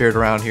Christmas spirit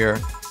around here.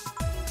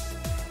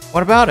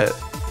 What about it?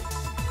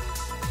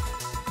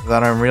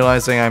 Then I'm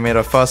realizing I made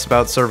a fuss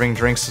about serving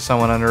drinks to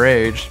someone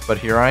underage, but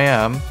here I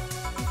am.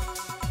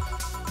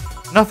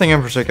 Nothing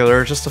in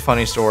particular, just a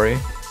funny story.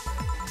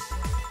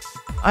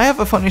 I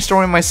have a funny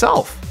story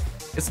myself.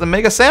 It's the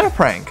Mega Santa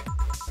prank.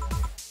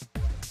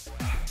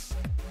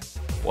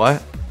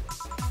 What?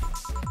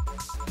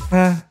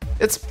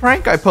 It's a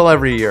prank I pull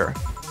every year.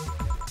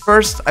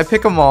 First, I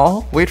pick a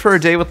mall, wait for a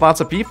day with lots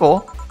of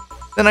people,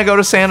 then I go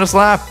to Santa's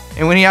lap,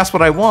 and when he asks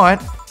what I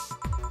want,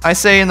 I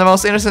say in the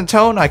most innocent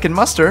tone I can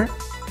muster,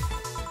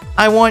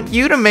 I want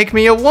you to make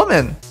me a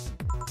woman.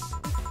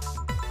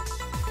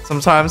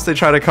 Sometimes they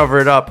try to cover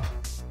it up.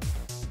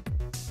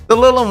 The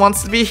little one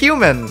wants to be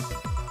human.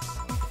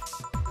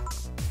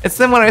 It's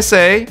then when I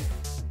say,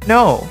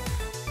 no,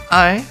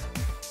 I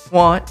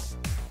want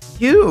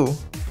you.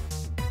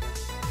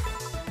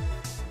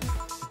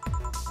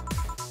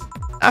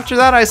 After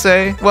that I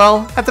say,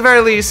 well, at the very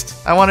least,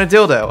 I want a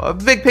dildo, a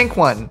big pink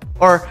one,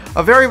 or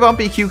a very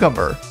bumpy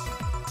cucumber.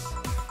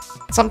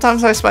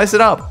 Sometimes I spice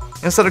it up.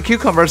 Instead of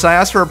cucumbers, I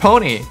ask for a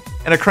pony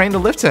and a crane to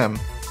lift him.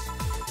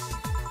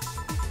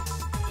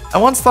 I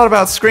once thought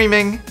about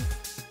screaming,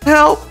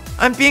 help,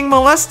 I'm being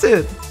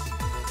molested.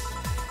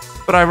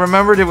 But I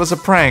remembered it was a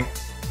prank.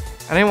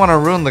 I didn't want to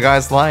ruin the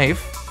guy's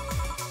life.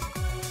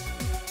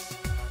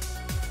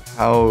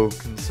 How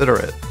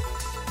considerate.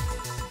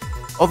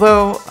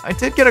 Although, I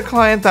did get a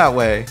client that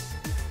way.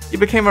 He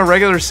became a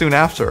regular soon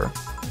after.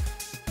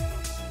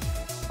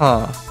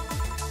 Huh.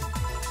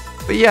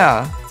 But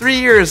yeah, 3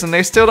 years and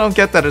they still don't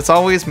get that it's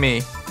always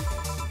me.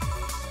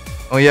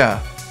 Oh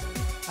yeah.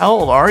 How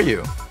old are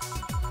you?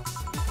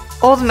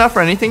 Old enough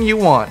for anything you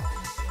want.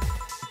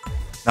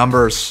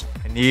 Numbers.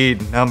 I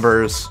need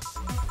numbers.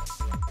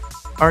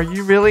 Are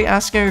you really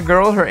asking a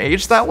girl her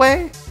age that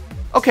way?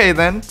 Okay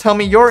then, tell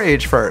me your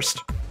age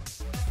first.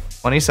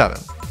 27.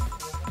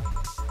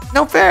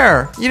 No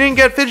fair! You didn't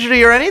get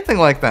fidgety or anything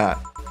like that.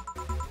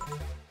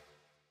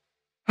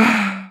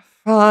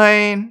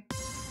 Fine.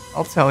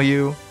 I'll tell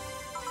you.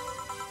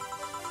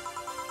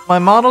 My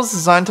model's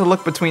designed to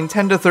look between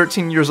 10 to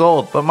 13 years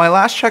old, but my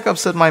last checkup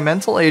said my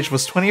mental age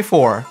was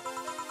 24.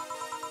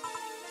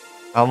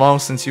 How long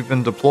since you've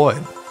been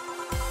deployed?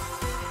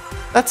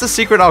 That's a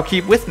secret I'll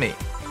keep with me.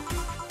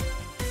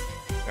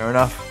 Fair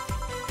enough.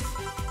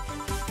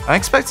 I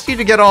expected you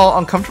to get all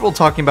uncomfortable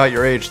talking about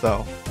your age,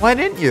 though. Why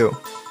didn't you?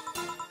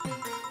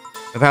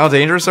 With how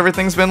dangerous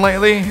everything's been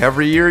lately,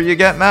 every year you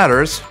get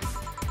matters.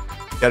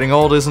 Getting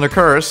old isn't a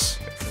curse,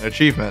 it's an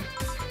achievement.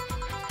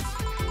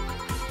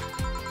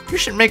 You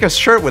should make a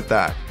shirt with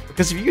that,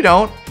 because if you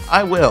don't,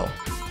 I will.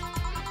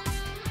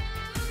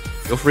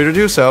 Feel free to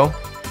do so.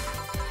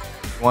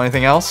 Want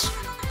anything else?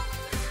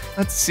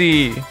 Let's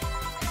see.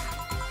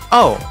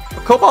 Oh, a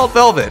cobalt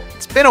velvet.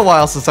 It's been a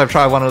while since I've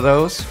tried one of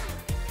those.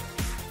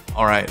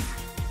 Alright.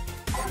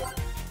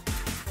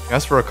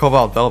 Guess for a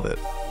cobalt velvet.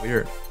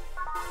 Weird.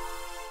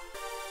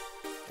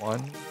 1,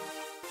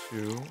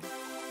 2,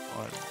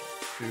 1,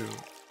 2,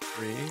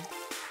 3.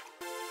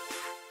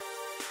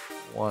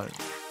 1, 2,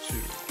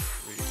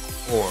 3,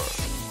 4,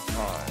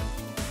 5.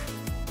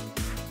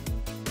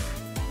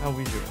 How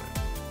we doing?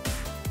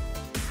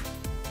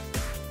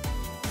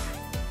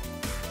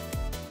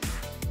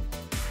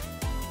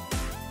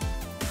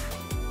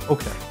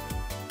 Okay.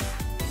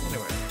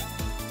 Anyway.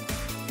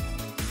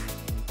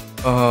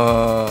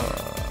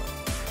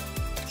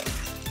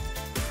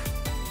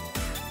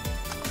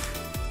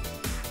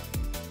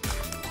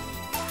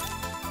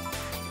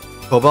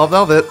 Cobalt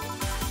velvet.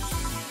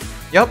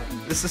 Yep,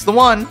 this is the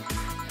one.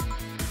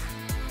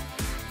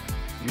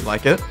 You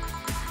like it?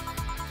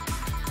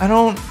 I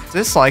don't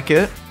dislike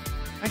it.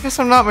 I guess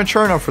I'm not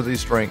mature enough for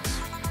these drinks.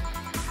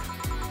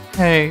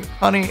 Hey,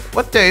 honey,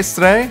 what day is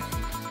today?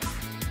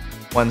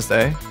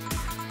 Wednesday.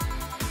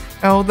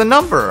 Oh, the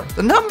number!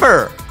 The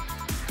number!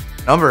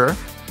 Number?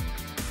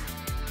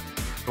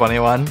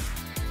 21.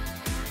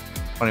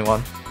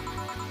 21.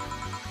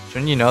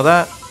 Shouldn't you know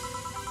that?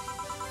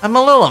 I'm a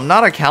Lilum,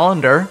 not a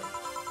calendar.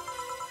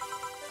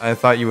 I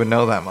thought you would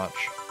know that much.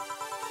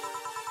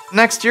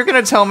 Next, you're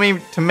gonna tell me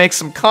to make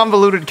some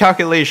convoluted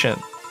calculation.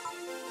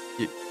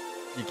 You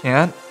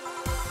can't?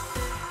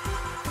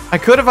 I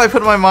could if I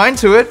put my mind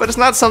to it, but it's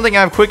not something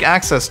I have quick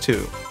access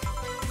to.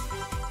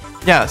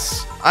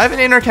 Yes, I have an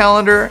inner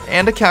calendar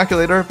and a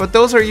calculator, but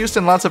those are used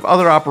in lots of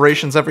other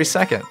operations every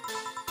second.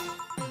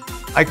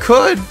 I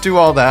could do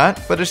all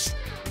that, but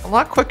a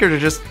lot quicker to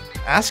just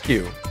ask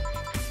you.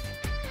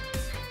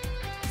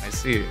 I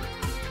see.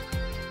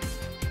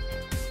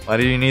 Why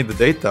do you need the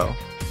date, though?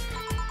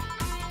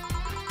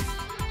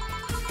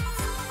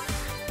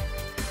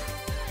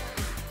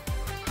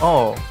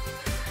 Oh,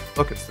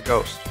 look, it's the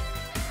ghost.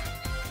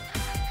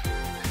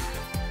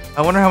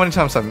 I wonder how many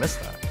times I've missed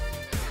that.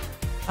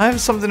 I have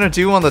something to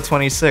do on the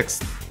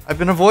 26th. I've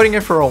been avoiding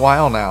it for a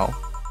while now.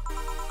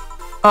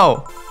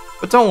 Oh,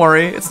 but don't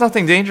worry, it's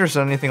nothing dangerous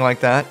or anything like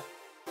that.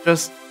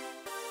 Just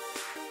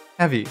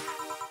heavy.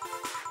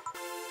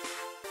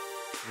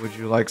 Would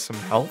you like some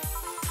help?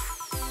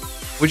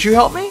 Would you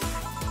help me?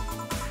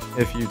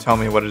 If you tell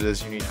me what it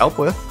is you need help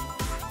with.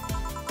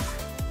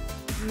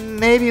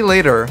 Maybe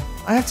later.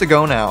 I have to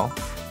go now.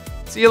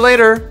 See you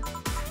later.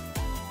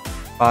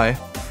 Bye.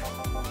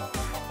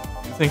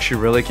 You think she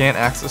really can't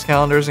access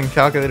calendars and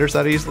calculators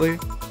that easily?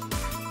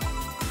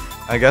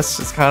 I guess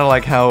it's kind of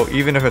like how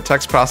even if a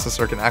text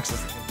processor can access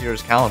the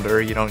computer's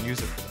calendar, you don't use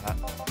it for that.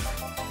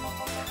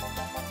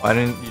 Why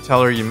didn't you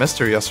tell her you missed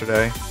her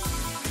yesterday?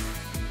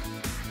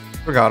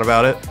 Forgot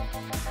about it.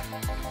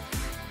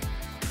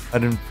 I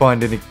didn't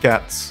find any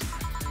cats.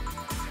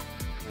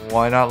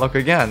 Why not look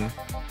again?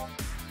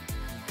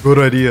 Good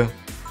idea.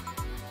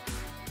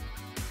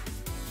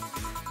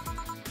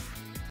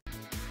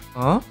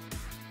 Huh?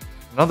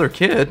 Another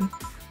kid?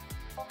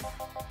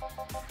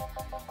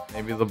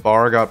 Maybe the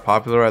bar got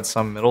popular at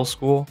some middle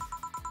school?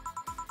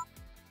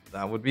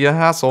 That would be a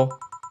hassle.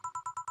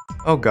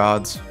 Oh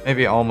gods,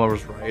 maybe Alma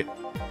was right.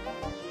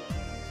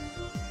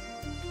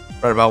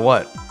 Right about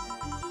what?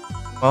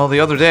 Well, the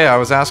other day I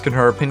was asking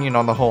her opinion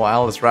on the whole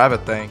Alice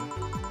Rabbit thing.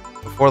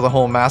 Before the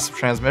whole massive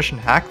transmission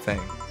hack thing.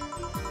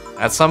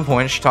 At some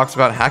point, she talks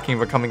about hacking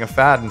becoming a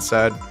fad and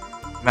said,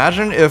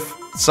 imagine if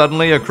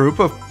suddenly a group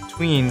of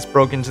tweens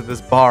broke into this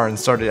bar and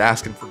started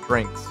asking for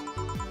drinks.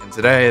 And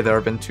today, there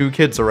have been 2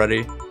 kids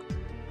already.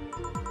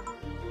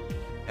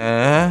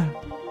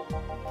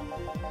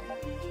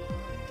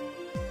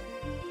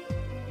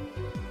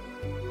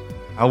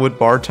 How would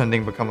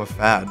bartending become a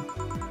fad?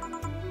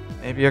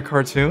 Maybe a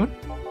cartoon?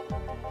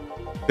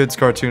 Kids'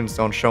 cartoons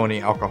don't show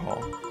any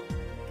alcohol.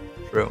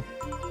 True.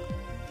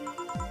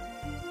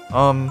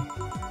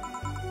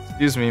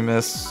 Excuse me,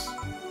 miss.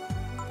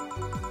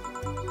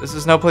 This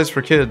is no place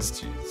for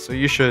kids, so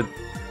you should...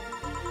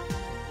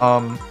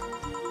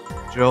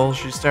 Jill,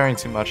 she's staring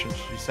too much and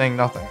she's saying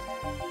nothing.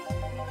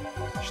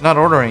 She's not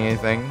ordering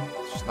anything,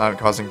 she's not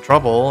causing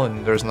trouble,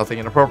 and there's nothing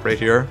inappropriate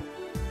here.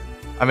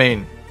 I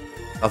mean,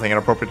 nothing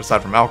inappropriate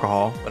aside from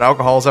alcohol, but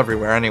alcohol's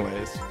everywhere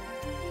anyways.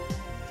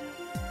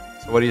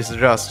 So what do you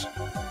suggest?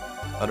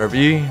 Let her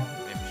be?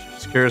 Maybe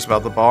she's curious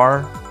about the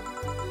bar.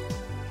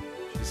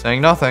 She's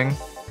saying nothing.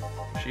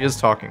 She is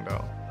talking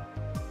though.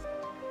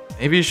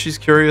 Maybe she's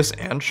curious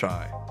and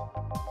shy.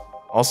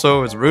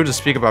 Also, it's rude to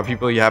speak about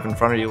people you have in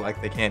front of you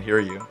like they can't hear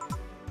you.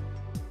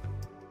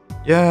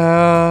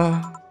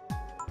 Yeah.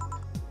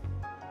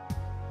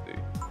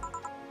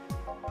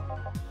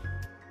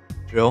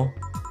 Jill?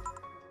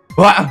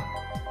 What?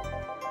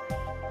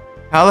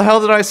 How the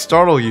hell did I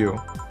startle you?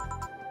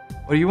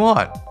 What do you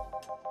want?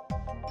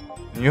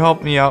 Can you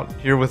help me out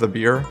here with a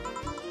beer?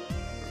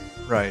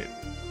 Right.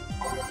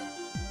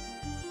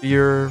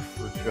 Beer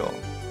for Jill.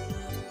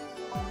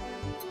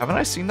 Haven't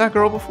I seen that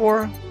girl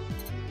before?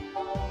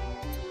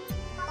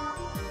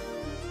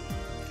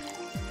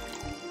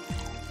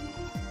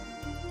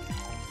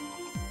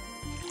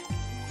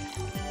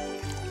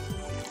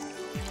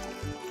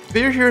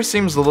 Beer here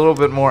seems a little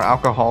bit more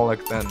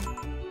alcoholic than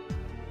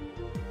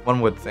one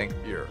would think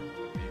beer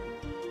would be.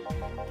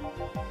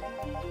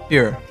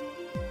 Here.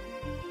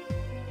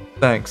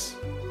 Thanks.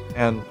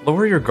 And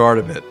lower your guard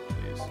a bit,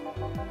 please.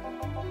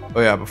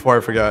 Oh yeah, before I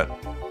forget.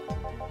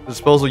 The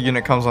disposal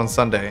unit comes on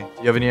Sunday.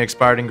 Do you have any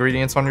expired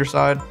ingredients on your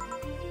side?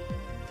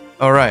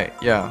 Alright,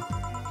 yeah.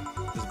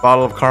 This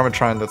bottle of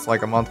Karmatrine that's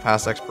like a month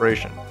past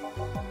expiration.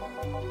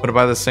 Put it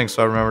by the sink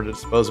so I remember to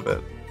dispose of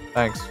it.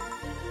 Thanks.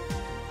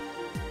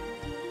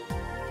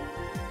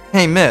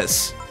 Hey,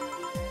 miss.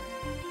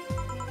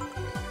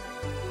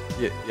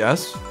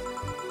 Yes?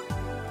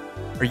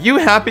 Are you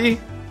happy?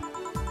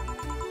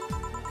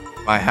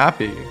 Am I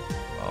happy?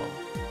 Well,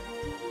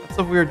 that's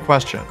a weird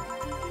question.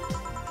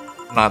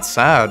 I'm not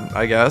sad,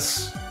 I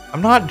guess.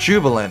 I'm not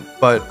jubilant,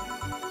 but...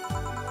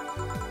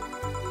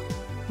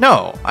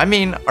 No, I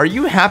mean, are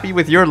you happy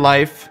with your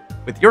life?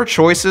 With your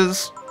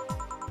choices?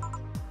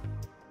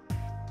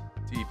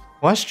 Deep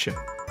question.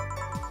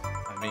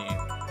 I mean,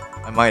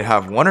 I might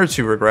have 1 or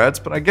 2 regrets,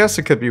 but I guess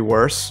it could be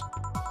worse.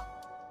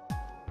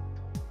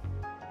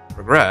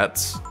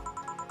 Regrets?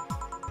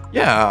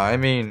 Yeah, I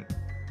mean,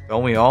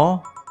 don't we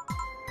all?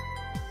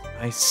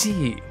 I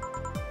see.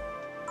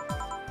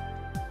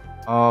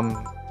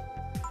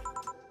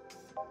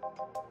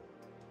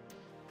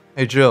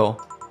 Hey, Jill.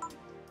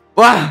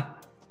 Wah!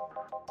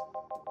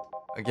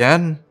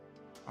 Again?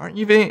 Aren't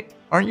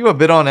you a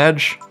bit on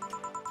edge?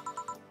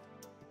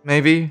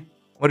 Maybe?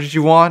 What did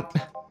you want?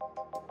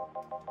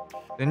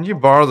 Didn't you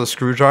borrow the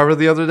screwdriver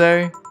the other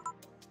day?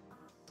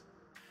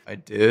 I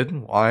did?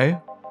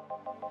 Why?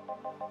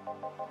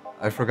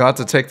 I forgot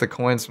to take the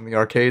coins from the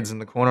arcades in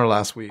the corner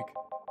last week.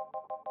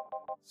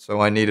 So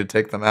I need to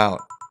take them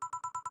out.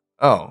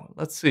 Oh,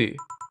 let's see.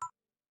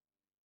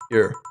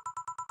 Here.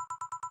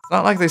 It's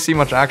not like they see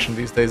much action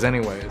these days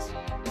anyways.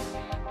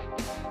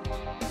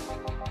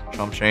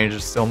 Chump change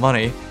is still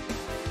money.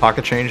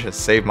 Pocket change has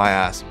saved my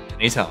ass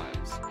many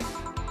times.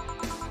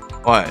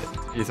 What?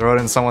 Did you throw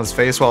it in someone's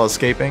face while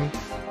escaping?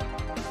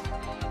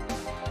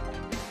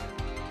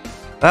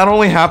 That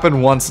only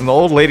happened once and the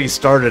old lady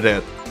started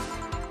it.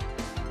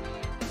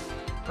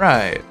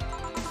 Right.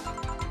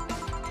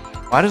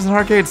 Why does an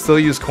arcade still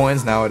use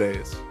coins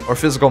nowadays? Or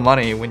physical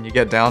money when you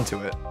get down to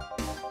it?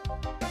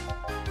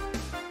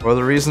 Or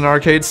the reason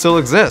arcades still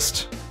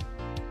exist?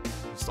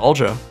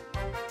 Nostalgia.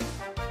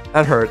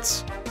 That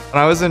hurts.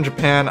 When I was in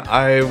Japan,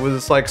 I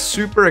was like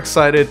super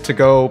excited to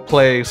go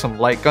play some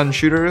light gun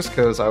shooters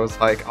because I was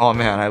like, oh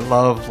man, I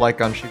love light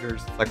gun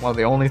shooters. It's like one of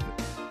the only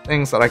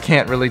things that I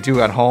can't really do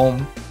at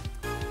home.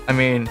 I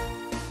mean,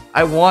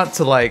 I want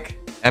to like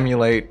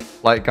emulate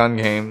light gun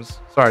games.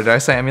 Sorry, did I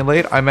say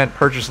emulate? I meant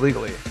purchase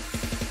legally.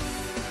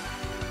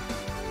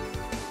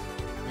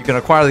 You can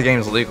acquire the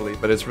games legally,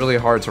 but it's really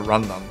hard to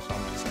run them, so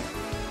I'm just saying.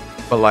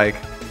 But like,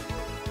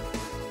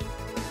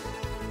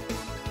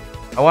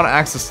 I want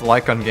access to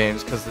light gun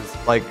games because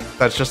it's like,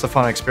 that's just a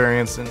fun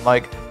experience, and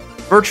like,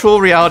 virtual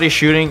reality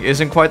shooting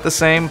isn't quite the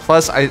same.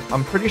 Plus,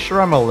 I'm pretty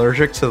sure I'm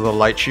allergic to the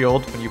light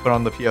shield when you put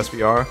on the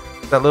PSVR.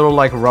 That little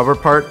like rubber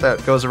part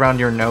that goes around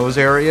your nose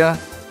area.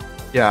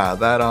 Yeah,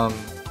 that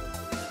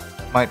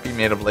might be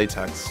made of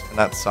latex, and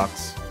that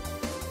sucks.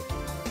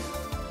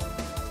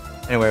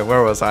 Anyway,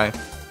 where was I?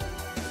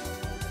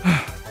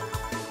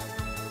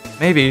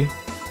 Maybe.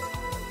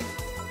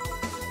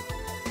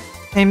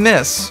 Hey,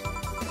 miss.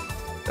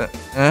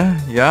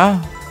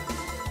 Yeah?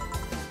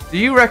 Do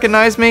you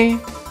recognize me?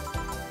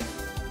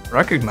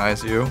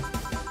 Recognize you?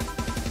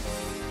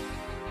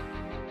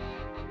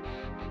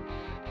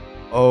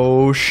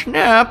 Oh,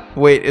 snap.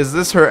 Wait, is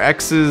this her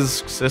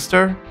ex's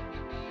sister?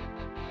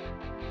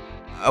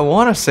 I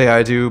want to say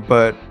I do,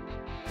 but...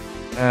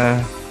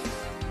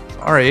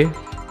 sorry.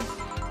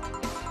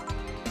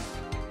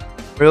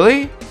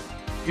 Really?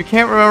 You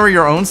can't remember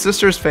your own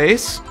sister's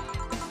face?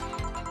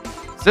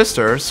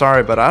 Sister?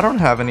 Sorry, but I don't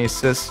have any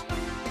sister?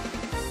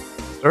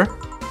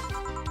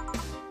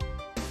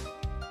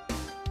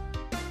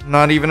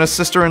 Not even a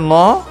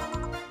sister-in-law?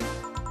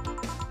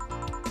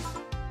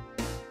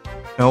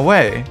 No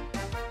way.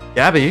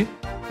 Gabby,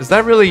 is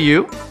that really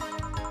you?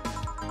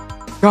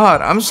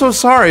 God, I'm so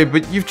sorry,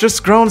 but you've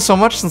just grown so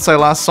much since I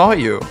last saw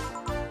you.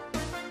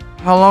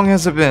 How long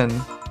has it been?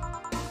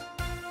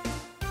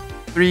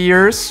 3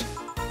 years?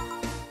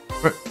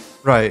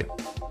 Right.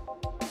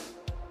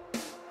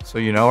 So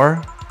you know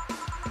her?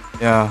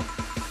 Yeah.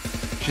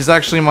 She's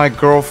actually my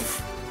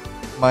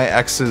my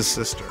ex's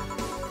sister.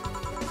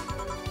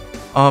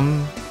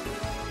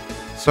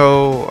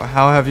 So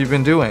how have you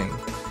been doing?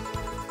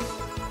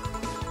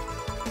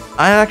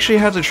 I actually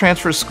had to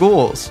transfer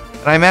schools,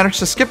 and I managed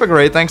to skip a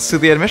grade thanks to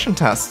the admission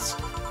tests.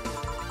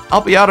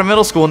 I'll be out of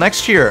middle school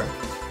next year.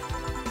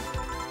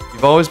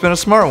 You've always been a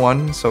smart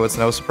one, so it's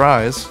no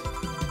surprise.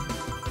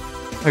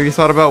 Have you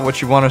thought about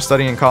what you want to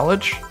study in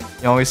college?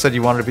 You always said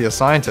you wanted to be a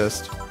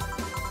scientist.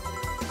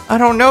 I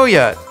don't know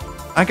yet.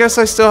 I guess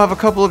I still have a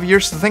couple of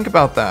years to think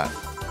about that.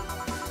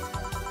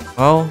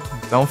 Well,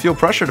 don't feel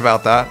pressured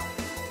about that.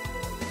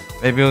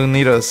 Maybe you'll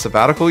need a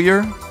sabbatical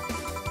year?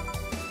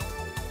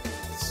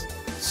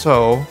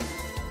 So,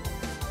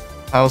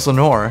 how's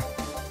Lenore?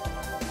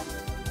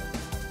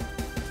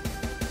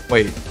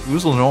 Wait,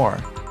 who's Lenore?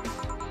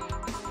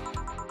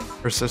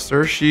 Her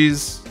sister? She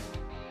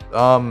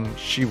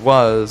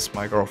was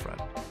my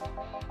girlfriend.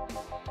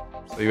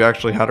 So you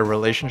actually had a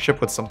relationship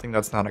with something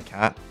that's not a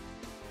cat?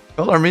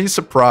 Color me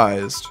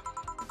surprised.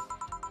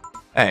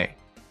 Hey,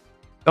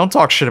 don't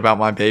talk shit about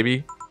my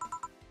baby.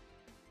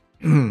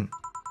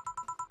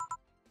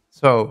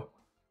 So,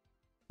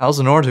 how's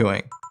Lenore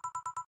doing?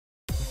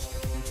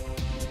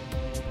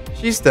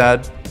 She's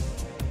dead.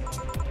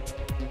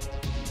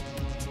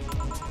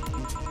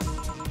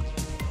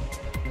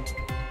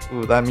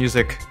 Ooh, that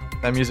music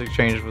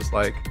change was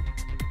like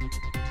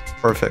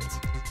perfect.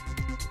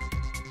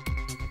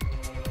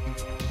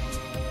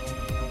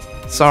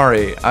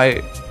 Sorry,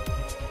 I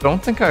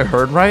don't think I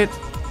heard right.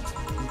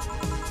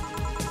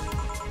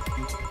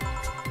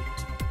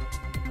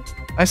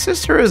 My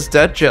sister is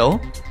dead,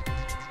 Jill.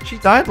 She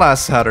died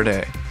last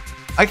Saturday.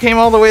 I came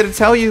all the way to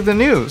tell you the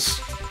news.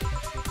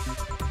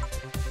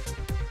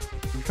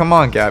 Come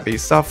on, Gabby,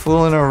 stop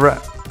fooling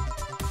around.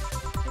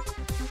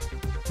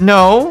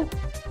 No,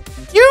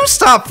 you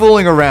stop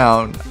fooling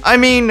around. I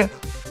mean,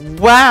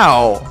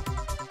 wow.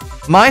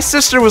 My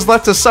sister was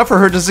left to suffer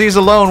her disease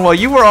alone while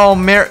you were all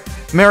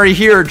merry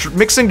here,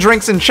 mixing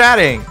drinks and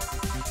chatting.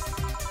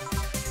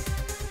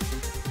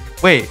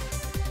 Wait,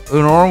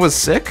 Lenore was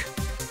sick?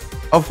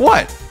 Of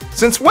what?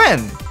 Since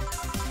when?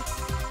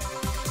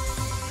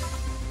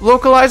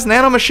 Localized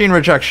nanomachine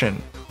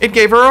rejection. It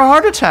gave her a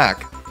heart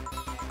attack.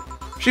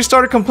 She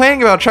started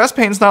complaining about chest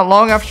pains not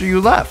long after you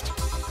left.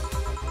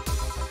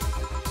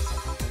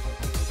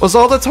 Was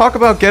all the talk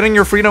about getting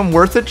your freedom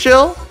worth it,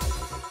 Jill?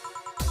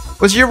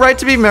 Was your right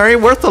to be married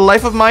worth the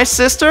life of my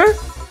sister?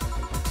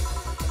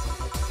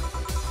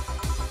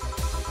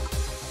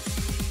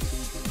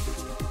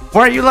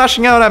 Why are you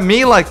lashing out at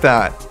me like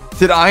that?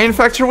 Did I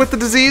infect her with the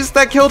disease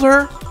that killed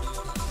her?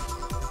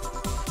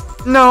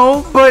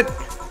 No, but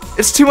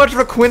it's too much of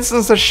a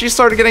coincidence that she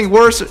started getting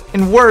worse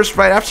and worse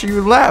right after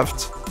you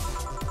left.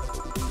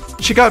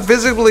 She got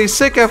visibly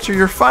sick after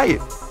your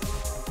fight.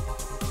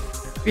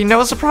 It'd be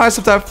no surprise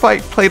if that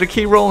fight played a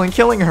key role in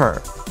killing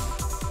her.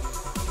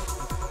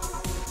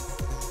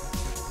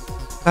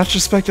 That's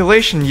just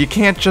speculation. You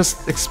can't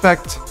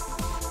expect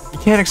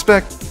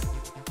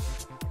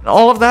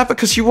all of that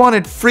because you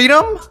wanted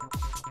freedom?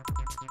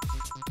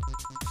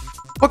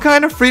 What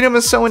kind of freedom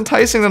is so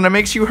enticing that it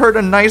makes you hurt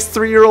a nice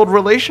 3-year-old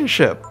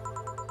relationship?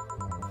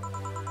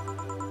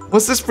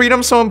 Was this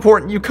freedom so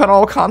important you cut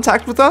all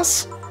contact with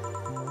us?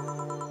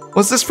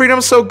 Was this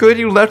freedom so good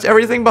you left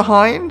everything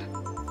behind?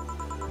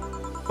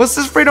 Was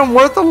this freedom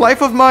worth the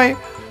life of my...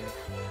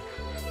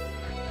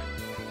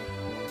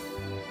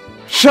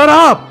 Shut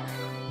up!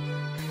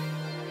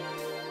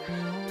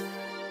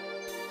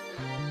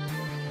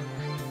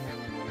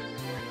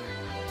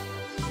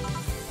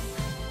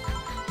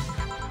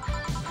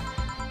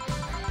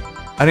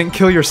 I didn't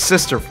kill your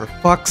sister, for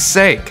fuck's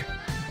sake.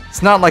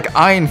 It's not like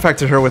I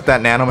infected her with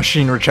that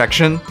nanomachine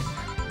rejection.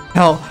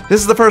 Hell,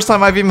 this is the first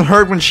time I've even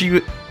heard when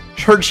she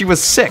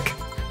was sick.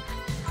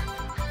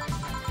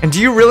 And do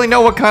you really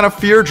know what kind of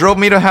fear drove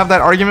me to have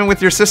that argument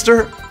with your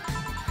sister?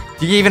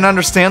 Do you even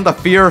understand the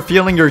fear of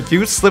feeling your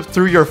youth slip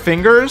through your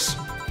fingers?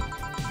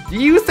 Do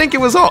you think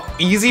it was all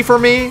easy for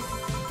me?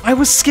 I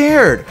was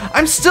scared.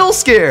 I'm still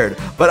scared,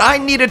 but I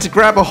needed to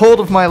grab a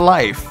hold of my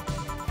life.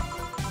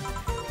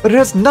 But it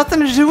has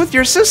nothing to do with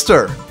your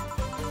sister.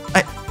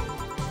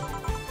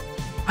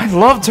 I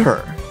loved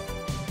her.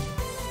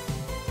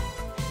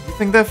 You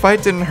think that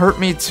fight didn't hurt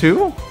me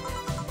too?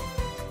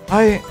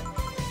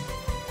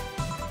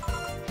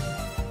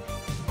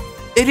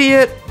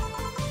 Idiot.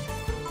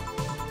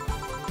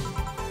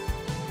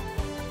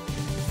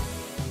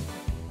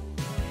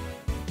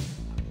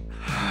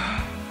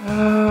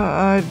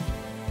 I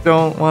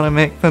don't want to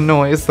make the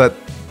noise that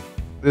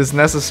is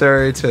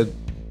necessary to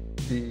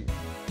be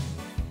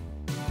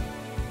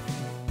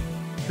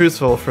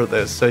truthful for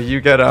this, so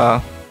you get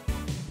a...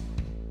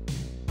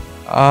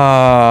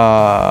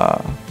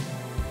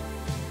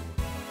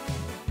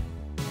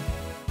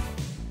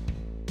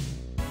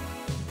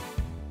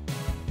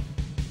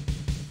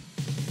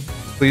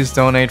 Please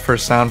donate for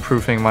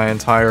soundproofing my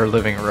entire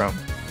living room.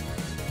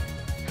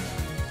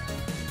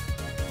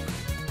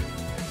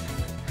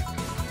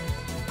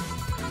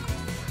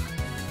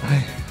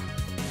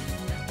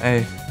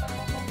 Hey.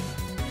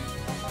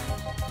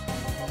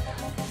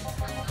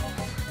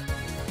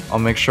 I'll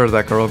make sure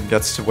that girl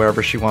gets to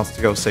wherever she wants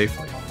to go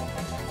safely.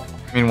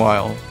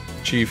 Meanwhile,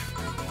 Chief...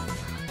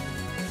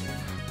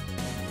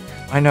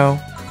 I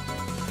know.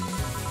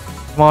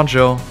 Come on,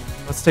 Jill.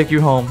 Let's take you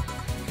home.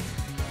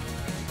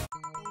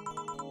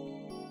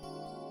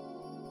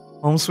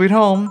 Home sweet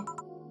home.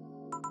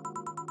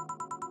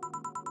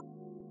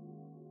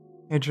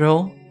 Hey,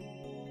 Jill.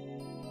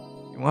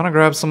 You want to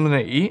grab something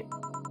to eat?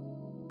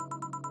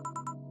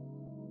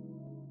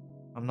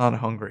 I'm not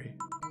hungry.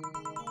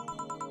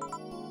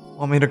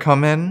 Want me to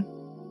come in?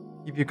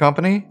 Keep you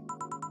company?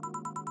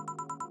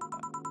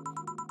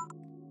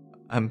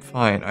 I'm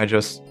fine. I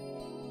just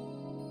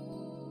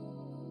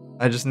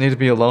need to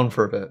be alone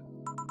for a bit.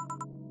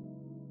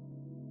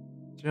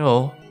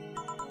 Jill,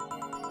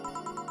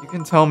 you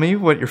can tell me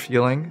what you're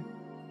feeling.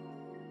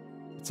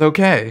 It's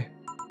okay.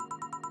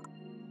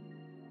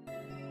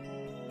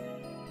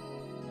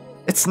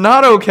 It's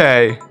not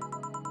okay.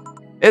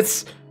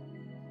 It's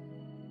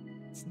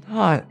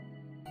not.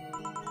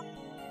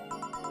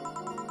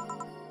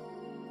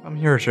 Come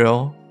here,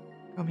 Jill.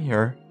 Come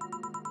here.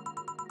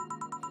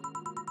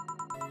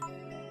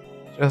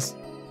 Just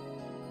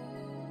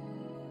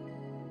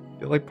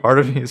feel like part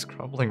of me is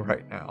crumbling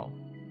right now.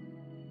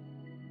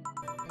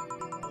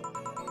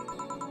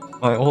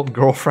 My old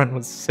girlfriend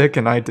was sick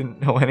and I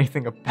didn't know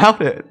anything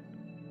about it.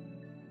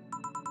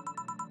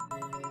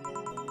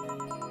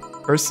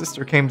 Her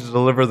sister came to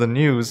deliver the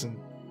news and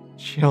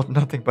she held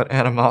nothing but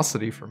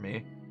animosity for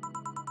me.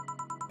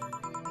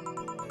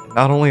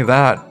 Not only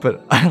that,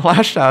 but I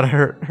lashed out at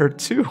her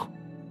too.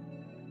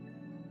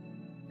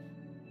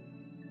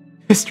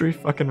 History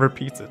fucking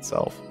repeats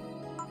itself.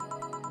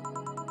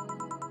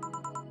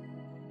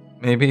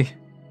 Maybe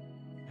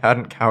I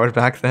hadn't cowered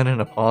back then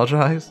and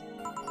apologized.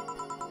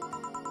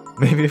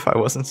 Maybe if I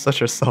wasn't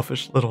such a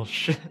selfish little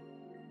shit.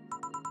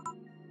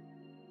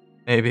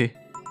 Maybe.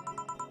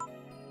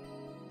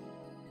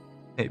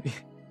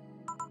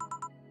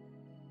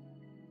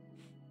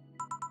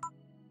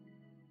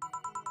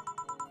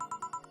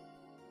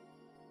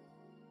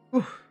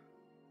 Whew.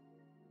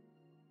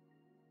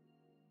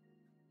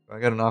 Do I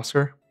get an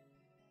Oscar?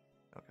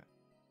 Okay.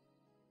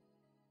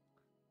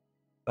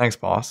 Thanks,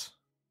 boss.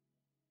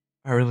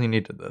 I really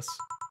needed this.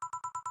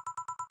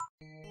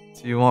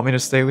 Do you want me to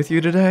stay with you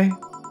today?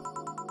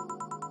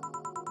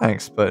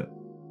 Thanks, but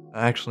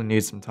I actually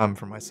need some time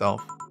for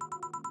myself.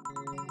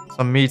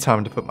 Some me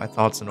time to put my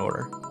thoughts in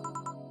order.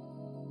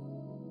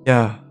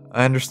 Yeah,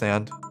 I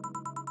understand.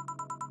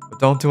 But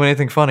don't do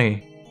anything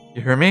funny.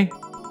 You hear me?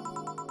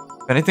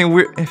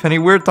 If any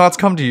weird thoughts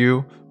come to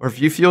you, or if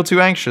you feel too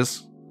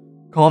anxious,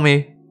 call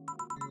me.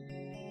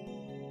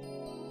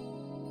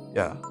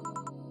 Yeah.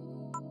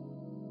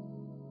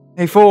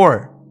 Hey,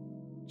 4!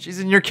 She's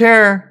in your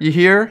care, you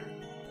hear?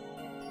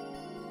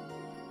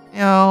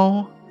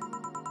 Meow.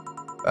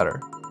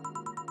 Better.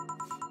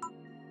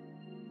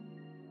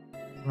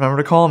 Remember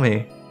to call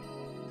me.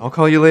 I'll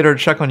call you later to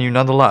check on you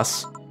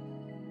nonetheless.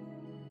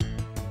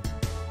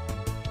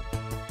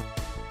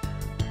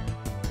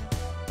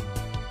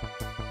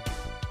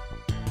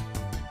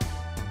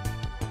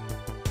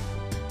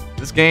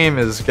 This game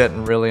is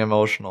getting really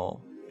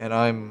emotional, and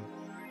I'm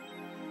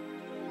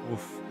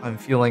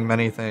feeling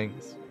many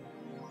things.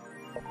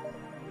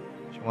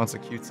 She wants a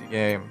cutesy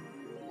game.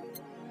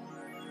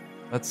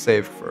 Let's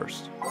save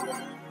first.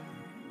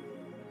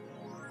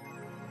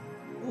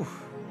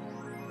 Oof.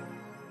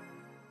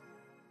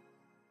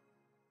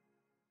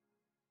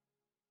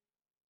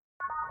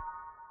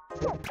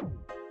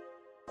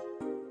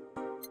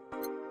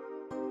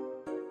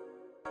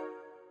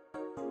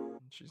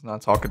 She's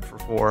not talking for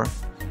 4, so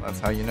that's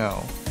how you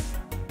know.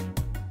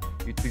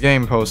 Cutesy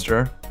game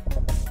poster.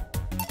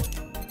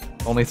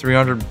 Only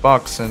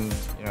 $300 and,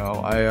 you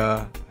know,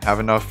 I have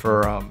enough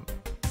for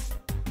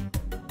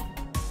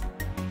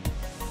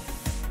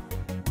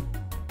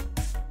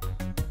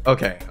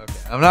Okay.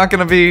 I'm not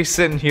gonna be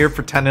sitting here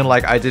pretending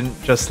like I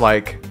didn't just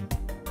like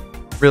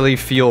really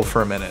feel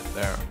for a minute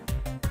there.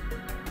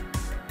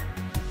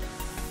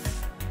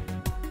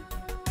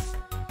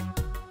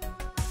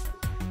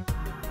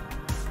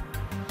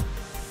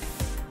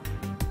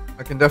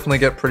 I can definitely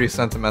get pretty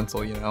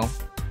sentimental, you know?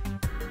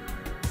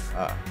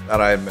 That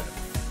I admit.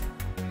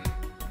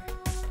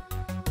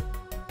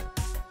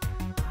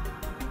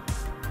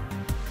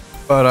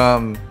 But,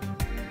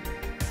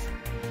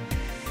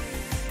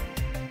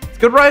 it's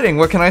good writing,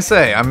 what can I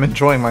say? I'm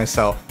enjoying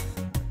myself.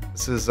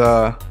 This is,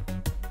 it's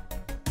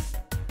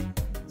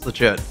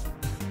legit.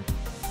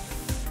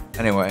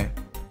 Anyway.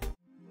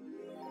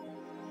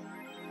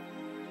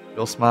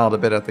 Jill smiled a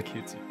bit at the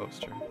cutesy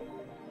poster.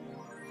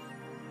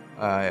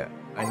 I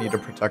need to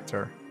protect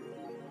her.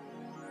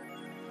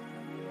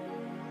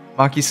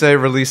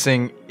 Makise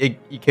releasing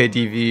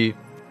EKDV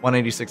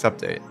 186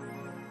 update.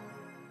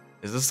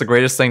 Is this the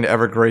greatest thing to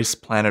ever grace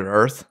planet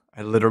Earth?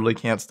 I literally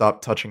can't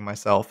stop touching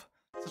myself.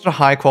 Such a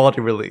high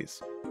quality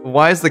release. But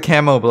why is the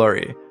camo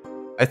blurry?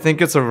 I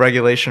think it's a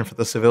regulation for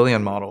the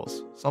civilian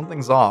models.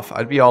 Something's off.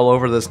 I'd be all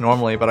over this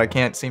normally, but I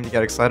can't seem to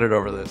get excited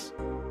over this.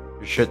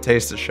 Your shit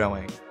taste is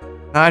showing.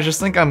 Nah, I just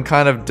think I'm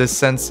kind of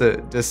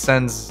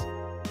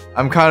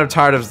I'm kind of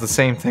tired of the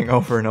same thing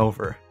over and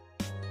over.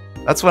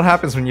 That's what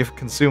happens when you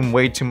consume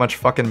way too much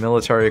fucking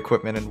military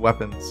equipment and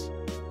weapons.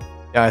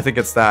 Yeah, I think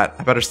it's that.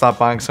 I better stop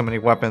buying so many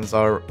weapons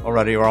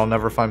already or I'll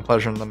never find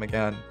pleasure in them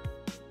again.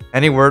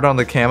 Any word on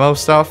the camo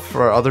stuff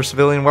for other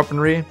civilian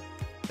weaponry?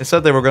 They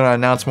said they were going to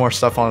announce more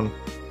stuff on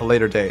a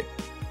later date.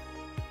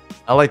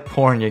 I like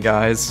porn, you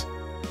guys.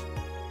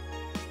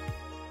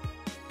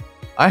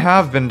 I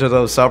have been to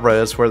those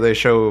subreddits where they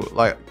show,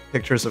 like,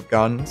 pictures of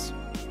guns.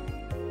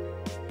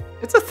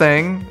 It's a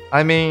thing.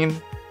 I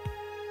mean,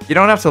 you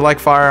don't have to like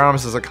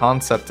firearms as a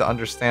concept to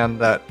understand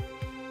that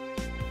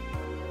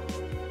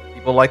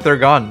people like their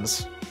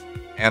guns.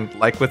 And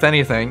like with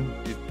anything,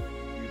 you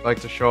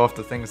like to show off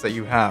the things that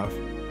you have.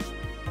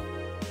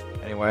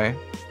 Anyway.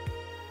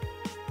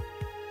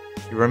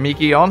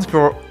 Kiramiki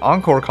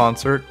Encore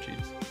Concert.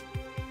 Jeez.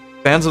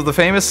 Fans of the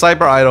famous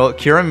cyber idol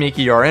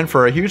Kiramiki are in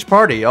for a huge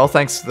party, all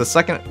thanks to the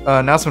second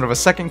announcement of a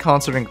second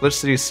concert in Glitch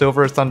City's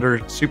Silver Thunder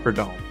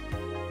Superdome.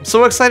 I'm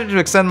so excited to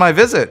extend my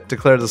visit,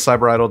 declared the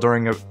cyber idol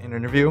during an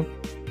interview.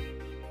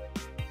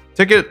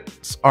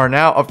 Tickets are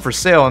now up for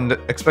sale and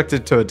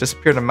expected to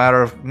disappear in a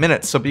matter of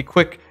minutes, so be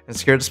quick and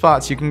secure the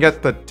spots. You can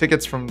get the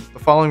tickets from the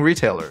following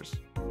retailers.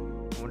 I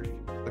wonder if you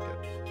can click it.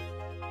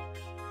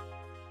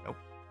 Nope.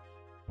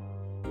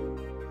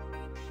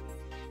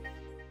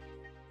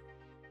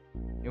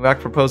 New act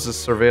proposes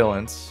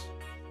surveillance.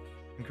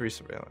 Increased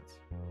surveillance.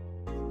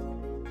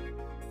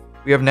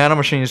 We have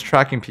nanomachines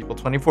tracking people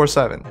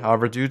 24/7.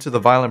 However, due to the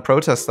violent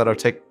protests that have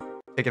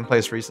taken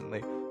place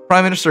recently,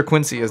 Prime Minister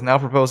Quincy is now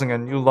proposing a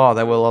new law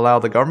that will allow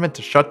the government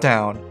to shut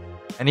down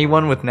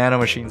anyone with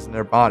nanomachines in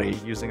their body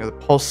using a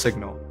pulse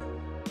signal.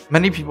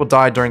 Many people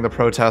died during the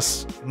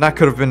protests, and that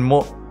could have been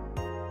more.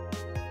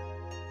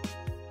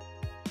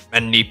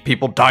 Many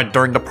people died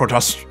during the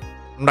protests,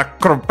 and that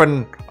could have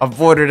been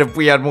avoided if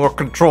we had more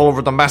control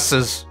over the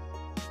masses.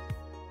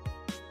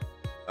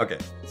 Okay,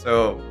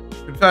 so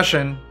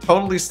confession,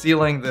 totally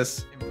stealing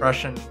this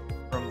impression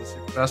from the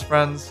Super Best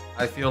Friends.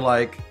 I feel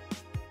like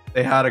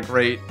they had a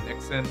great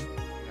Nixon,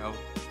 you know,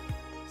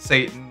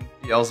 Satan,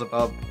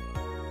 Beelzebub,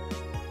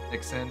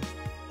 Nixon.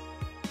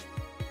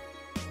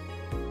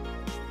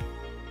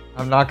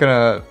 I'm not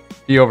gonna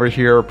be over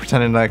here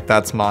pretending like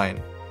that's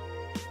mine.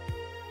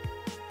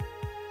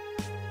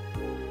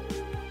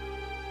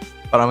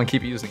 but I'm gonna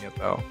keep using it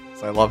though,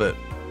 because I love it.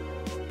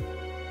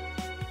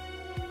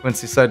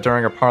 Quincy said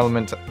during a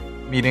parliament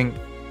meeting,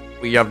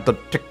 "We have the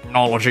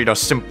technology to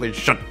simply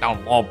shut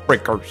down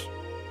lawbreakers.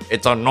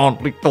 It's a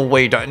non-lethal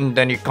way to end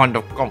any kind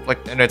of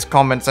conflict, and it's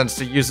common sense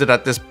to use it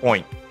at this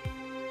point."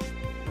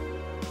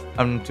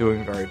 I'm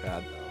doing very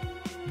bad,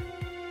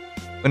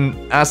 though.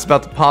 When asked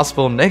about the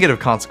possible negative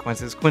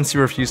consequences, Quincy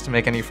refused to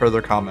make any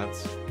further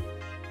comments.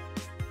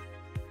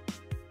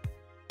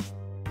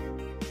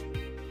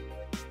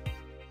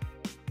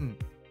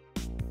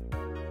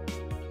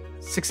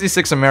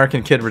 66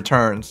 American kid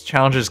returns,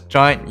 challenges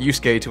Giant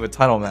Yusuke to a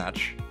title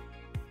match.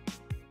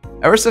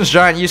 Ever since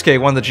Giant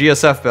Yusuke won the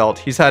GSF belt,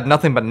 he's had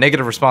nothing but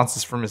negative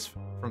responses from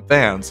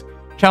fans.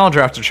 Challenger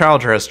after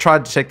challenger has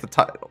tried to take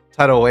the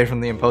title away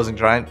from the imposing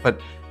Giant,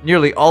 but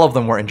nearly all of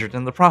them were injured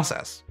in the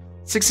process.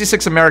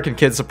 66 American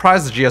kids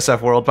surprised the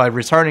GSF world by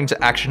returning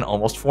to action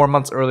almost 4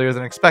 months earlier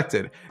than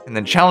expected, and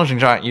then challenging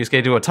Giant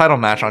Yusuke to a title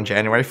match on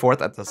January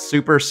 4th at the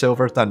Super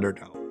Silver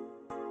Thunderdome.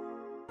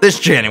 This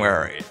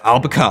January, I'll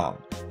become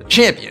the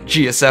champion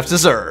GSF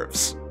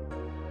deserves,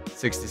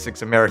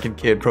 66 American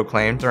kid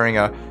proclaimed during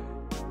a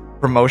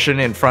promotion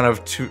in front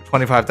of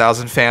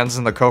 25,000 fans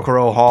in the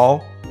Kokoro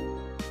Hall.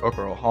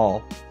 Kokoro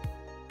Hall.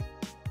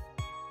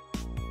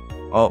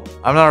 Well,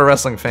 I'm not a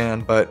wrestling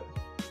fan, but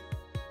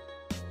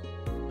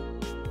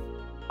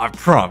I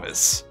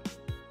promise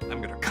I'm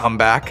gonna come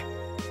back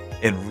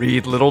and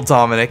read little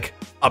Dominic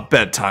a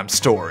bedtime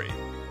story.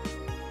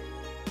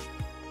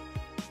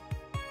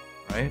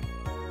 Right?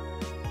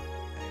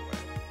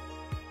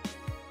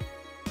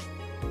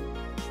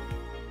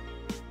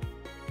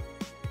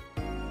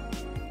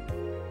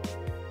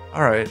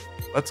 Alright,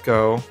 let's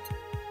go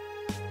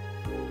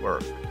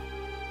work.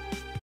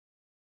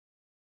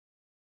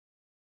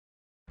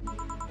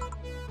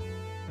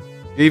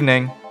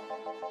 Evening.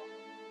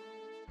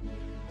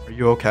 Are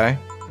you okay?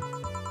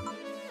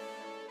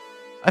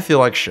 I feel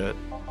like shit.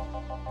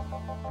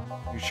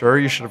 You sure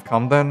you should have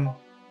come then?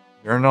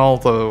 You're in all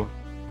the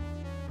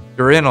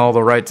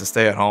right to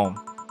stay at home.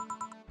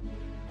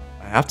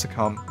 I have to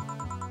come.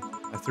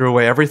 I threw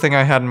away everything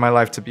I had in my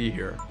life to be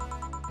here.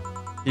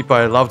 People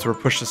I loved were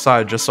pushed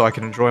aside just so I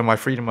could enjoy my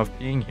freedom of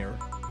being here.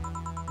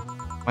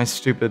 My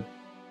stupid,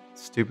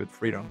 stupid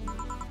freedom.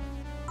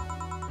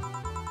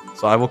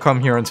 So I will come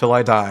here until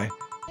I die,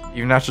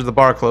 even after the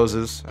bar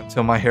closes,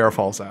 until my hair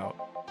falls out.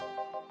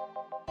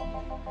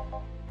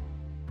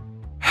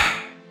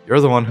 You're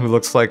the one who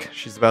looks like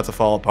she's about to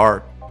fall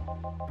apart.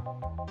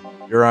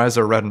 Your eyes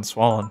are red and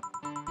swollen.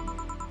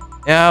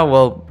 Yeah,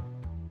 well,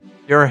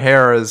 your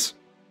hair is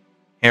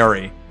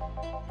hairy.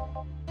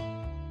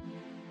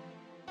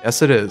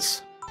 Yes, it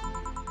is.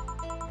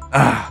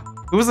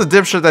 Who was the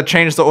dipshit that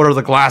changed the order of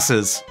the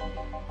glasses?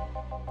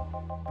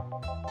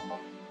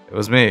 It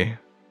was me.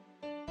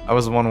 I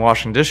was the one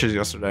washing dishes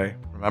yesterday,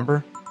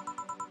 remember?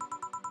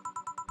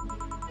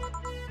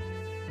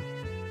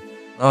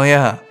 Oh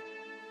yeah.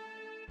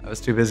 I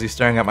was too busy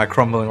staring at my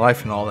crumbling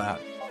life and all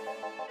that.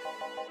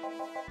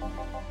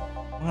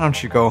 Why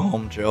don't you go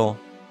home, Jill?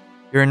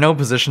 You're in no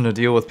position to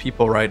deal with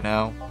people right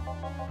now.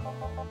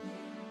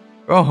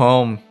 Go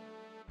home.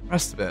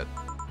 Rest a bit.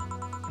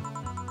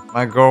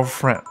 My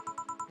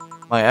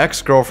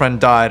ex-girlfriend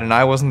died and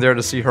I wasn't there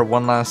to see her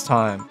one last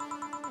time.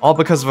 All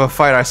because of a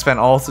fight I spent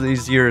all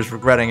these years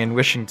regretting and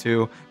wishing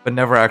to, but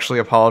never actually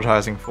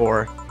apologizing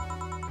for.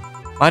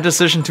 My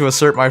decision to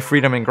assert my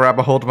freedom and grab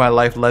a hold of my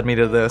life led me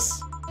to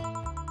this.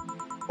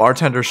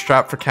 Bartender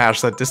strapped for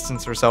cash that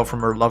distanced herself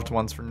from her loved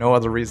ones for no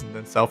other reason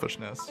than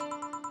selfishness.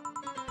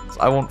 So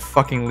I won't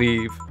fucking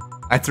leave.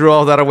 I threw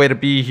all that away to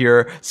be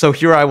here, so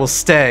here I will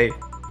stay.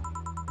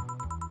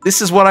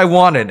 This is what I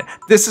wanted.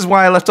 This is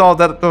why I left all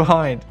that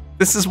behind.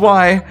 This is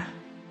why...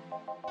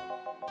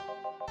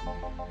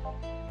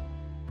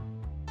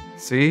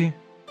 See?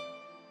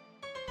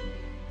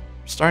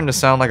 You're starting to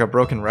sound like a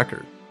broken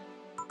record.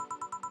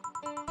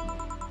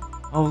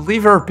 Oh,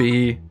 leave her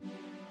be.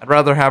 I'd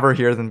rather have her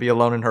here than be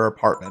alone in her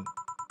apartment.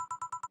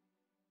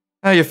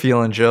 How you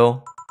feeling,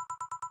 Jill?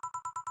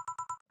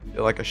 I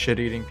feel like a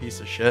shit-eating piece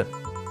of shit.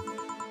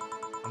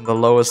 I'm the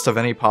lowest of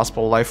any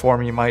possible life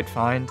form you might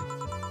find.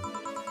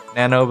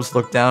 Nanobes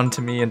look down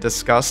to me in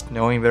disgust,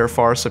 knowing they're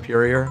far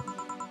superior.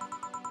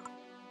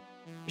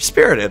 You're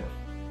spirited.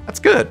 That's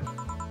good.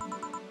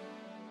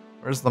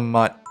 Where's the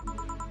mutt?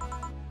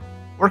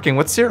 Working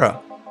with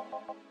Sierra.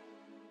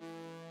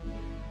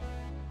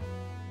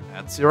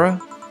 At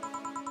Sierra?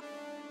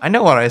 I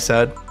know what I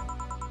said.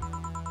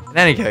 In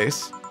any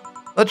case,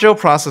 let Jill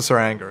process her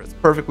anger. It's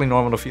perfectly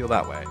normal to feel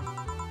that way.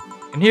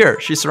 And here,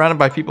 she's surrounded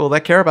by people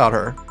that care about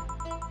her.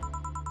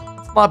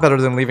 It's a lot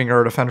better than leaving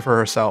her to fend for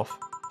herself.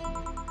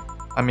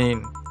 I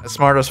mean, as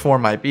smart as 4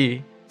 might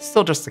be, it's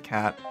still just a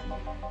cat.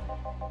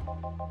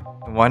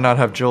 And why not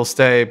have Jill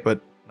stay,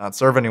 but not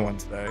serve anyone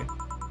today?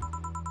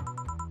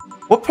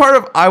 What part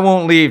of I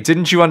won't leave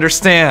didn't you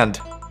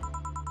understand?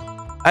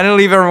 I didn't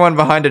leave everyone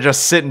behind to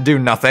just sit and do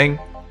nothing.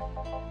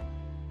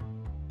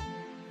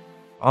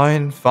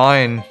 Fine,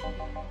 fine.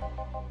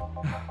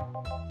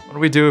 What do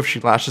we do if she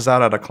lashes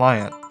out at a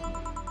client?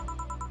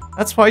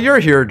 That's why you're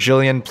here,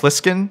 Jillian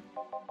Pliskin.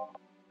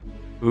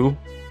 Who?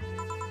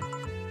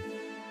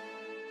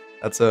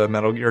 That's a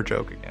Metal Gear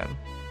joke again.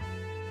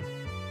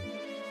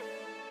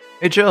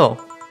 Hey, Jill.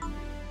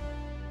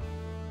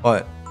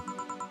 What?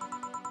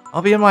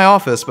 I'll be in my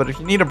office, but if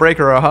you need a break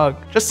or a hug,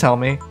 just tell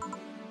me.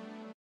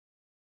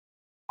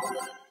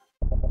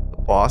 The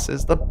boss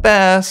is the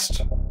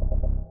best.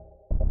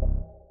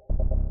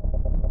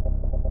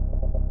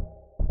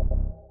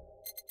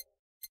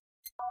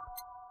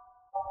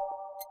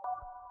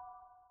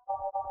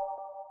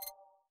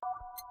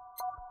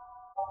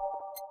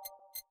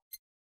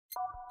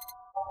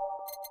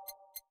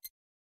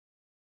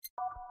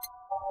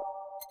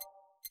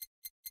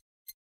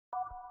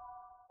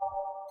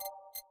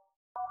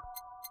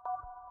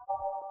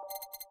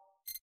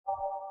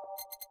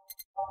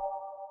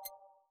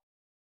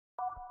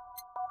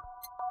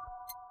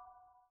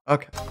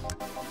 Okay.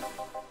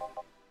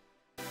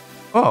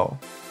 Oh,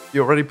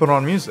 you already put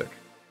on music.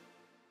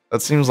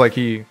 That seems like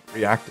he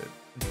reacted.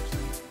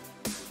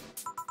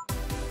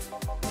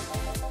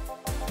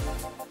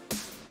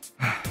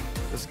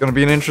 This is gonna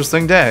be an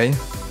interesting day.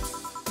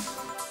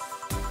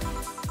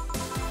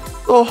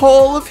 The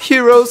Hall of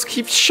Heroes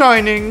keeps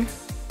shining,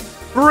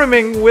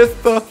 brimming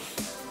with the...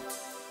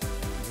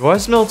 Do I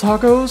smell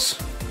tacos?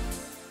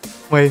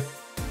 Wait,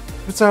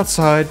 it's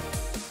outside.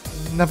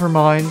 Never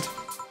mind.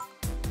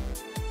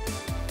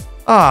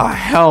 Ah,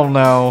 hell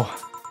no.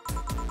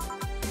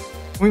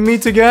 We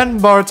meet again,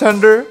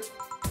 bartender.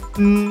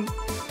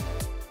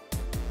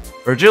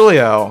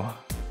 Virgilio,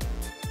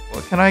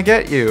 what can I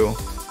get you?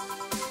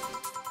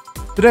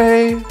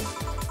 Today,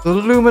 the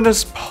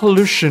luminous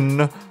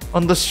pollution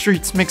on the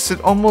streets makes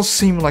it almost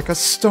seem like a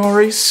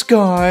starry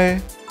sky.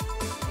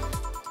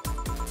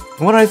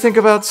 When I think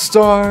about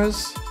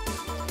stars,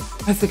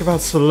 I think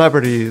about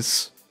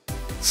celebrities.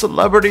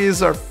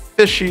 Celebrities are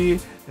fishy,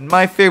 and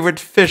my favorite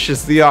fish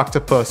is the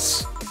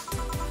octopus.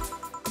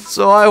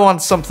 So I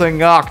want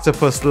something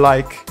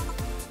octopus-like.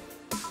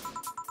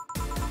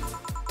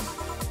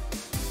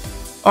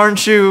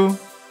 Aren't you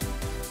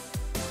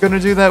gonna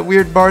do that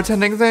weird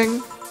bartending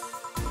thing?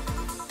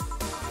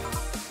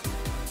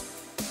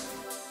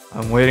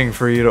 I'm waiting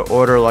for you to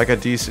order like a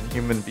decent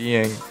human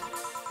being.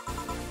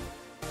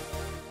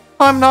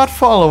 I'm not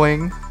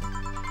following.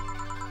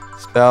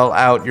 Spell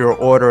out your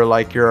order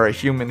like you're a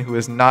human who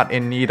is not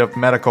in need of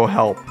medical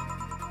help.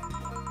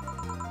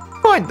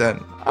 Fine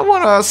then. I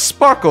want a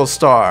Sparkle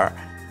Star.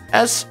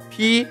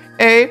 S-P-A-R-R.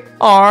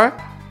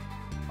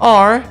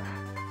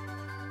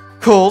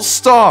 Cool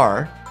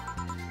Star.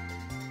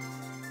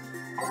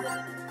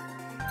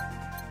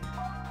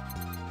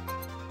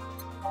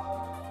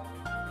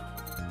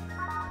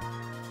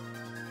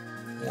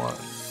 One.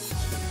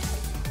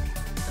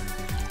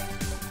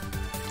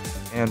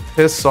 And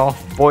piss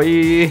off,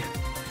 boy.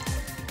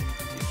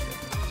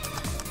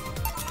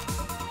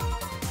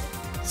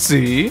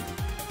 See?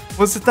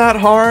 Was it that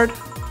hard?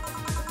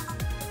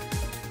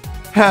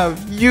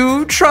 Have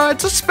you tried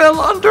to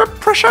spell under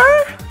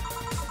pressure?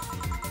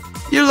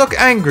 You look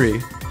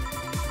angry.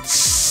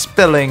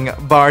 Spelling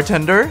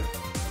bartender.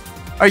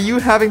 Are you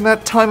having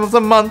that time of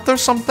the month or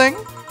something?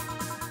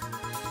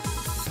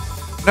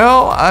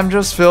 No, I'm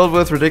just filled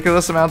with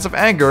ridiculous amounts of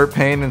anger,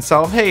 pain, and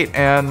self-hate,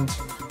 and...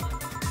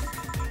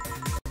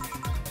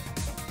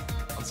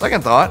 On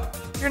second thought,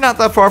 you're not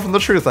that far from the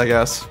truth, I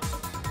guess.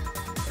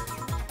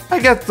 I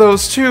get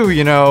those too,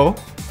 you know.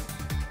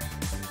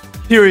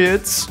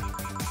 Periods.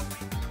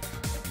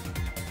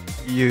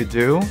 You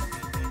do?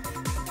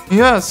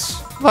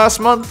 Yes. Last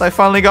month, I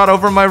finally got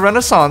over my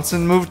renaissance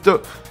and moved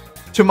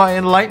to my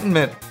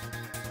enlightenment.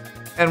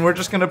 And we're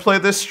just gonna play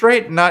this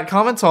straight and not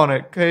comment on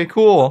it. Okay,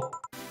 cool.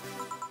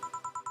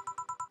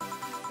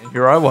 And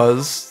here I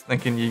was,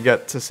 thinking you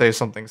get to say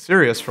something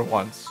serious for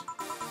once.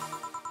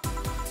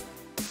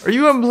 Are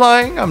you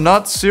implying I'm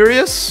not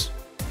serious?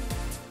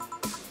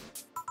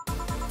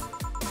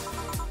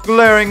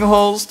 Glaring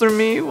holes through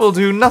me will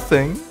do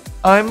nothing.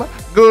 I'm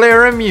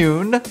glare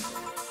immune.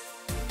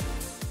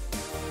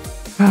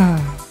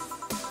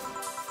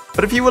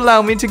 But if you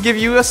allow me to give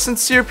you a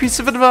sincere piece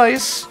of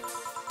advice...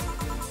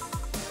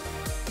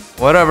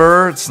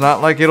 Whatever, it's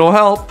not like it'll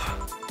help.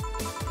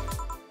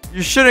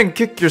 You shouldn't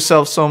kick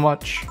yourself so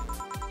much.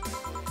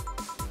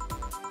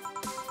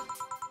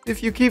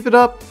 If you keep it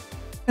up,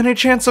 any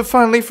chance of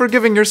finally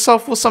forgiving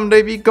yourself will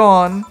someday be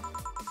gone.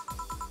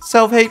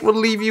 Self-hate will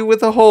leave you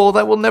with a hole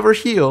that will never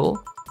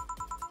heal.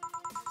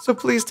 So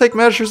please take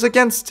measures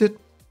against it,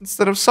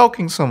 instead of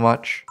sulking so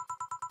much.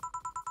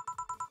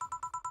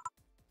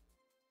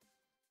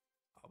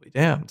 I'll be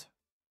damned.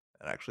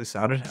 That actually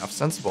sounded half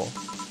sensible.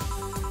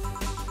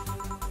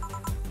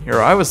 Here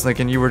I was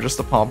thinking you were just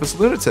a pompous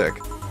lunatic.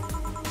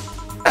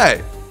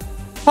 Hey,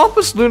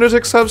 pompous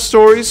lunatics have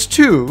stories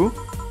too.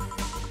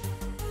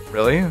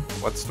 Really?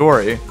 What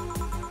story?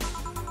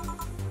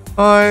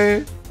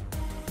 I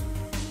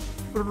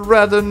would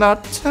rather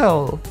not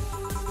tell.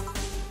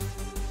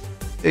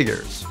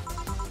 Figures.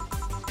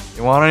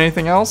 You want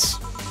anything else?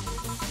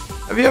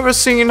 Have you ever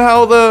seen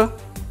how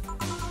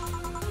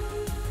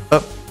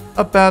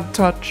a bad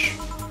touch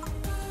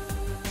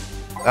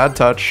Bad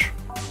touch.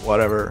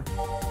 Whatever.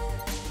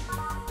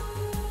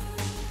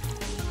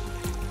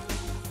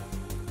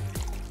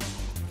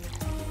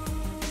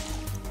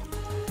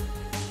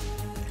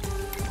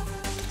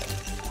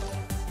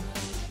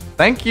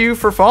 Thank you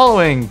for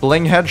following,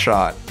 Bling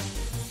Headshot.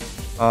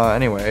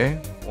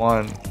 Anyway,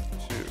 1, 2,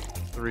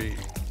 3,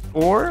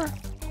 4.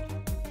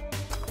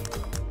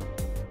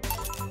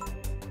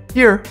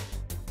 Here.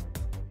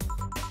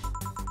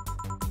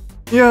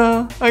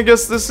 Yeah, I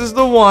guess this is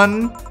the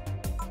one.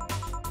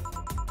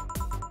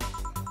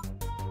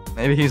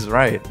 Maybe he's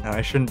right, and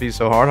I shouldn't be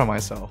so hard on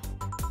myself.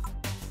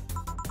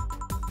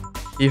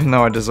 Even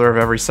though I deserve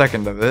every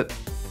second of it.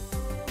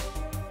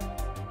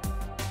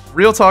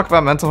 Real talk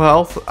about mental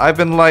health, I've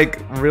been like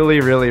really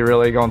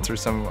going through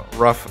some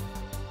rough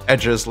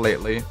edges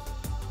lately.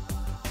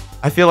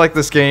 I feel like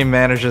this game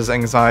manages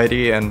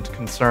anxiety and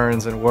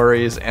concerns and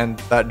worries and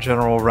that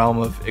general realm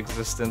of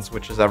existence,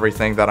 which is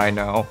everything that I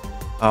know,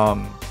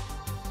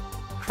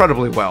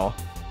 incredibly well.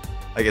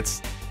 Like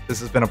this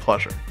has been a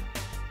pleasure.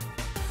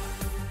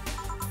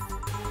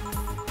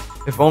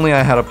 If only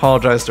I had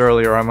apologized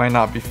earlier, I might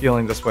not be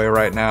feeling this way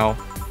right now.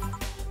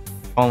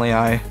 If only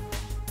I...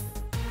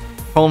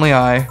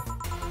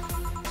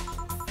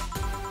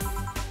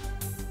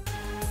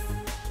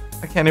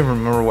 I can't even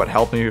remember what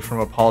helped me from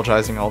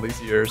apologizing all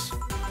these years.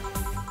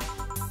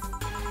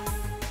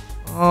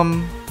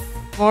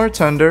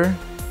 Bartender,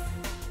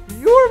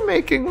 you're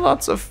making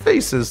lots of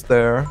faces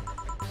there.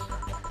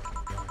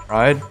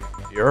 Pride,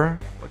 fear,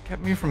 what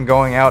kept me from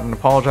going out and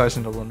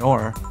apologizing to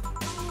Lenore?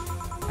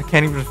 I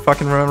can't even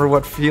fucking remember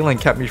what feeling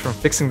kept me from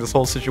fixing this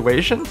whole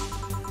situation.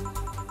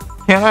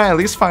 Can't I at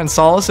least find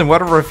solace in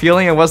whatever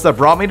feeling it was that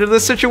brought me to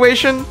this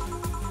situation?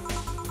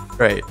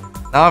 Great.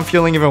 Now I'm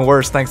feeling even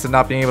worse thanks to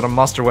not being able to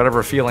muster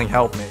whatever feeling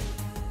helped me.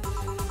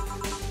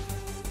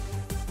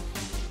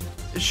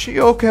 Is she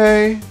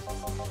okay?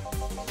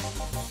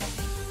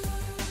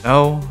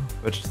 No,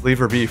 but just leave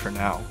her be for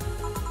now.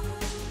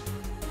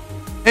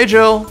 Hey,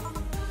 Jill.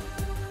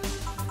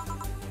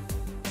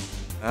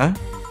 Huh?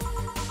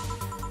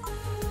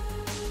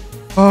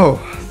 Oh,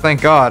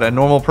 thank God, a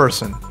normal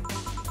person.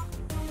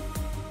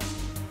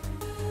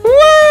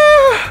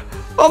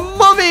 A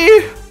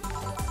mummy!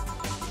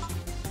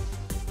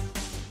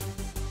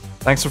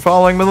 Thanks for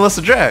following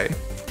Melissa J.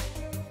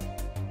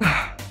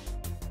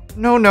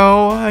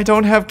 No, I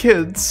don't have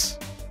kids.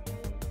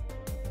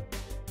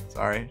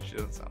 Sorry, she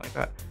doesn't sound like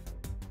that.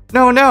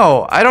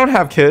 No, I don't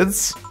have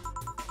kids.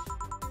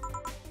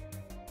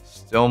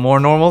 Still more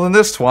normal than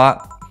this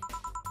twat.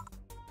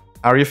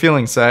 How are you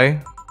feeling,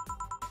 Say?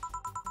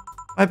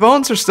 My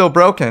bones are still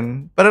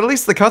broken, but at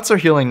least the cuts are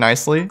healing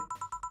nicely.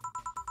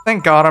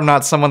 Thank God I'm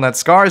not someone that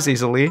scars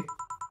easily.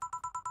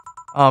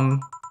 I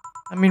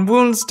mean,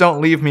 wounds don't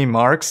leave me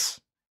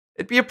marks.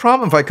 It'd be a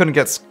problem if I couldn't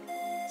get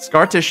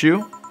scar tissue.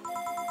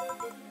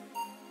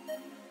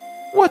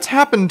 What's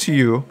happened to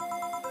you?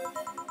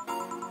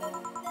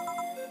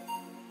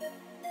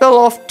 Fell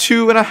off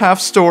 2.5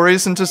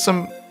 stories into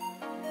some...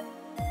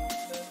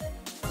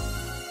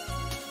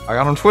 I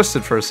got him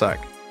twisted for a sec.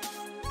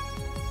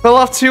 Fell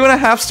off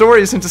 2.5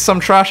 stories into some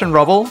trash and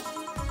rubble?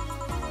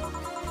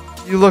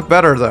 You look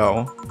better,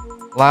 though.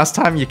 Last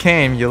time you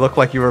came, you looked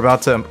like you were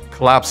about to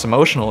collapse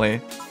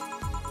emotionally.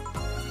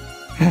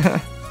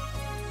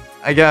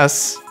 I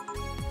guess.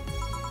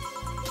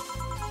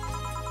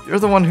 You're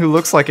the one who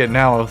looks like it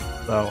now,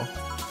 though.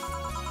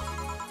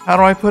 How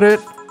do I put it?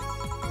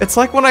 It's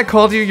like when I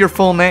called you your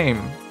full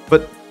name,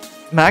 but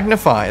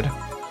magnified.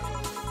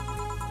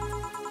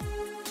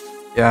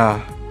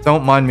 Yeah,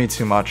 don't mind me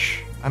too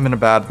much. I'm in a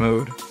bad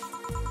mood.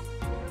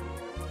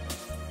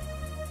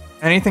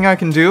 Anything I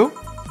can do?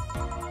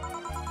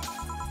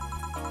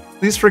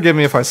 Please forgive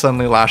me if I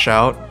suddenly lash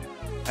out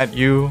at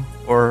you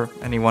or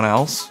anyone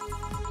else.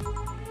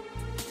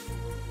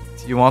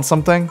 Do you want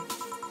something?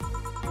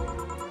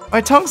 My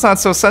tongue's not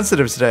so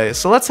sensitive today,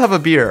 so let's have a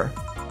beer.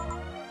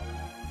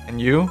 And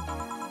you?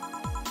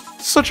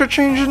 Such a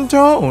change in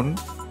tone.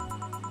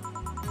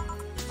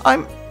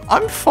 I'm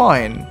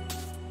fine.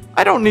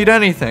 I don't need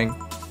anything.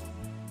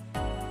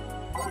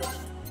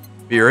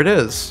 Beer it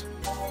is.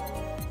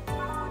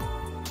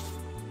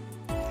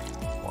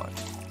 1,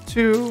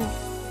 2.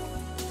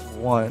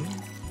 1,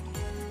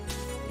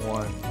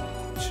 1,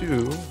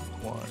 2,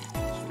 1,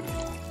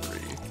 2, 3,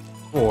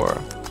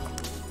 4.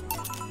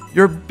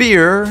 Your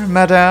beer,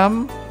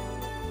 madame.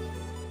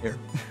 Here.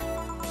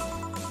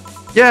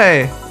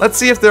 Yay! Let's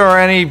see if there are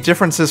any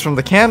differences from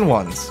the canned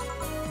ones.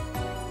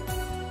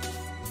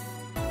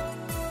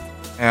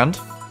 And?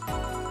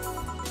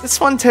 This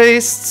one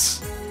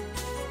tastes...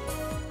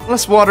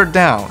 less watered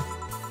down.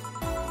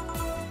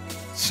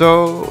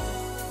 So...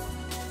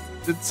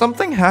 did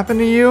something happen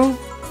to you?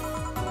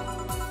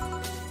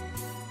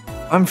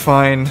 I'm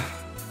fine.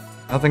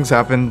 Nothing's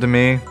happened to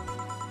me.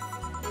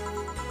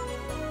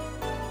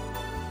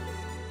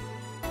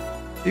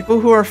 People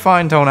who are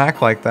fine don't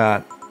act like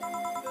that.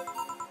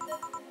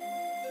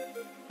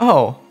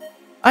 Oh,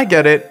 I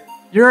get it.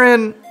 You're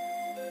in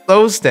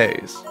those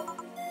days.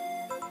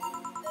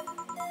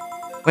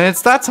 When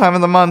it's that time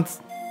of the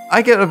month,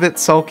 I get a bit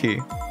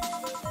sulky.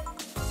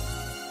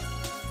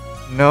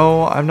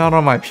 No, I'm not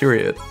on my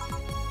period.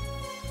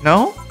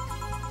 No?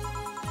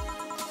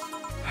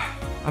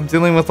 I'm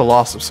dealing with the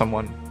loss of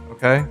someone,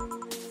 okay?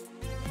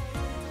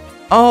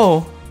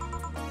 Oh.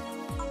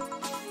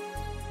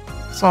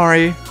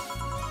 Sorry.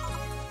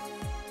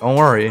 Don't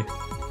worry.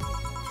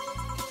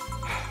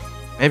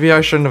 Maybe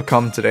I shouldn't have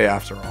come today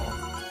after all.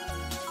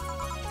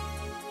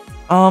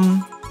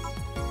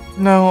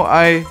 No,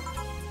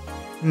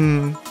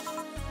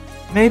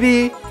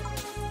 maybe...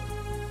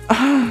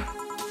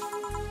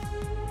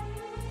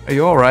 Are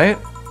you alright?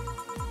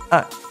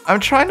 I'm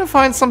trying to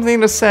find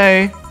something to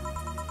say.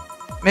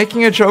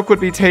 Making a joke would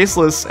be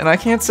tasteless, and I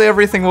can't say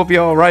everything will be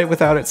alright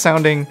without it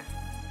sounding...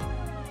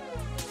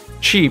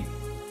 cheap.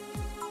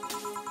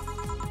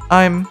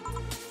 I'm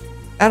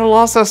at a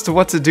loss as to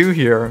what to do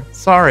here.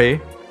 Sorry.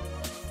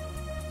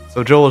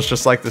 So Joel is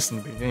just like this in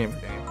the beginning of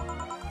the game.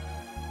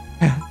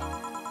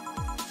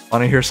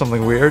 Wanna hear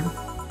something weird?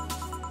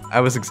 I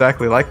was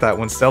exactly like that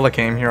when Stella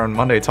came here on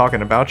Monday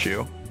talking about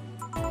you.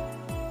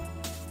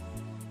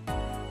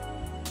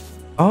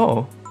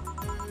 Oh.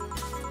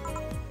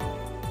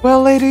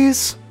 Well,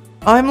 ladies,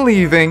 I'm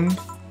leaving.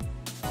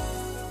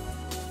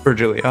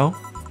 Virgilio?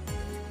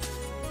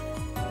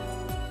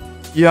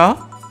 Yeah?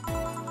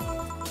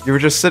 You were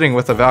just sitting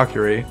with a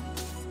Valkyrie.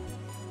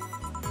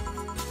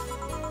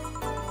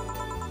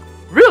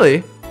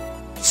 Really?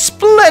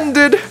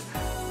 Splendid!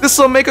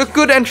 This'll make a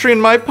good entry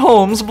in my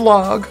poems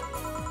blog.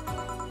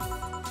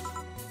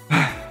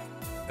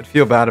 I'd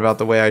feel bad about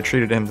the way I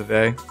treated him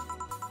today.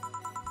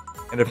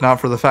 And if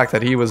not for the fact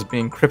that he was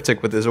being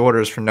cryptic with his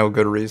orders for no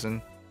good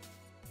reason.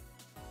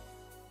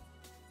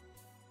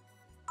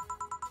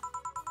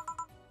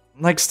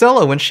 Like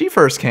Stella when she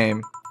first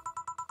came.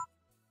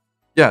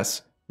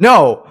 Yes.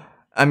 No!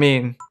 I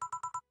mean...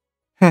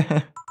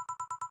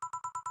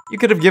 You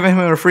could have given him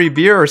a free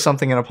beer or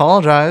something and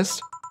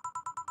apologized.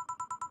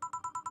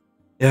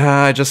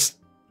 Yeah, I just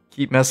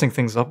keep messing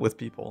things up with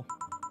people.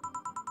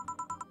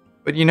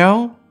 But you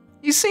know,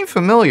 you seem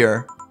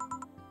familiar.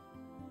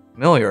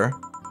 Familiar?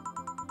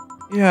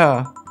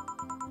 Yeah.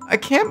 I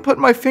can't put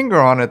my finger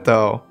on it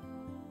though.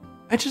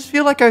 I just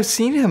feel like I've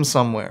seen him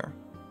somewhere.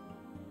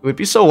 It would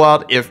be so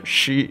wild if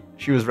she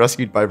was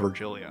rescued by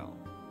Virgilio.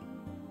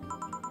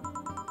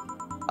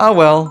 Oh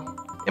well.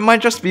 It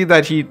might just be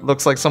that he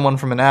looks like someone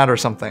from an ad or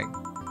something.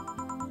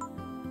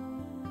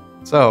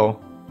 So,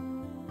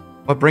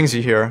 what brings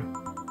you here?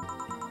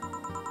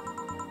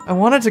 I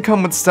wanted to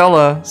come with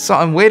Stella, so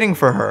I'm waiting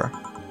for her.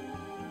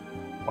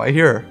 Why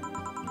here?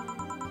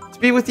 To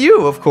be with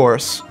you, of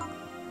course.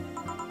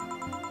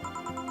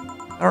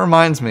 That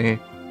reminds me.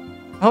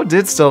 How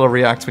did Stella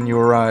react when you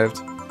arrived?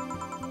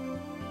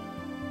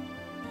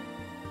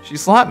 She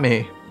slapped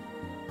me.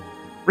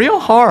 Real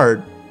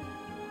hard.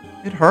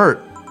 It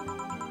hurt.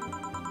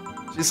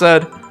 She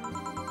said,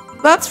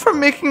 "That's for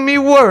making me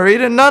worried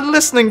and not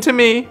listening to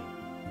me."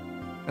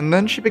 And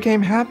then she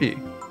became happy.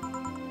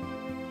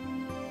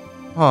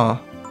 Huh.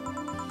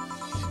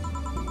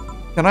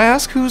 Can I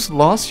ask whose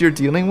loss you're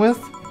dealing with?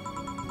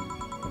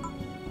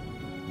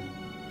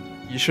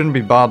 You shouldn't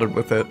be bothered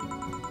with it.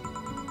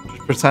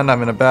 Just pretend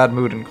I'm in a bad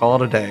mood and call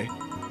it a day.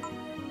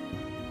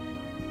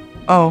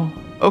 Oh,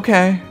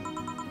 okay.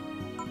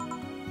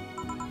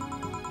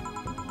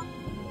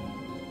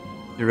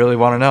 You really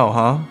want to know,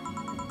 huh?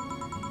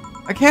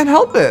 I can't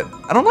help it.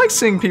 I don't like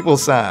seeing people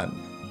sad.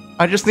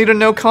 I just need to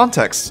know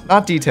context,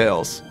 not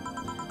details.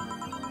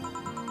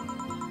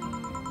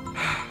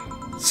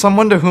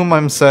 Someone to whom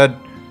I said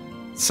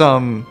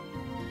some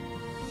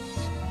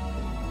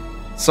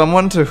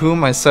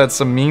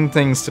mean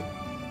things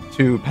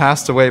to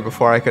passed away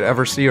before I could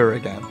ever see her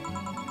again.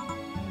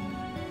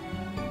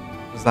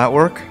 Does that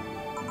work?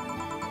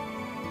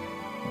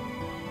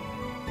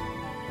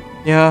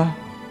 Yeah.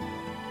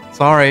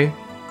 Sorry.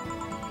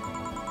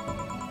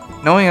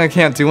 Knowing I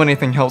can't do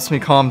anything helps me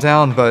calm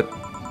down, but...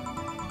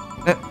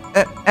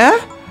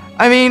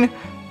 I mean,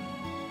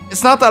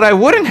 it's not that I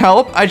wouldn't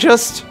help, I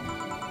just...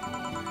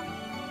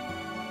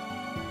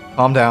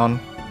 Calm down.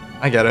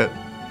 I get it.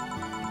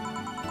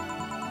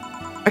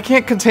 I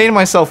can't contain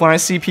myself when I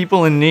see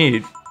people in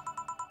need.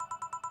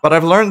 But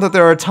I've learned that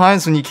there are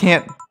times when you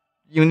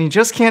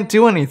just can't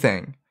do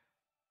anything.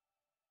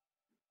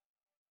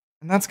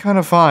 And that's kind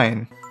of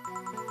fine.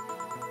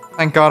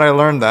 Thank God I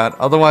learned that,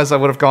 otherwise I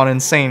would have gone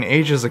insane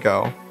ages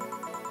ago.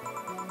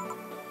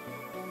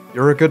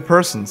 You're a good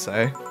person,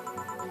 say?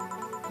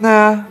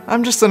 Nah,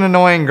 I'm just an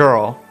annoying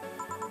girl.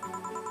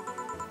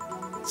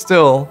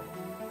 Still,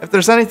 if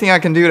there's anything I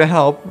can do to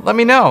help, let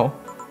me know.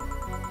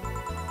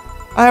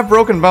 I have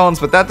broken bones,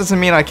 but that doesn't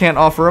mean I can't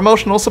offer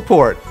emotional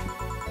support.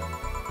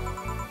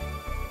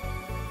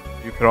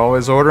 You could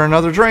always order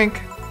another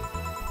drink.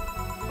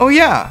 Oh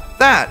yeah,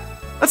 that!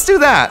 Let's do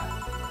that!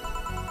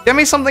 Get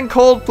me something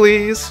cold,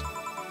 please.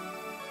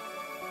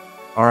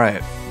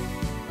 Alright.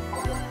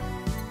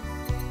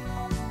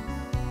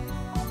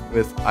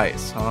 With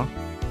ice, huh?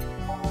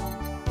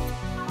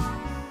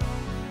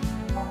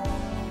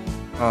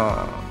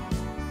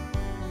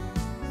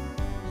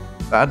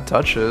 Bad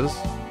touches.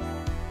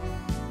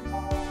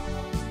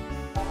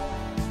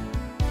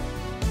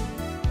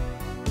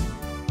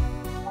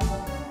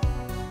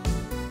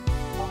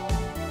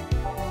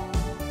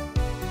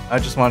 I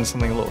just wanted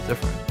something a little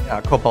different.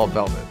 Yeah, Cobalt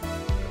Velvet.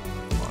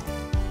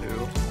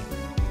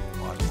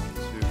 1, 2,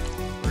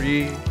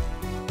 3.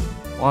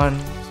 1,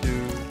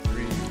 2,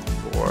 3,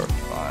 4,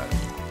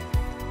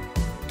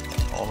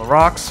 5. All the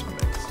rocks.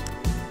 Mix.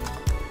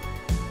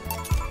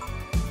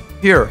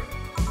 Here.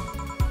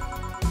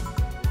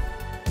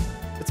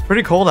 It's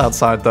pretty cold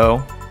outside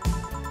though.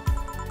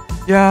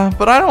 Yeah,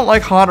 but I don't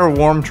like hot or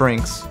warm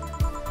drinks.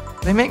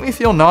 They make me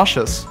feel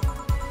nauseous.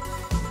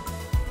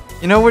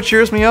 You know what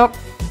cheers me up?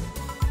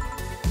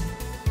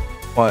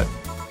 What?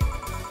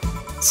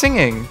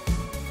 Singing.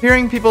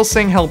 Hearing people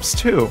sing helps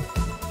too.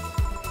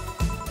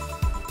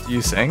 Do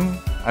you sing?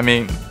 I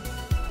mean,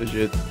 did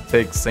you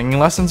take singing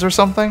lessons or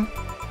something?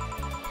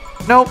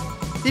 Nope.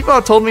 People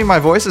have told me my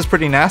voice is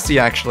pretty nasty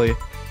actually,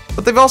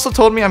 but they've also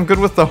told me I'm good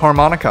with the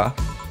harmonica.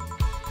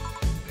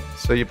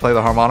 So you play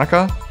the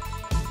harmonica?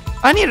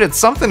 I needed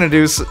something to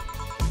do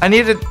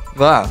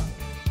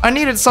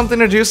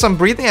some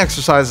breathing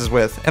exercises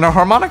with, and a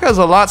harmonica is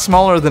a lot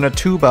smaller than a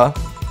tuba.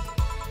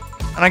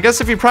 And I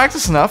guess if you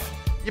practice enough,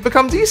 you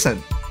become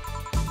decent.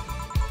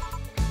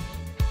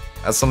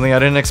 That's something I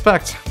didn't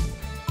expect.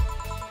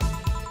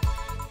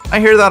 I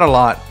hear that a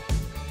lot.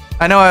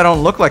 I know I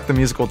don't look like the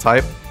musical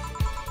type.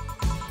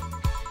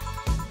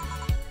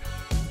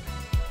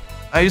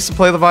 I used to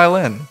play the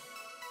violin,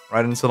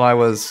 right until I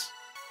was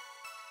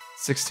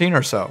 16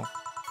 or so.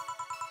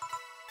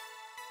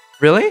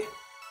 Really?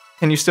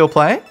 Can you still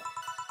play?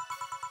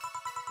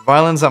 The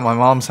violin's at my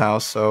mom's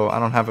house, so I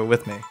don't have it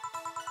with me.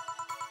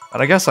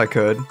 But I guess I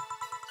could.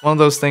 It's one of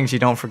those things you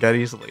don't forget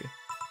easily.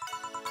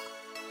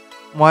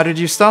 Why did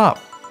you stop?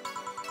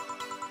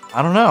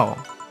 I don't know.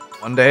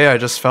 One day I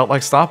just felt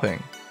like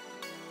stopping.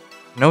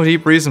 No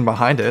deep reason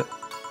behind it.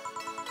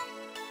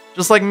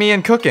 Just like me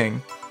and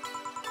cooking.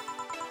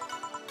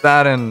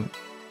 That and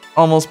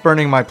almost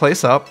burning my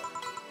place up.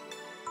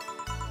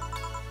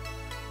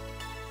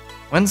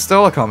 When's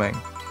Stella coming?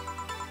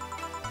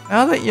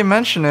 Now that you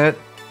mention it,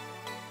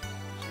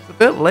 she's a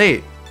bit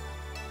late.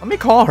 Let me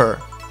call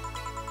her.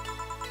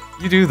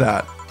 You do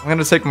that. I'm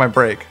gonna take my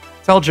break.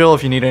 Tell Jill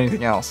if you need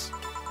anything else.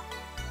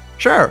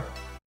 Sure.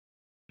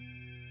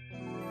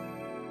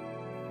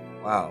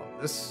 Wow,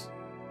 this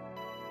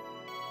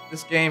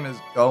game is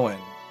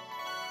going.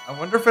 I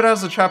wonder if it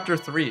has a chapter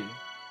 3.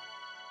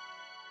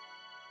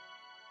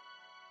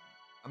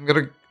 I'm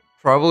gonna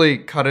probably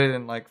cut it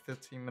in like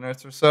 15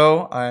 minutes or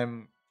so.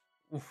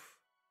 Oof.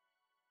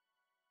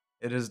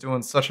 It is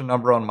doing such a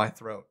number on my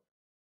throat.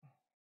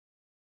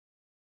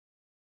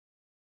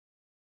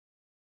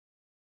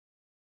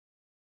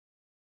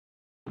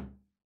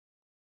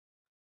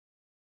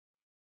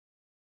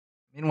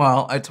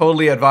 Meanwhile, I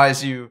totally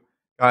advise you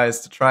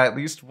guys to try at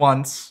least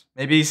once.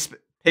 Maybe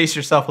pace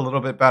yourself a little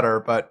bit better,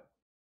 but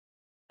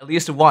at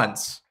least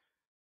once.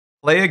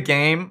 Play a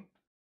game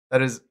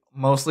that is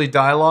mostly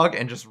dialogue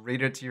and just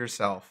read it to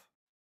yourself.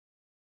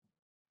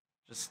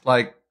 Just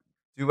like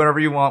do whatever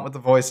you want with the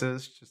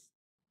voices. Just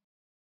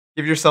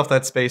give yourself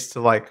that space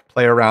to like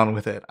play around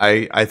with it.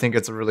 I think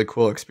it's a really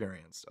cool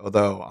experience.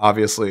 Although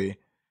obviously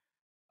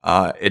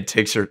it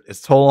takes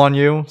its toll on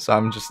you.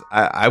 So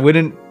I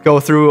wouldn't go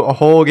through a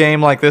whole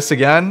game like this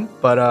again,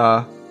 but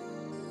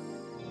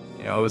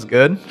you know, it was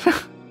good.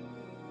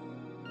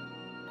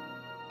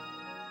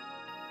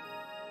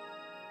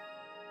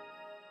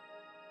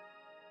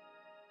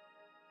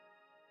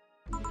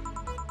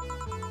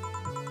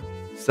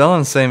 Stella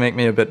and Say make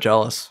me a bit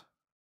jealous.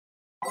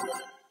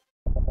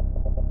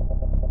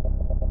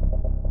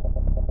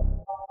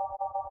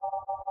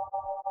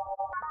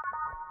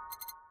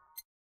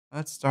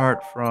 Let's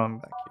start from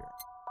back here.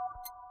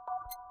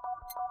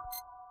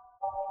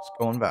 Just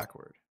going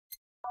backward.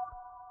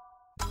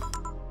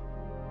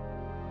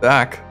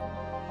 Back.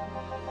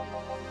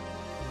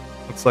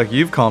 Looks like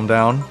you've calmed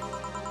down.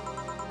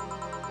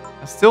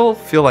 I still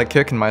feel like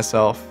kicking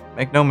myself,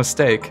 make no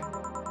mistake.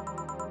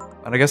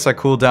 But I guess I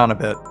cooled down a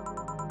bit.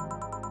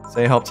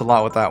 Say helped a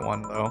lot with that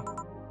one, though.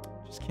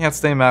 Just can't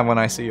stay mad when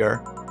I see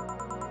her.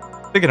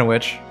 Speaking of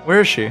which,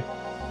 where is she?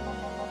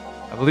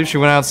 I believe she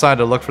went outside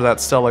to look for that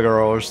Stella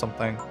girl or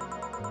something.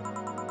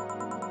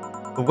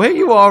 The way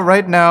you are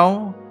right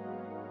now...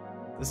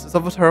 This is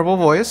of a terrible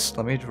voice.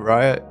 Let me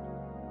try it.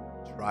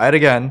 Try it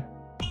again.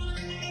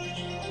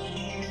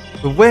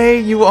 The way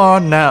you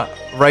are now,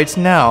 right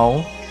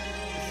now,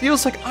 it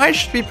feels like I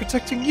should be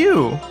protecting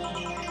you.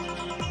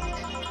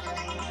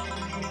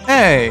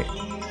 Hey,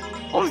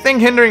 only thing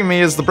hindering me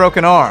is the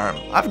broken arm.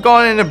 I've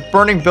gone into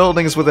burning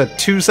buildings with a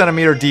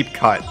 2-centimeter deep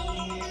cut.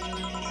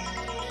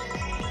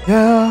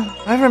 Yeah,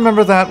 I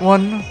remember that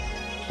one.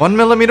 1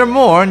 millimeter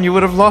more and you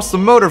would have lost the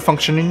motor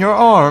function in your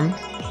arm.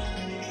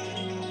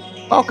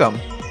 Welcome.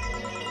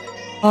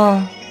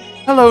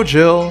 Hello,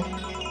 Jill.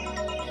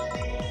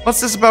 What's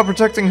this about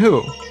protecting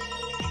who?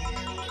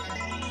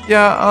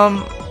 Yeah,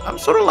 I'm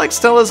sort of like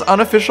Stella's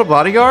unofficial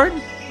bodyguard,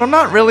 but I'm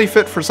not really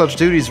fit for such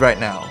duties right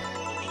now.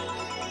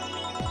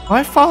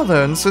 My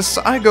father insists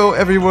I go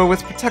everywhere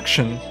with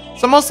protection,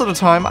 so most of the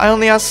time I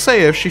only ask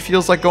Say if she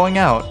feels like going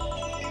out.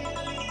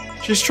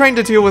 She's trained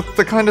to deal with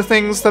the kind of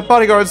things that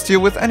bodyguards deal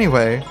with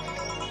anyway.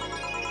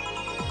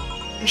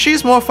 And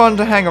she's more fun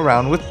to hang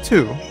around with,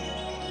 too.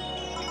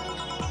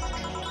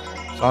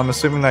 So I'm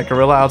assuming that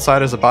gorilla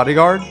outside is a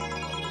bodyguard?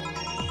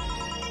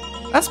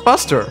 That's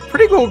Buster.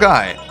 Pretty cool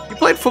guy. He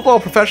played football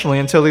professionally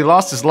until he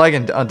lost his leg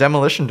in a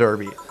demolition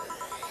derby.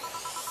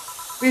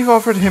 We've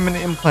offered him an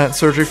implant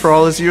surgery for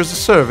all his years of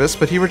service,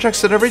 but he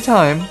rejects it every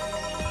time.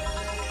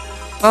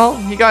 Well,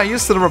 he got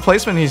used to the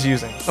replacement he's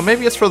using, so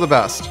maybe it's for the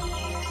best.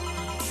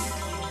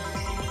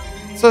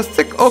 It's a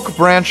thick oak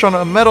branch on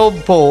a metal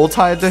pole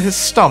tied to his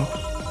stump.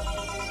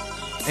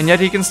 And yet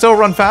he can still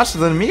run faster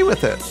than me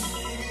with it.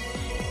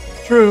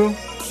 True.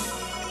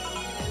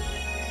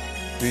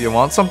 Do you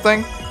want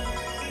something?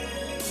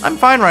 I'm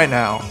fine right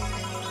now.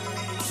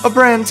 A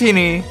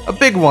brandini, a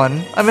big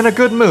one. I'm in a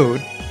good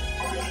mood.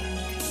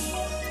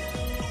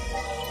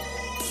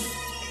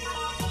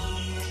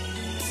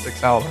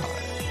 Six aldehyde.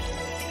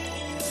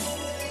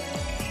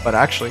 But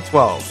actually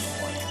 12.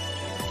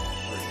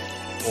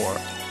 1, 2, 3, 4,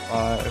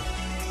 5,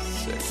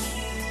 6.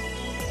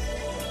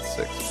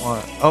 6,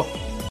 1. Oh.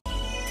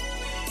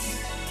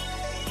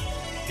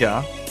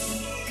 Yeah.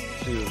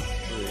 2, 3,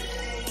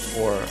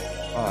 4,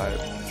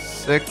 5,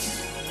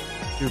 6.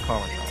 2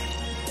 Carmatron.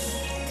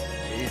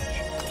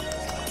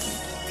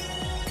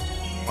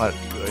 What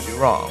did I do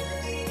wrong?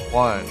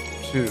 1,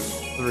 2,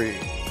 3,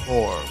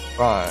 4,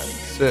 5,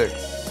 6,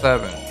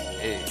 7,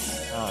 8,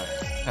 9,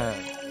 10,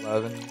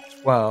 11,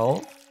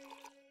 12.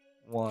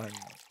 1,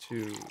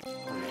 2, 3,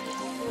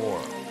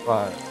 4,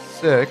 5,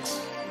 6.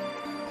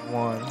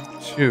 1,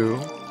 2,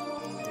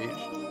 8,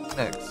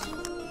 6.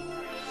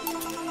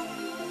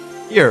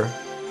 Here.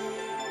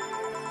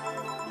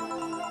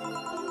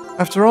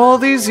 After all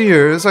these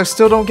years, I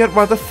still don't get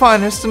why the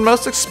finest and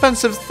most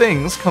expensive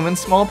things come in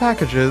small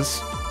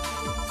packages.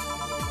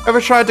 Ever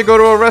tried to go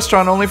to a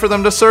restaurant only for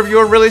them to serve you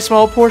a really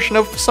small portion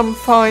of some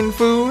fine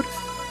food?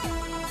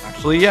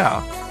 Actually,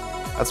 yeah.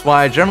 That's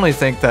why I generally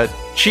think that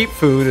cheap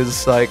food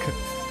is, like,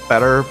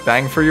 better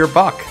bang for your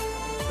buck.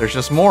 There's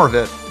just more of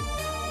it.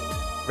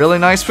 Really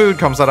nice food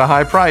comes at a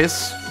high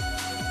price.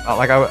 Not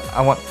like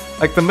I want...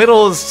 Like, the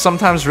middle is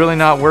sometimes really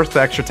not worth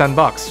the extra 10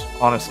 bucks,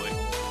 honestly.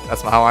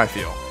 That's how I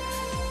feel.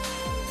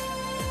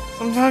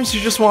 Sometimes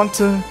you just want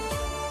to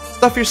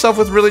stuff yourself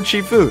with really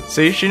cheap food.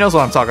 See, she knows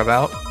what I'm talking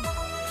about.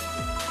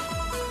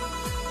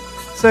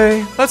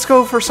 Say, let's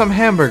go for some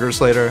hamburgers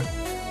later.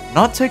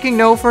 Not taking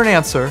no for an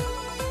answer.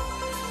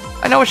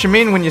 I know what you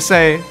mean when you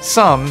say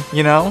some,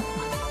 you know?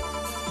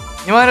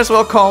 You might as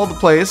well call the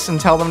place and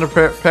tell them to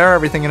prepare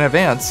everything in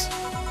advance.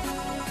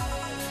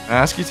 Can I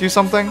ask you two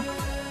something?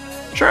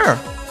 Sure.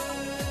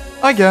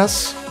 I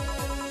guess.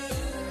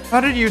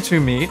 How did you two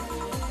meet?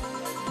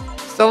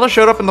 Stella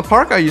showed up in the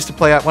park I used to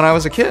play at when I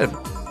was a kid.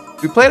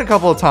 We played a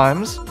couple of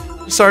times.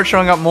 She started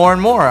showing up more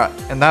and more,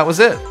 and that was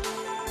it.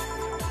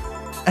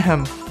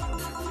 Ahem.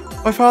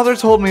 My father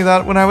told me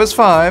that when I was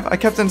 5, I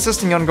kept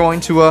insisting on going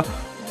to a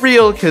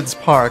real kids'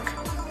 park.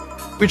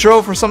 We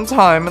drove for some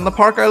time, and the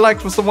park I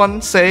liked was the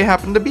one Say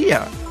happened to be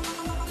at.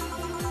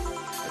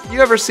 Have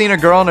you ever seen a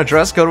girl in a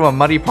dress go to a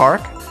muddy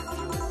park?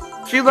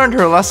 She learned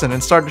her lesson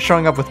and started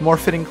showing up with more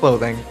fitting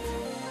clothing.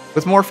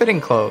 With more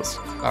fitting clothes.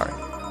 Sorry.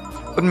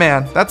 But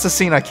man, that's a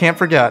scene I can't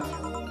forget.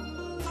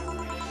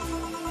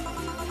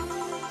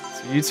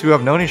 So you two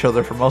have known each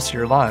other for most of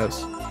your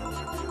lives.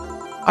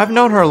 I've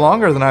known her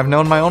longer than I've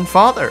known my own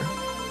father.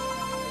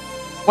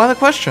 Why the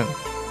question?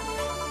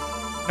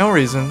 No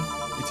reason.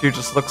 You two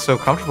just look so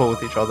comfortable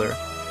with each other.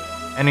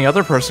 Any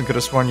other person could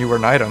have sworn you were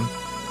an item.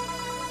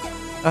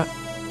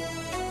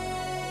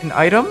 An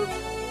item?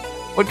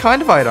 What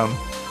kind of item?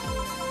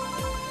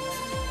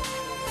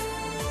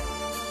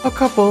 A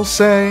couple,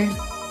 say.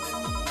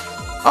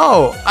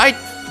 Oh,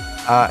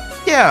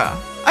 yeah,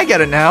 I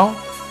get it now.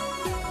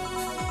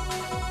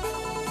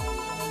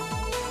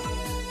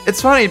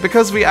 It's funny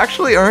because we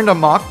actually earned a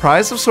mock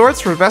prize of sorts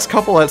for best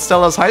couple at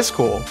Stella's high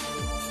school.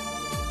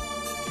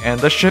 And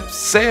the ship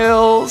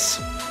sails.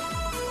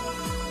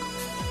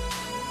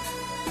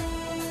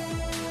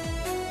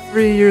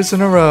 3 years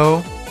in a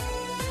row.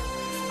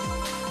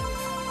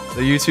 So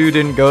you two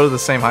didn't go to the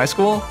same high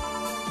school?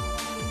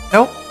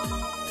 Nope.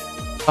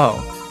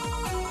 Oh.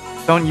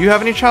 Don't you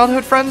have any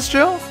childhood friends,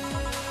 Jill?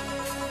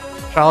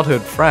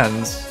 Childhood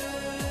friends?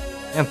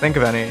 Can't think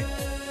of any.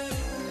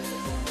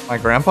 My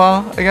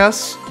grandpa, I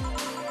guess?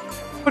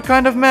 What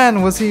kind of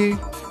man was he?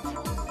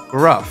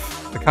 Gruff.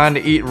 The kind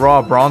to eat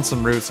raw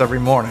Bronson roots every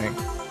morning.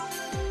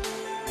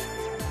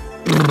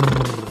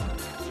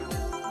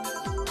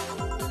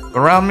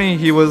 Around me,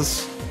 he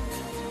was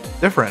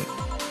different.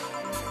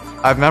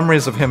 I have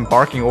memories of him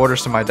barking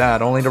orders to my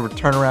dad, only to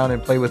turn around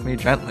and play with me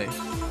gently.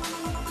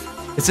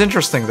 It's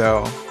interesting,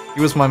 though. He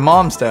was my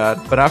mom's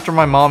dad, but after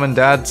my mom and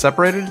dad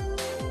separated,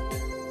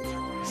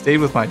 he stayed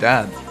with my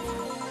dad.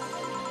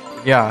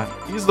 Yeah,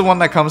 he's the one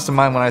that comes to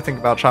mind when I think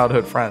about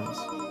childhood friends.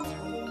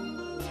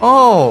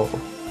 Oh!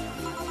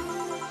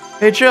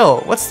 Hey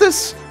Jill, what's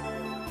this?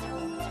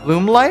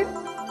 Bloom Light?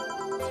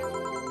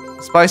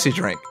 Spicy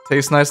drink.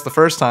 Tastes nice the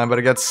first time, but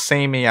it gets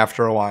samey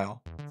after a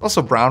while. It's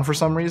also brown for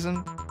some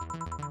reason.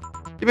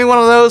 Give me one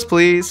of those,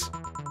 please.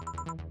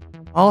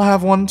 I'll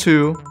have one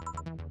too.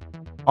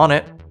 On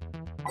it.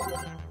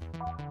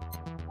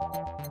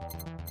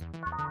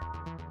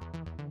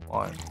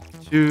 1,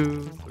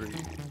 2, 3,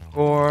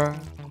 4.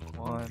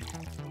 1,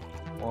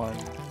 1,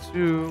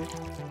 2,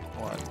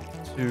 1,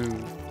 2,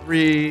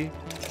 3.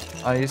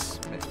 Ice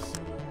mix.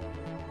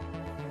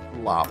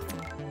 Lop.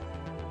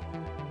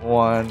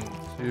 1,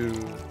 2,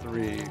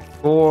 3,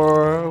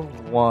 4.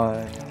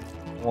 1,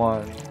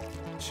 1,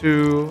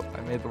 2.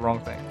 I made the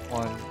wrong thing.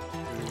 1, 2,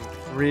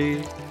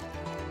 3.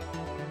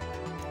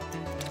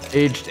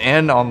 Aged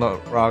and on the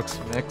rocks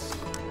mix.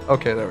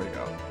 Okay, there we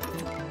go.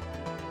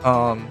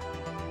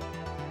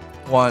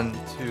 1,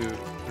 2,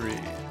 3,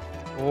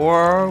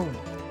 4.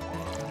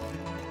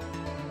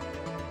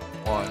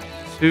 1,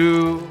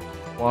 2,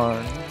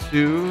 1,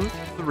 2,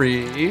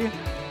 3.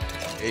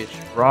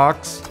 Aged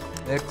rocks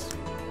mix.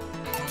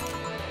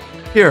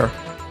 Here.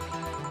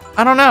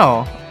 I don't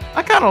know.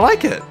 I kind of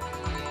like it.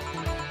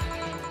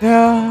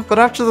 Yeah, but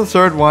after the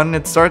third one,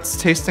 it starts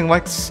tasting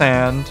like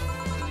sand.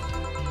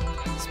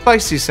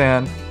 Spicy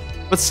sand,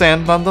 but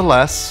sand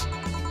nonetheless.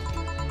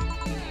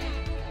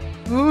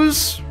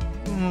 Who's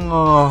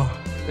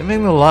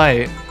dimming the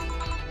light?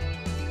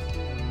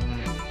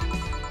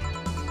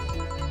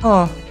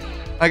 Huh.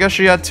 I guess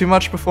she had too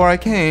much before I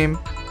came.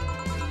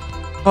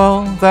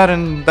 Well, that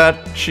and that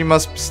she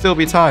must still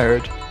be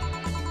tired.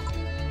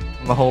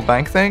 And the whole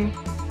bank thing?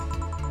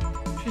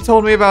 She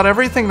told me about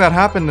everything that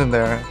happened in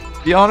there.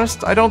 To be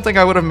honest, I don't think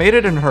I would have made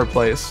it in her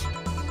place.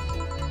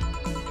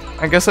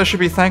 I guess I should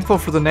be thankful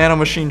for the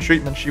nanomachine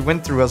treatment she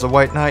went through as a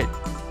White Knight.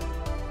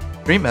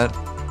 Treatment?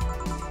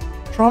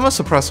 Trauma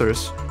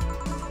suppressors.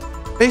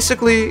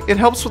 Basically, it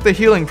helps with the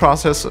healing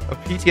process of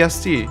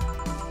PTSD.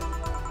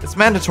 It's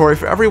mandatory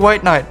for every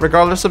White Knight,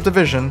 regardless of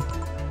division.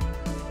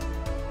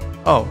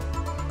 Oh.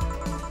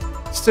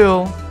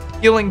 Still,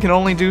 healing can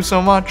only do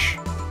so much.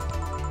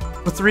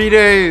 For 3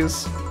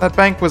 days, that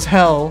bank was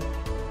hell,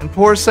 and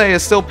poor Sei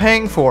is still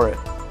paying for it.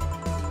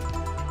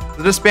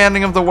 The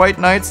disbanding of the White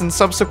Knights and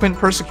subsequent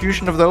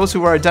persecution of those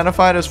who were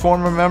identified as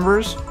former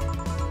members?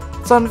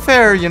 It's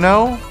unfair, you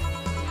know?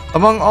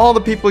 Among all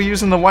the people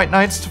using the White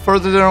Knights to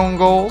further their own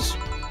goals,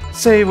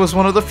 Sei was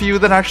one of the few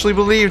that actually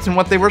believed in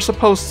what they were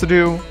supposed to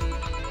do.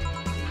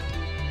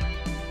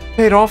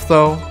 Paid off,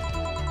 though.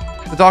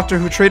 The doctor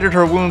who treated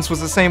her wounds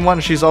was the same one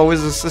she's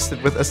always assisted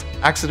with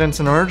accidents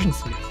and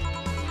emergencies.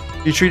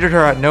 He treated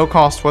her at no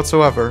cost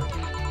whatsoever.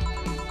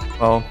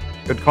 Well,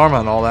 good karma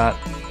and all that.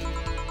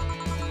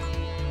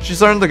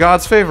 She's earned the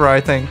god's favor,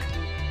 I think.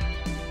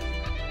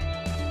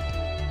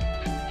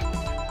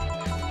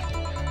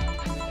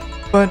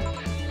 But,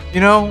 you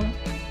know,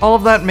 all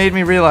of that made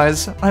me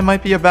realize I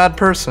might be a bad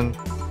person.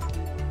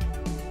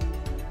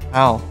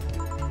 How?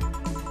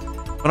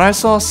 When I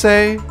saw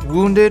Sei,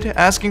 wounded,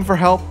 asking for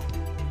help,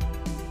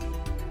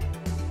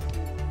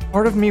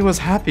 part of me was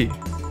happy.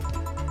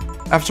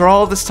 After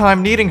all this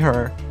time needing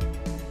her,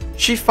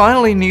 she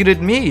finally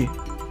needed me.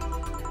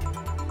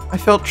 I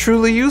felt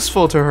truly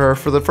useful to her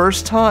for the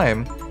first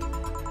time.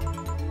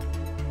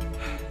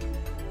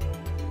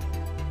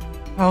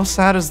 How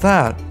sad is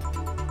that?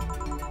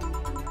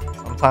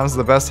 Sometimes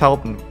the best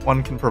help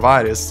one can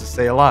provide is to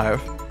stay alive.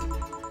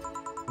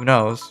 Who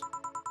knows?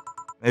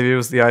 Maybe it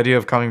was the idea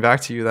of coming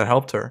back to you that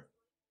helped her.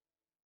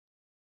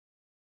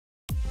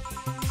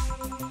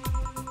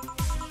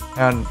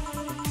 And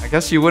I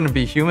guess you wouldn't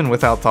be human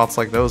without thoughts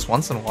like those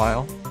once in a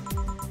while.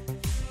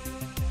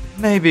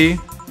 Maybe.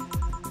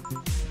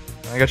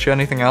 Can I get you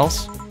anything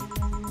else?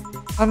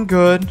 I'm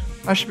good.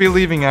 I should be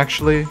leaving,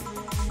 actually.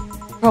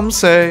 Come,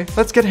 Sei,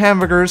 let's get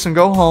hamburgers and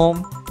go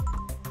home.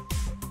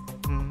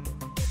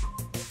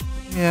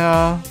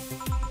 Yeah.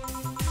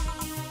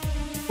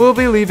 We'll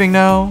be leaving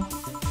now.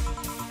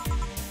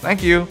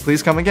 Thank you.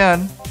 Please come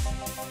again.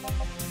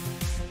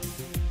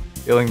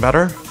 Feeling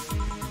better?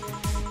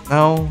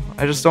 No,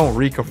 I just don't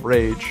reek of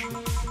rage.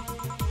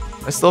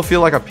 I still feel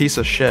like a piece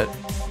of shit.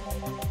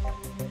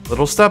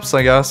 Little steps,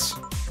 I guess.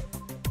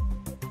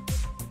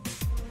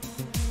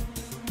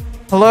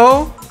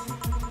 Hello?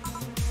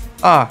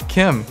 Ah,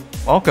 Kim.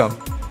 Welcome.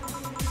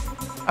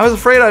 I was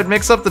afraid I'd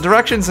mix up the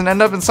directions and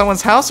end up in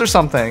someone's house or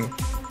something.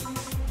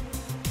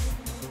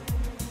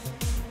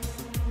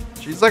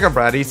 She's like a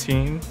bratty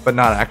teen, but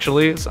not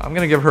actually, so I'm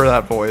gonna give her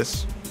that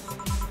voice.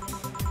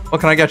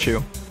 What can I get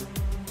you?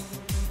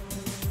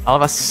 I'll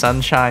have a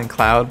sunshine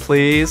cloud,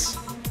 please.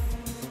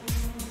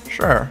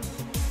 Sure.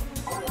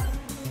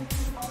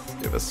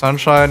 Give a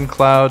sunshine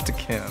cloud to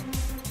Kim.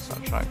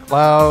 Sunshine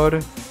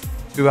cloud.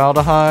 2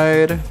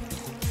 aldehyde.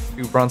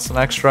 2 Brunson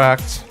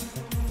extract.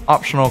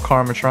 Optional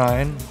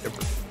Karmatrine. Give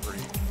her 3,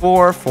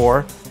 4,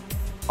 4.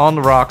 On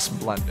the rocks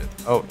blended.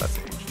 Oh, that's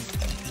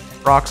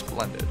aged. Rocks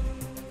blended.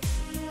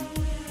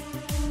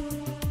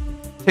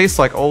 Tastes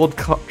like old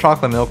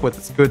chocolate milk with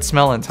its good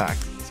smell intact.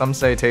 Some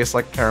say it tastes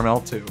like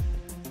caramel too.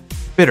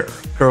 Bitter,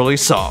 curly,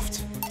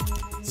 soft.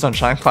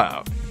 Sunshine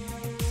cloud.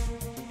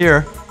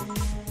 Here.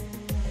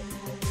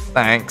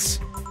 Thanks.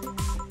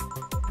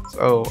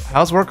 So,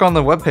 how's work on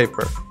the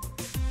webpaper?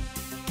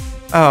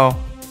 Oh,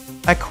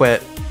 I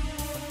quit.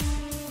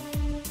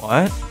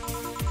 What?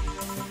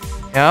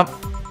 Yep.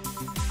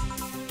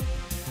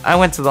 I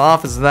went to the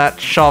office of that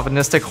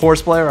chauvinistic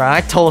horseplayer and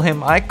I told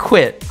him I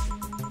quit.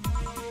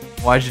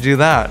 Why'd you do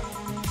that?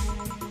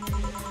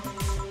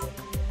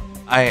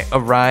 I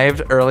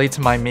arrived early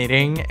to my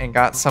meeting and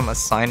got some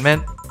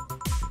assignment.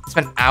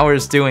 Spent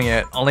hours doing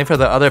it, only for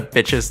the other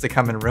bitches to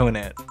come and ruin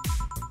it.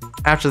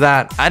 After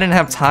that, I didn't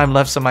have time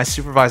left, so my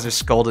supervisor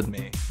scolded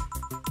me.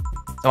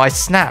 So I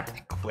snapped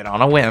and quit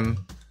on a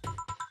whim.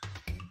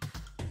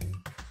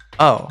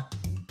 Oh.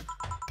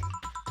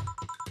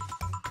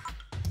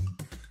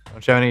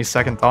 Don't you have any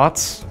second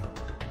thoughts?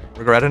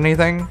 Regret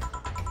anything?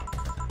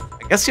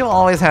 I guess you'll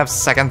always have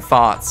second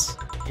thoughts.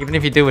 Even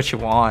if you do what you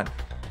want,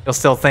 you'll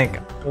still think,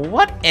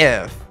 what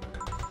if?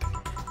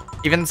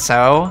 Even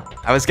so,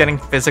 I was getting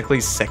physically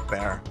sick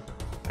there.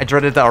 I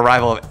dreaded the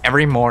arrival of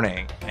every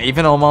morning. I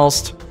even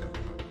almost...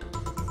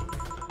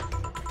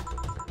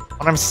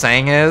 What I'm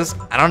saying is,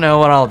 I don't know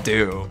what I'll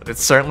do, but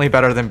it's certainly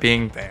better than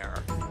being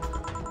there.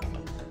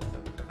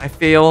 I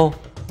feel...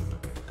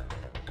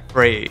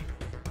 free.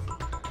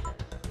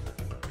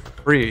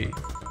 Free.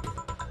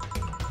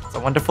 It's a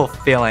wonderful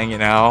feeling, you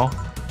know?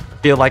 I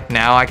feel like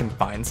now I can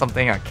find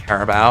something I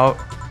care about.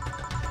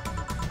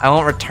 I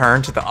won't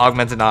return to the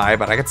augmented eye,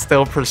 but I could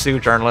still pursue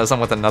journalism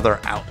with another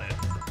outlet.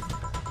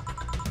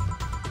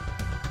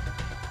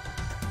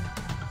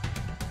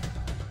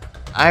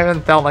 I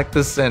haven't felt like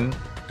this in,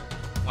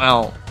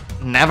 well,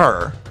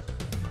 never.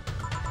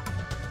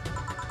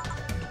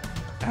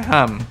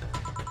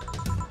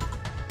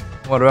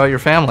 What about your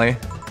family?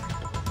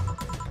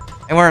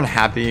 They weren't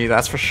happy,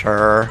 that's for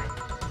sure.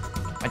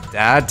 My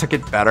dad took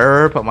it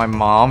better, but my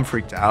mom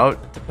freaked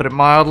out, to put it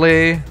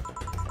mildly.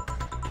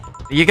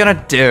 What are you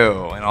gonna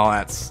do and all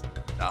that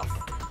stuff?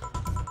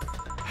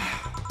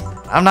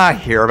 I'm not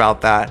here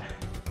about that.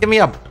 Give me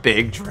a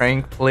big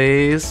drink,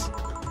 please.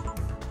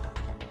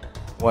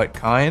 What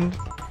kind?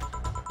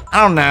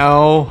 I don't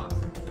know.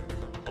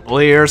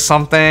 Bubbly or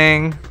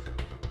something.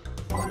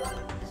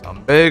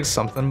 Something big,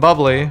 something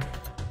bubbly.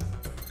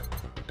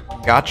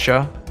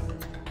 Gotcha.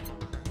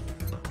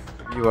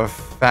 You a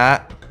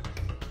fat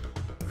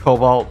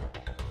cobalt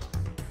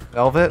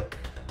velvet?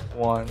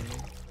 1,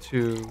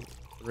 2,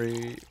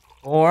 3,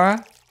 4.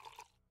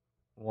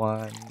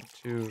 1,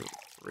 2,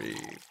 3,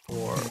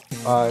 4,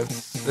 5,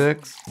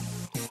 6.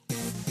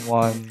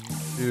 1,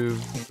 2,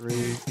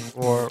 3,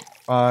 4,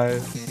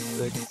 5,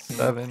 6,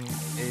 7,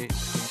 8,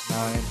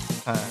 9,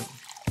 10.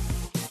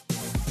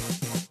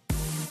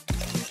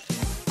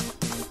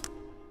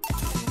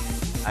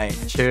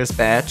 Alright, cheers,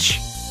 bitch.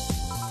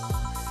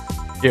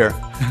 Here.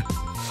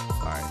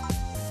 Sorry.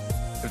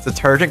 If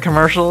detergent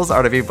commercials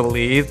are to be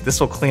believed, this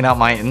will clean out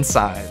my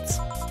insides.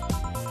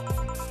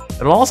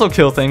 It'll also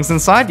kill things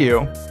inside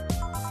you.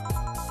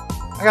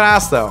 I gotta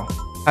ask though,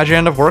 how'd you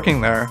end up working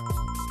there?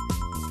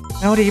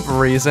 No deep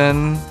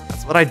reason.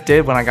 That's what I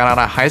did when I got out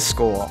of high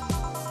school.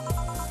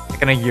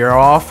 Taking a year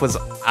off was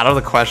out of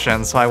the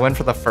question, so I went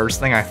for the first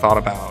thing I thought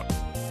about.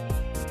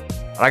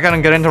 But I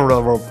couldn't get into a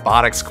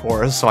robotics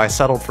course, so I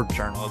settled for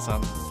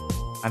journalism.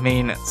 I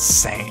mean,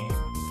 same.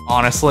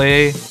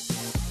 Honestly,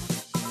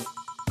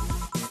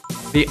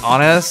 to be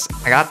honest,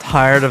 I got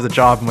tired of the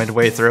job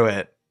midway through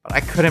it, but I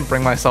couldn't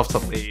bring myself to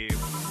leave.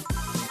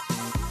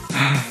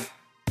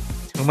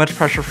 Too much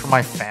pressure from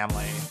my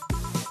family.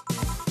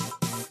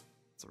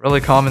 It's a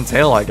really common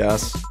tale, I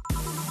guess.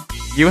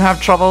 You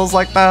have troubles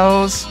like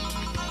those?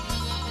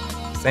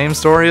 Same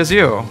story as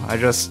you. I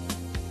just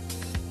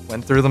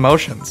went through the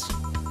motions.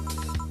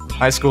 From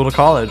high school to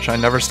college, I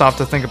never stopped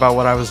to think about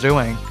what I was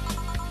doing.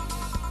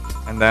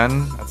 And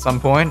then, at some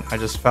point, I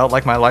just felt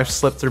like my life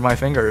slipped through my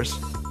fingers.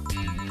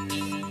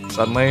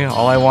 Suddenly,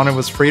 all I wanted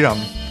was freedom.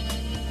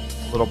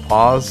 A little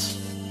pause,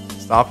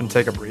 stop and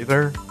take a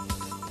breather.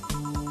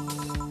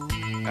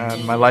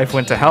 And my life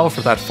went to hell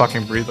for that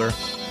fucking breather.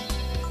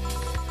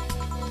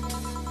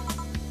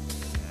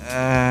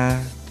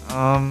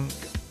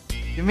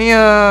 Give me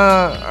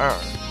a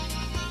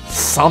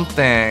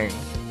something.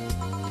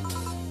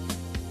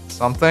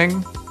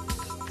 Something?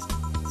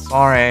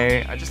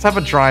 Sorry, I just have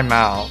a dry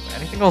mouth.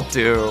 Anything will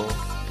do.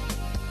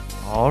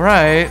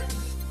 Alright.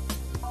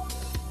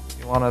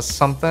 You want a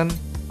something?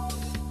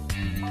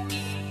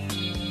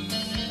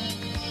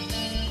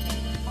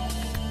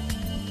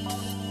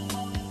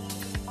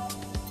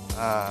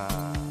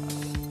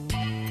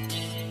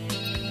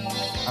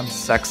 I'm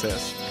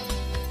sexist.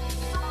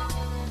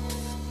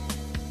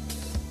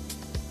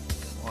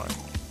 1,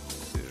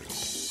 2,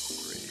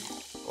 3,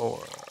 4.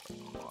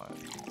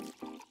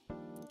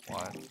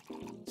 1,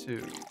 2,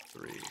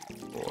 3,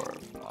 4,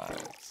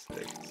 5,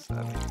 6,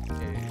 7,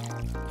 8,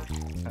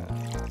 9, 10,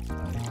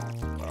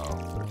 12,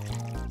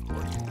 13,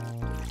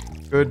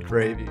 14. Good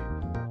gravy.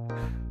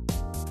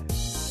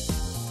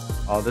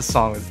 Oh, this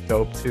song is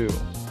dope too.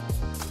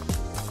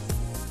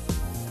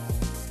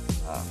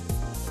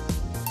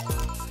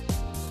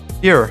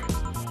 Here.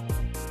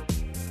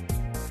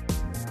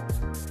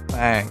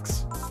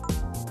 Thanks.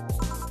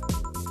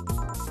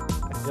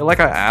 I feel like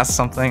I asked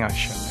something I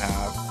shouldn't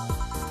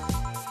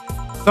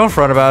have. Don't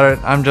fret about it.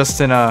 I'm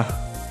just in a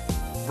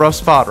rough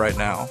spot right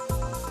now.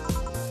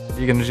 What are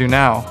you gonna do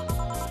now?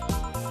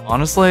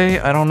 Honestly,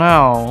 I don't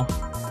know.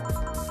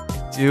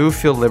 I do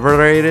feel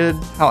liberated,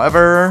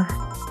 however.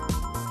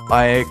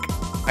 Like,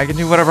 I can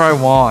do whatever I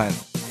want.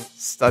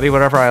 Study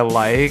whatever I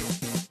like.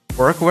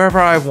 Work wherever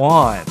I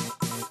want.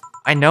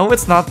 I know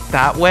it's not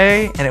that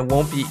way, and it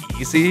won't be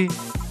easy,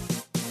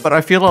 but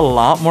I feel a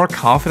lot more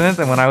confident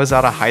than when I was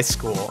out of high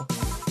school.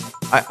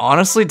 I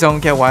honestly don't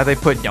get why they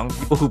put young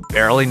people who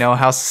barely know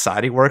how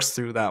society works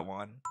through that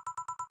one.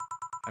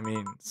 I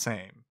mean,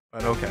 same,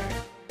 but okay.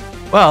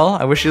 Well,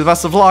 I wish you the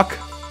best of luck.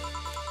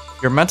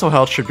 Your mental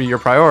health should be your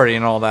priority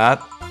and all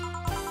that.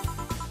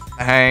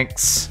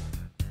 Thanks.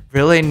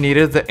 Really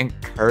needed the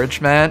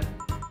encouragement.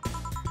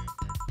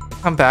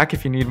 Come back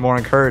if you need more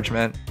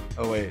encouragement.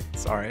 Oh wait,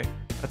 sorry.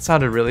 That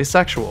sounded really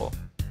sexual.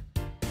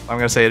 I'm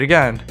gonna say it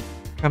again.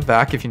 Come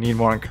back if you need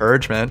more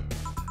encouragement.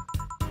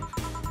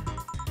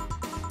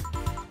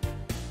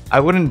 I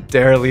wouldn't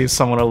dare leave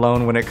someone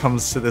alone when it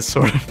comes to this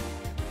sort of...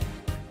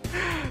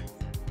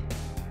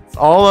 It's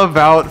all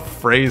about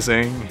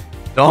phrasing.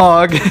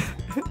 Dog.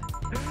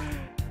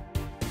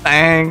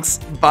 Thanks.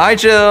 Bye,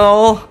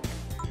 Jill.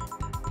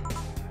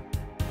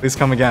 Please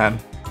come again.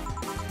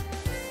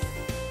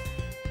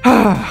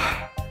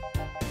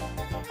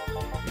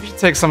 You should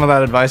take some of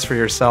that advice for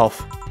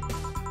yourself.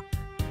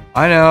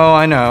 I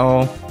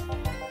know.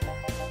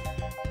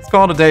 Let's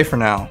call it a day for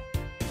now.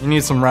 You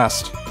need some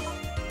rest.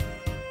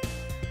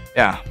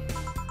 Yeah.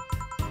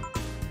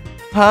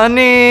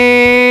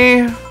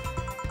 Honey!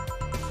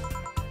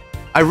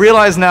 I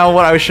realize now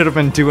what I should have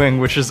been doing,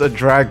 which is a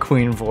drag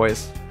queen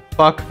voice.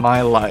 Fuck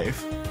my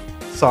life.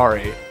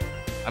 Sorry.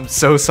 I'm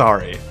so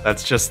sorry.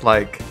 That's just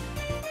like...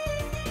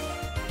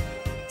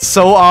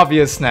 so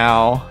obvious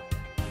now.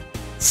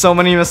 So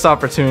many missed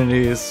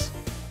opportunities.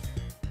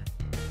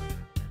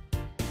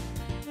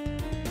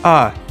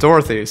 Ah,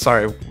 Dorothy,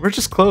 sorry. We're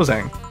just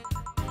closing.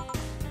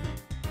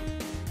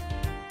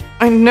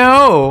 I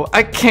know!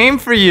 I came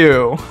for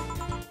you!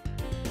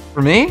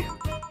 For me?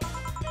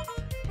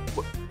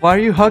 Why are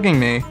you hugging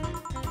me?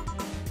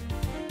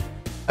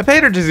 I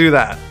paid her to do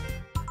that.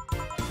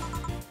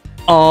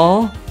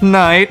 All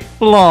night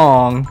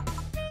long.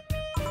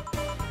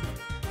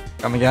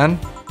 Come again?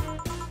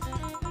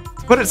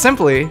 To put it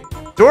simply,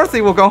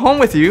 Dorothy will go home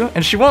with you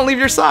and she won't leave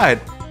your side.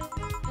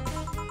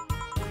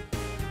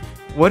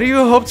 What do you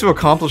hope to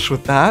accomplish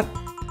with that?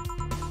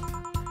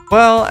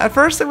 Well, at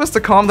first it was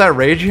to calm that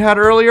rage you had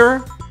earlier.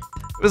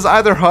 It was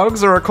either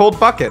hugs or a cold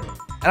bucket,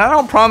 and I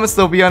don't promise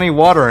there'll be any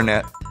water in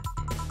it.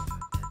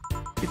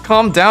 You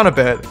calmed down a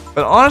bit,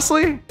 but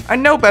honestly, I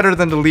know better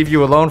than to leave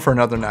you alone for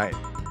another night.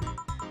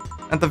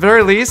 At the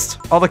very least,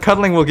 all the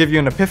cuddling will give you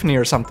an epiphany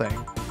or something.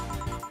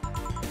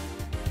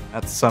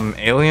 That's some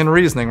alien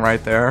reasoning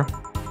right there.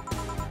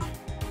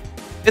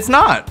 It's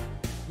not!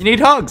 You need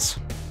hugs.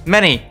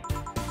 Many.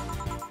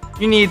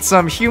 You need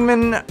some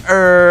humanoid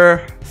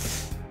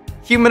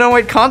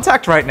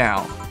contact right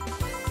now.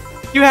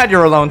 You had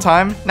your alone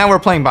time, now we're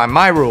playing by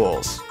my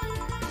rules.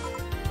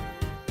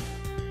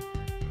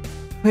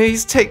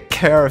 Please take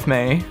care of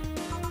me.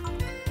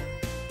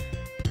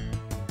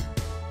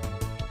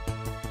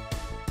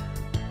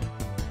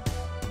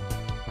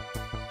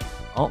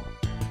 Oh,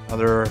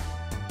 another...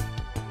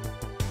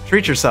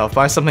 Treat yourself,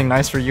 buy something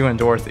nice for you and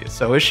Dorothy.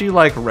 So is she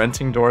like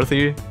renting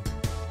Dorothy?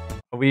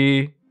 Are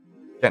we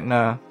getting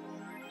a...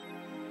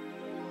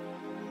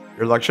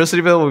 Your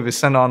electricity bill will be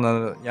sent on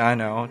the... Yeah, I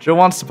know. Jill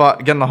wants to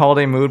get in the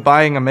holiday mood.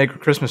 Buying a maker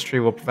Christmas tree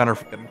will prevent her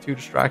from getting too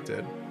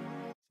distracted.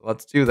 So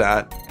let's do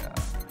that. Yeah.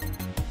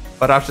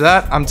 But after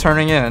that, I'm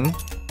turning in.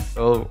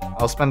 So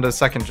I'll spend a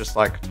second just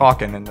like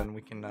talking and then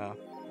we can,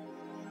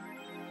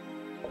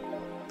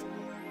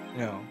 you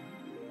know,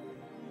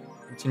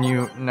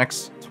 continue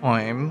next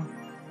time.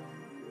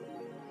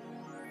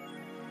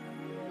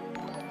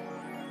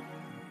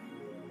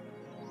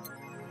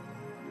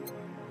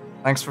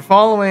 Thanks for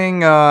following,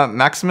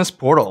 Maximus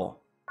Portal.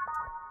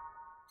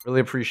 Really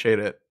appreciate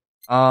it.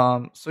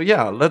 So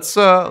yeah, let's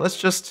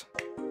just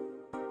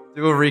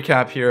do a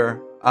recap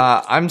here.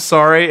 I'm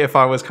sorry if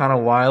I was kind of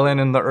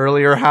wildin' in the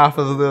earlier half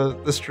of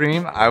the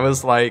stream. I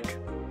was like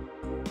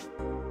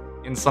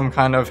in some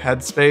kind of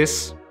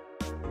headspace.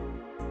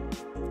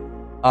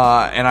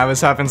 And I was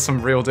having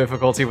some real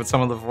difficulty with some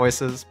of the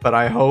voices, but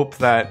I hope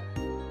that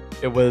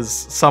it was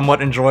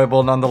somewhat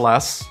enjoyable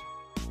nonetheless.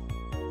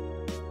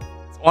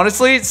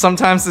 Honestly,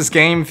 sometimes this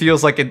game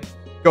feels like it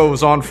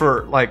goes on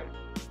for, like,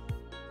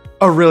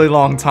 a really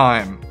long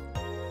time.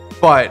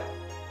 But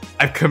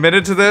I've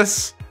committed to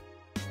this.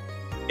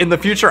 In the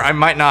future, I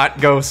might not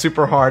go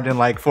super hard and,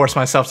 like, force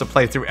myself to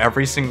play through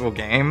every single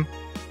game.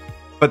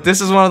 But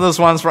this is one of those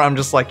ones where I'm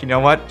just like, you know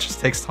what? It just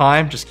takes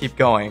time. Just keep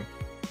going.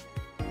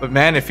 But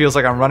man, it feels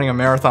like I'm running a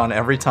marathon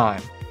every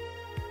time.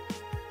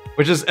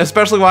 Which is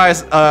especially why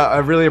I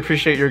really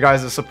appreciate your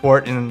guys'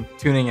 support in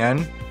tuning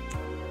in.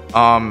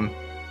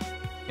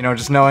 You know,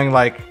 just knowing,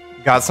 like,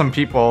 got some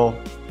people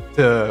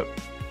to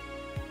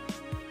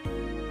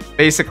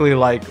basically,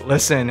 like,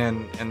 listen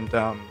and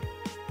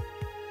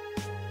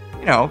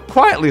you know,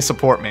 quietly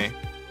support me.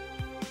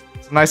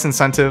 It's a nice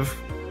incentive,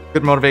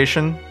 good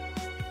motivation.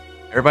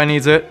 Everybody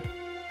needs it.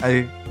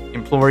 I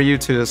implore you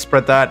to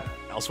spread that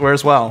elsewhere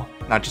as well,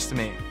 not just to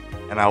me,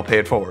 and I'll pay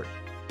it forward.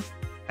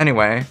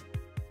 Anyway,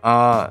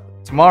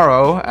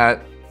 tomorrow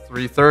at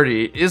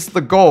 3:30 is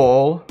the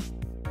goal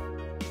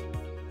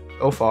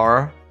so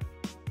far.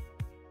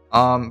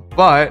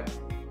 But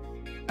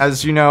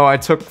as you know, I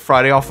took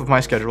Friday off of my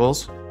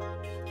schedules.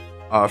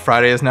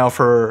 Friday is now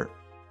for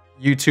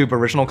YouTube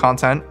original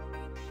content.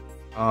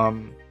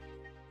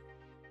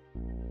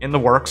 In the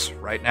works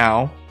right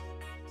now,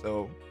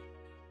 so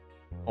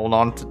hold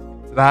on to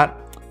that.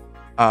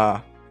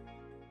 I'm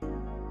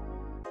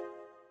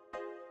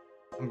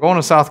going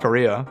to South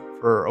Korea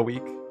for a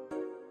week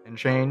and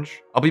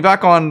change. I'll be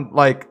back on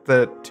like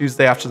the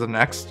Tuesday after the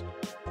next,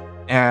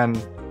 and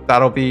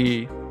that'll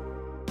be,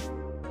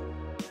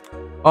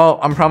 well,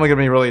 I'm probably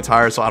gonna be really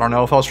tired, so I don't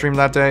know if I'll stream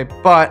that day,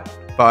 but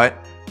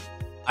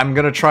I'm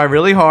gonna try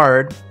really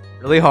hard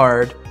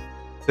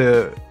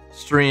to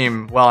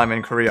stream while I'm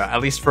in Korea,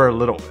 at least for a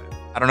little bit.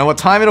 I don't know what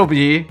time it'll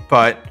be,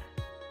 but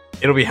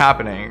it'll be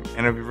happening,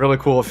 and it'd be really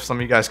cool if some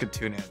of you guys could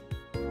tune in.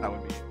 That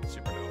would be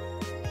super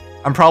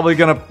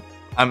dope.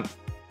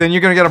 Then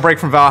you're gonna get a break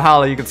from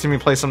Valhalla. You can see me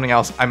play something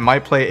else. I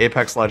might play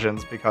Apex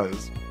Legends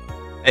because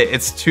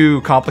it's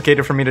too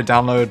complicated for me to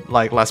download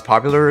like less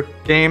popular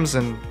games,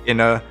 and in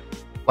a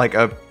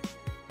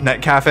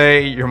net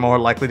cafe, you're more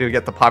likely to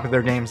get the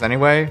popular games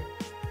anyway.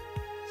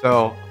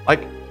 So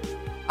like,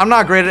 I'm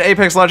not great at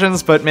Apex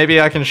Legends, but maybe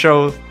I can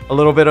show a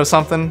little bit of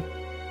something.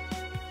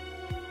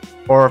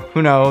 Or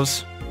who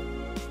knows.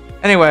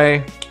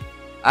 Anyway,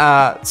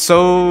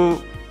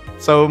 so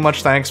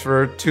much thanks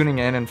for tuning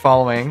in and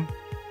following.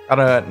 Got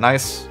a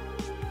nice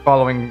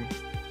following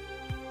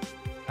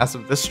as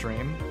of this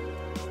stream.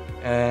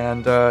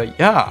 And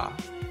yeah.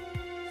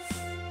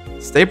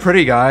 Stay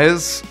pretty,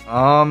 guys.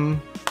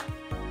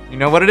 You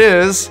know what it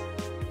is.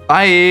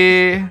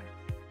 Bye.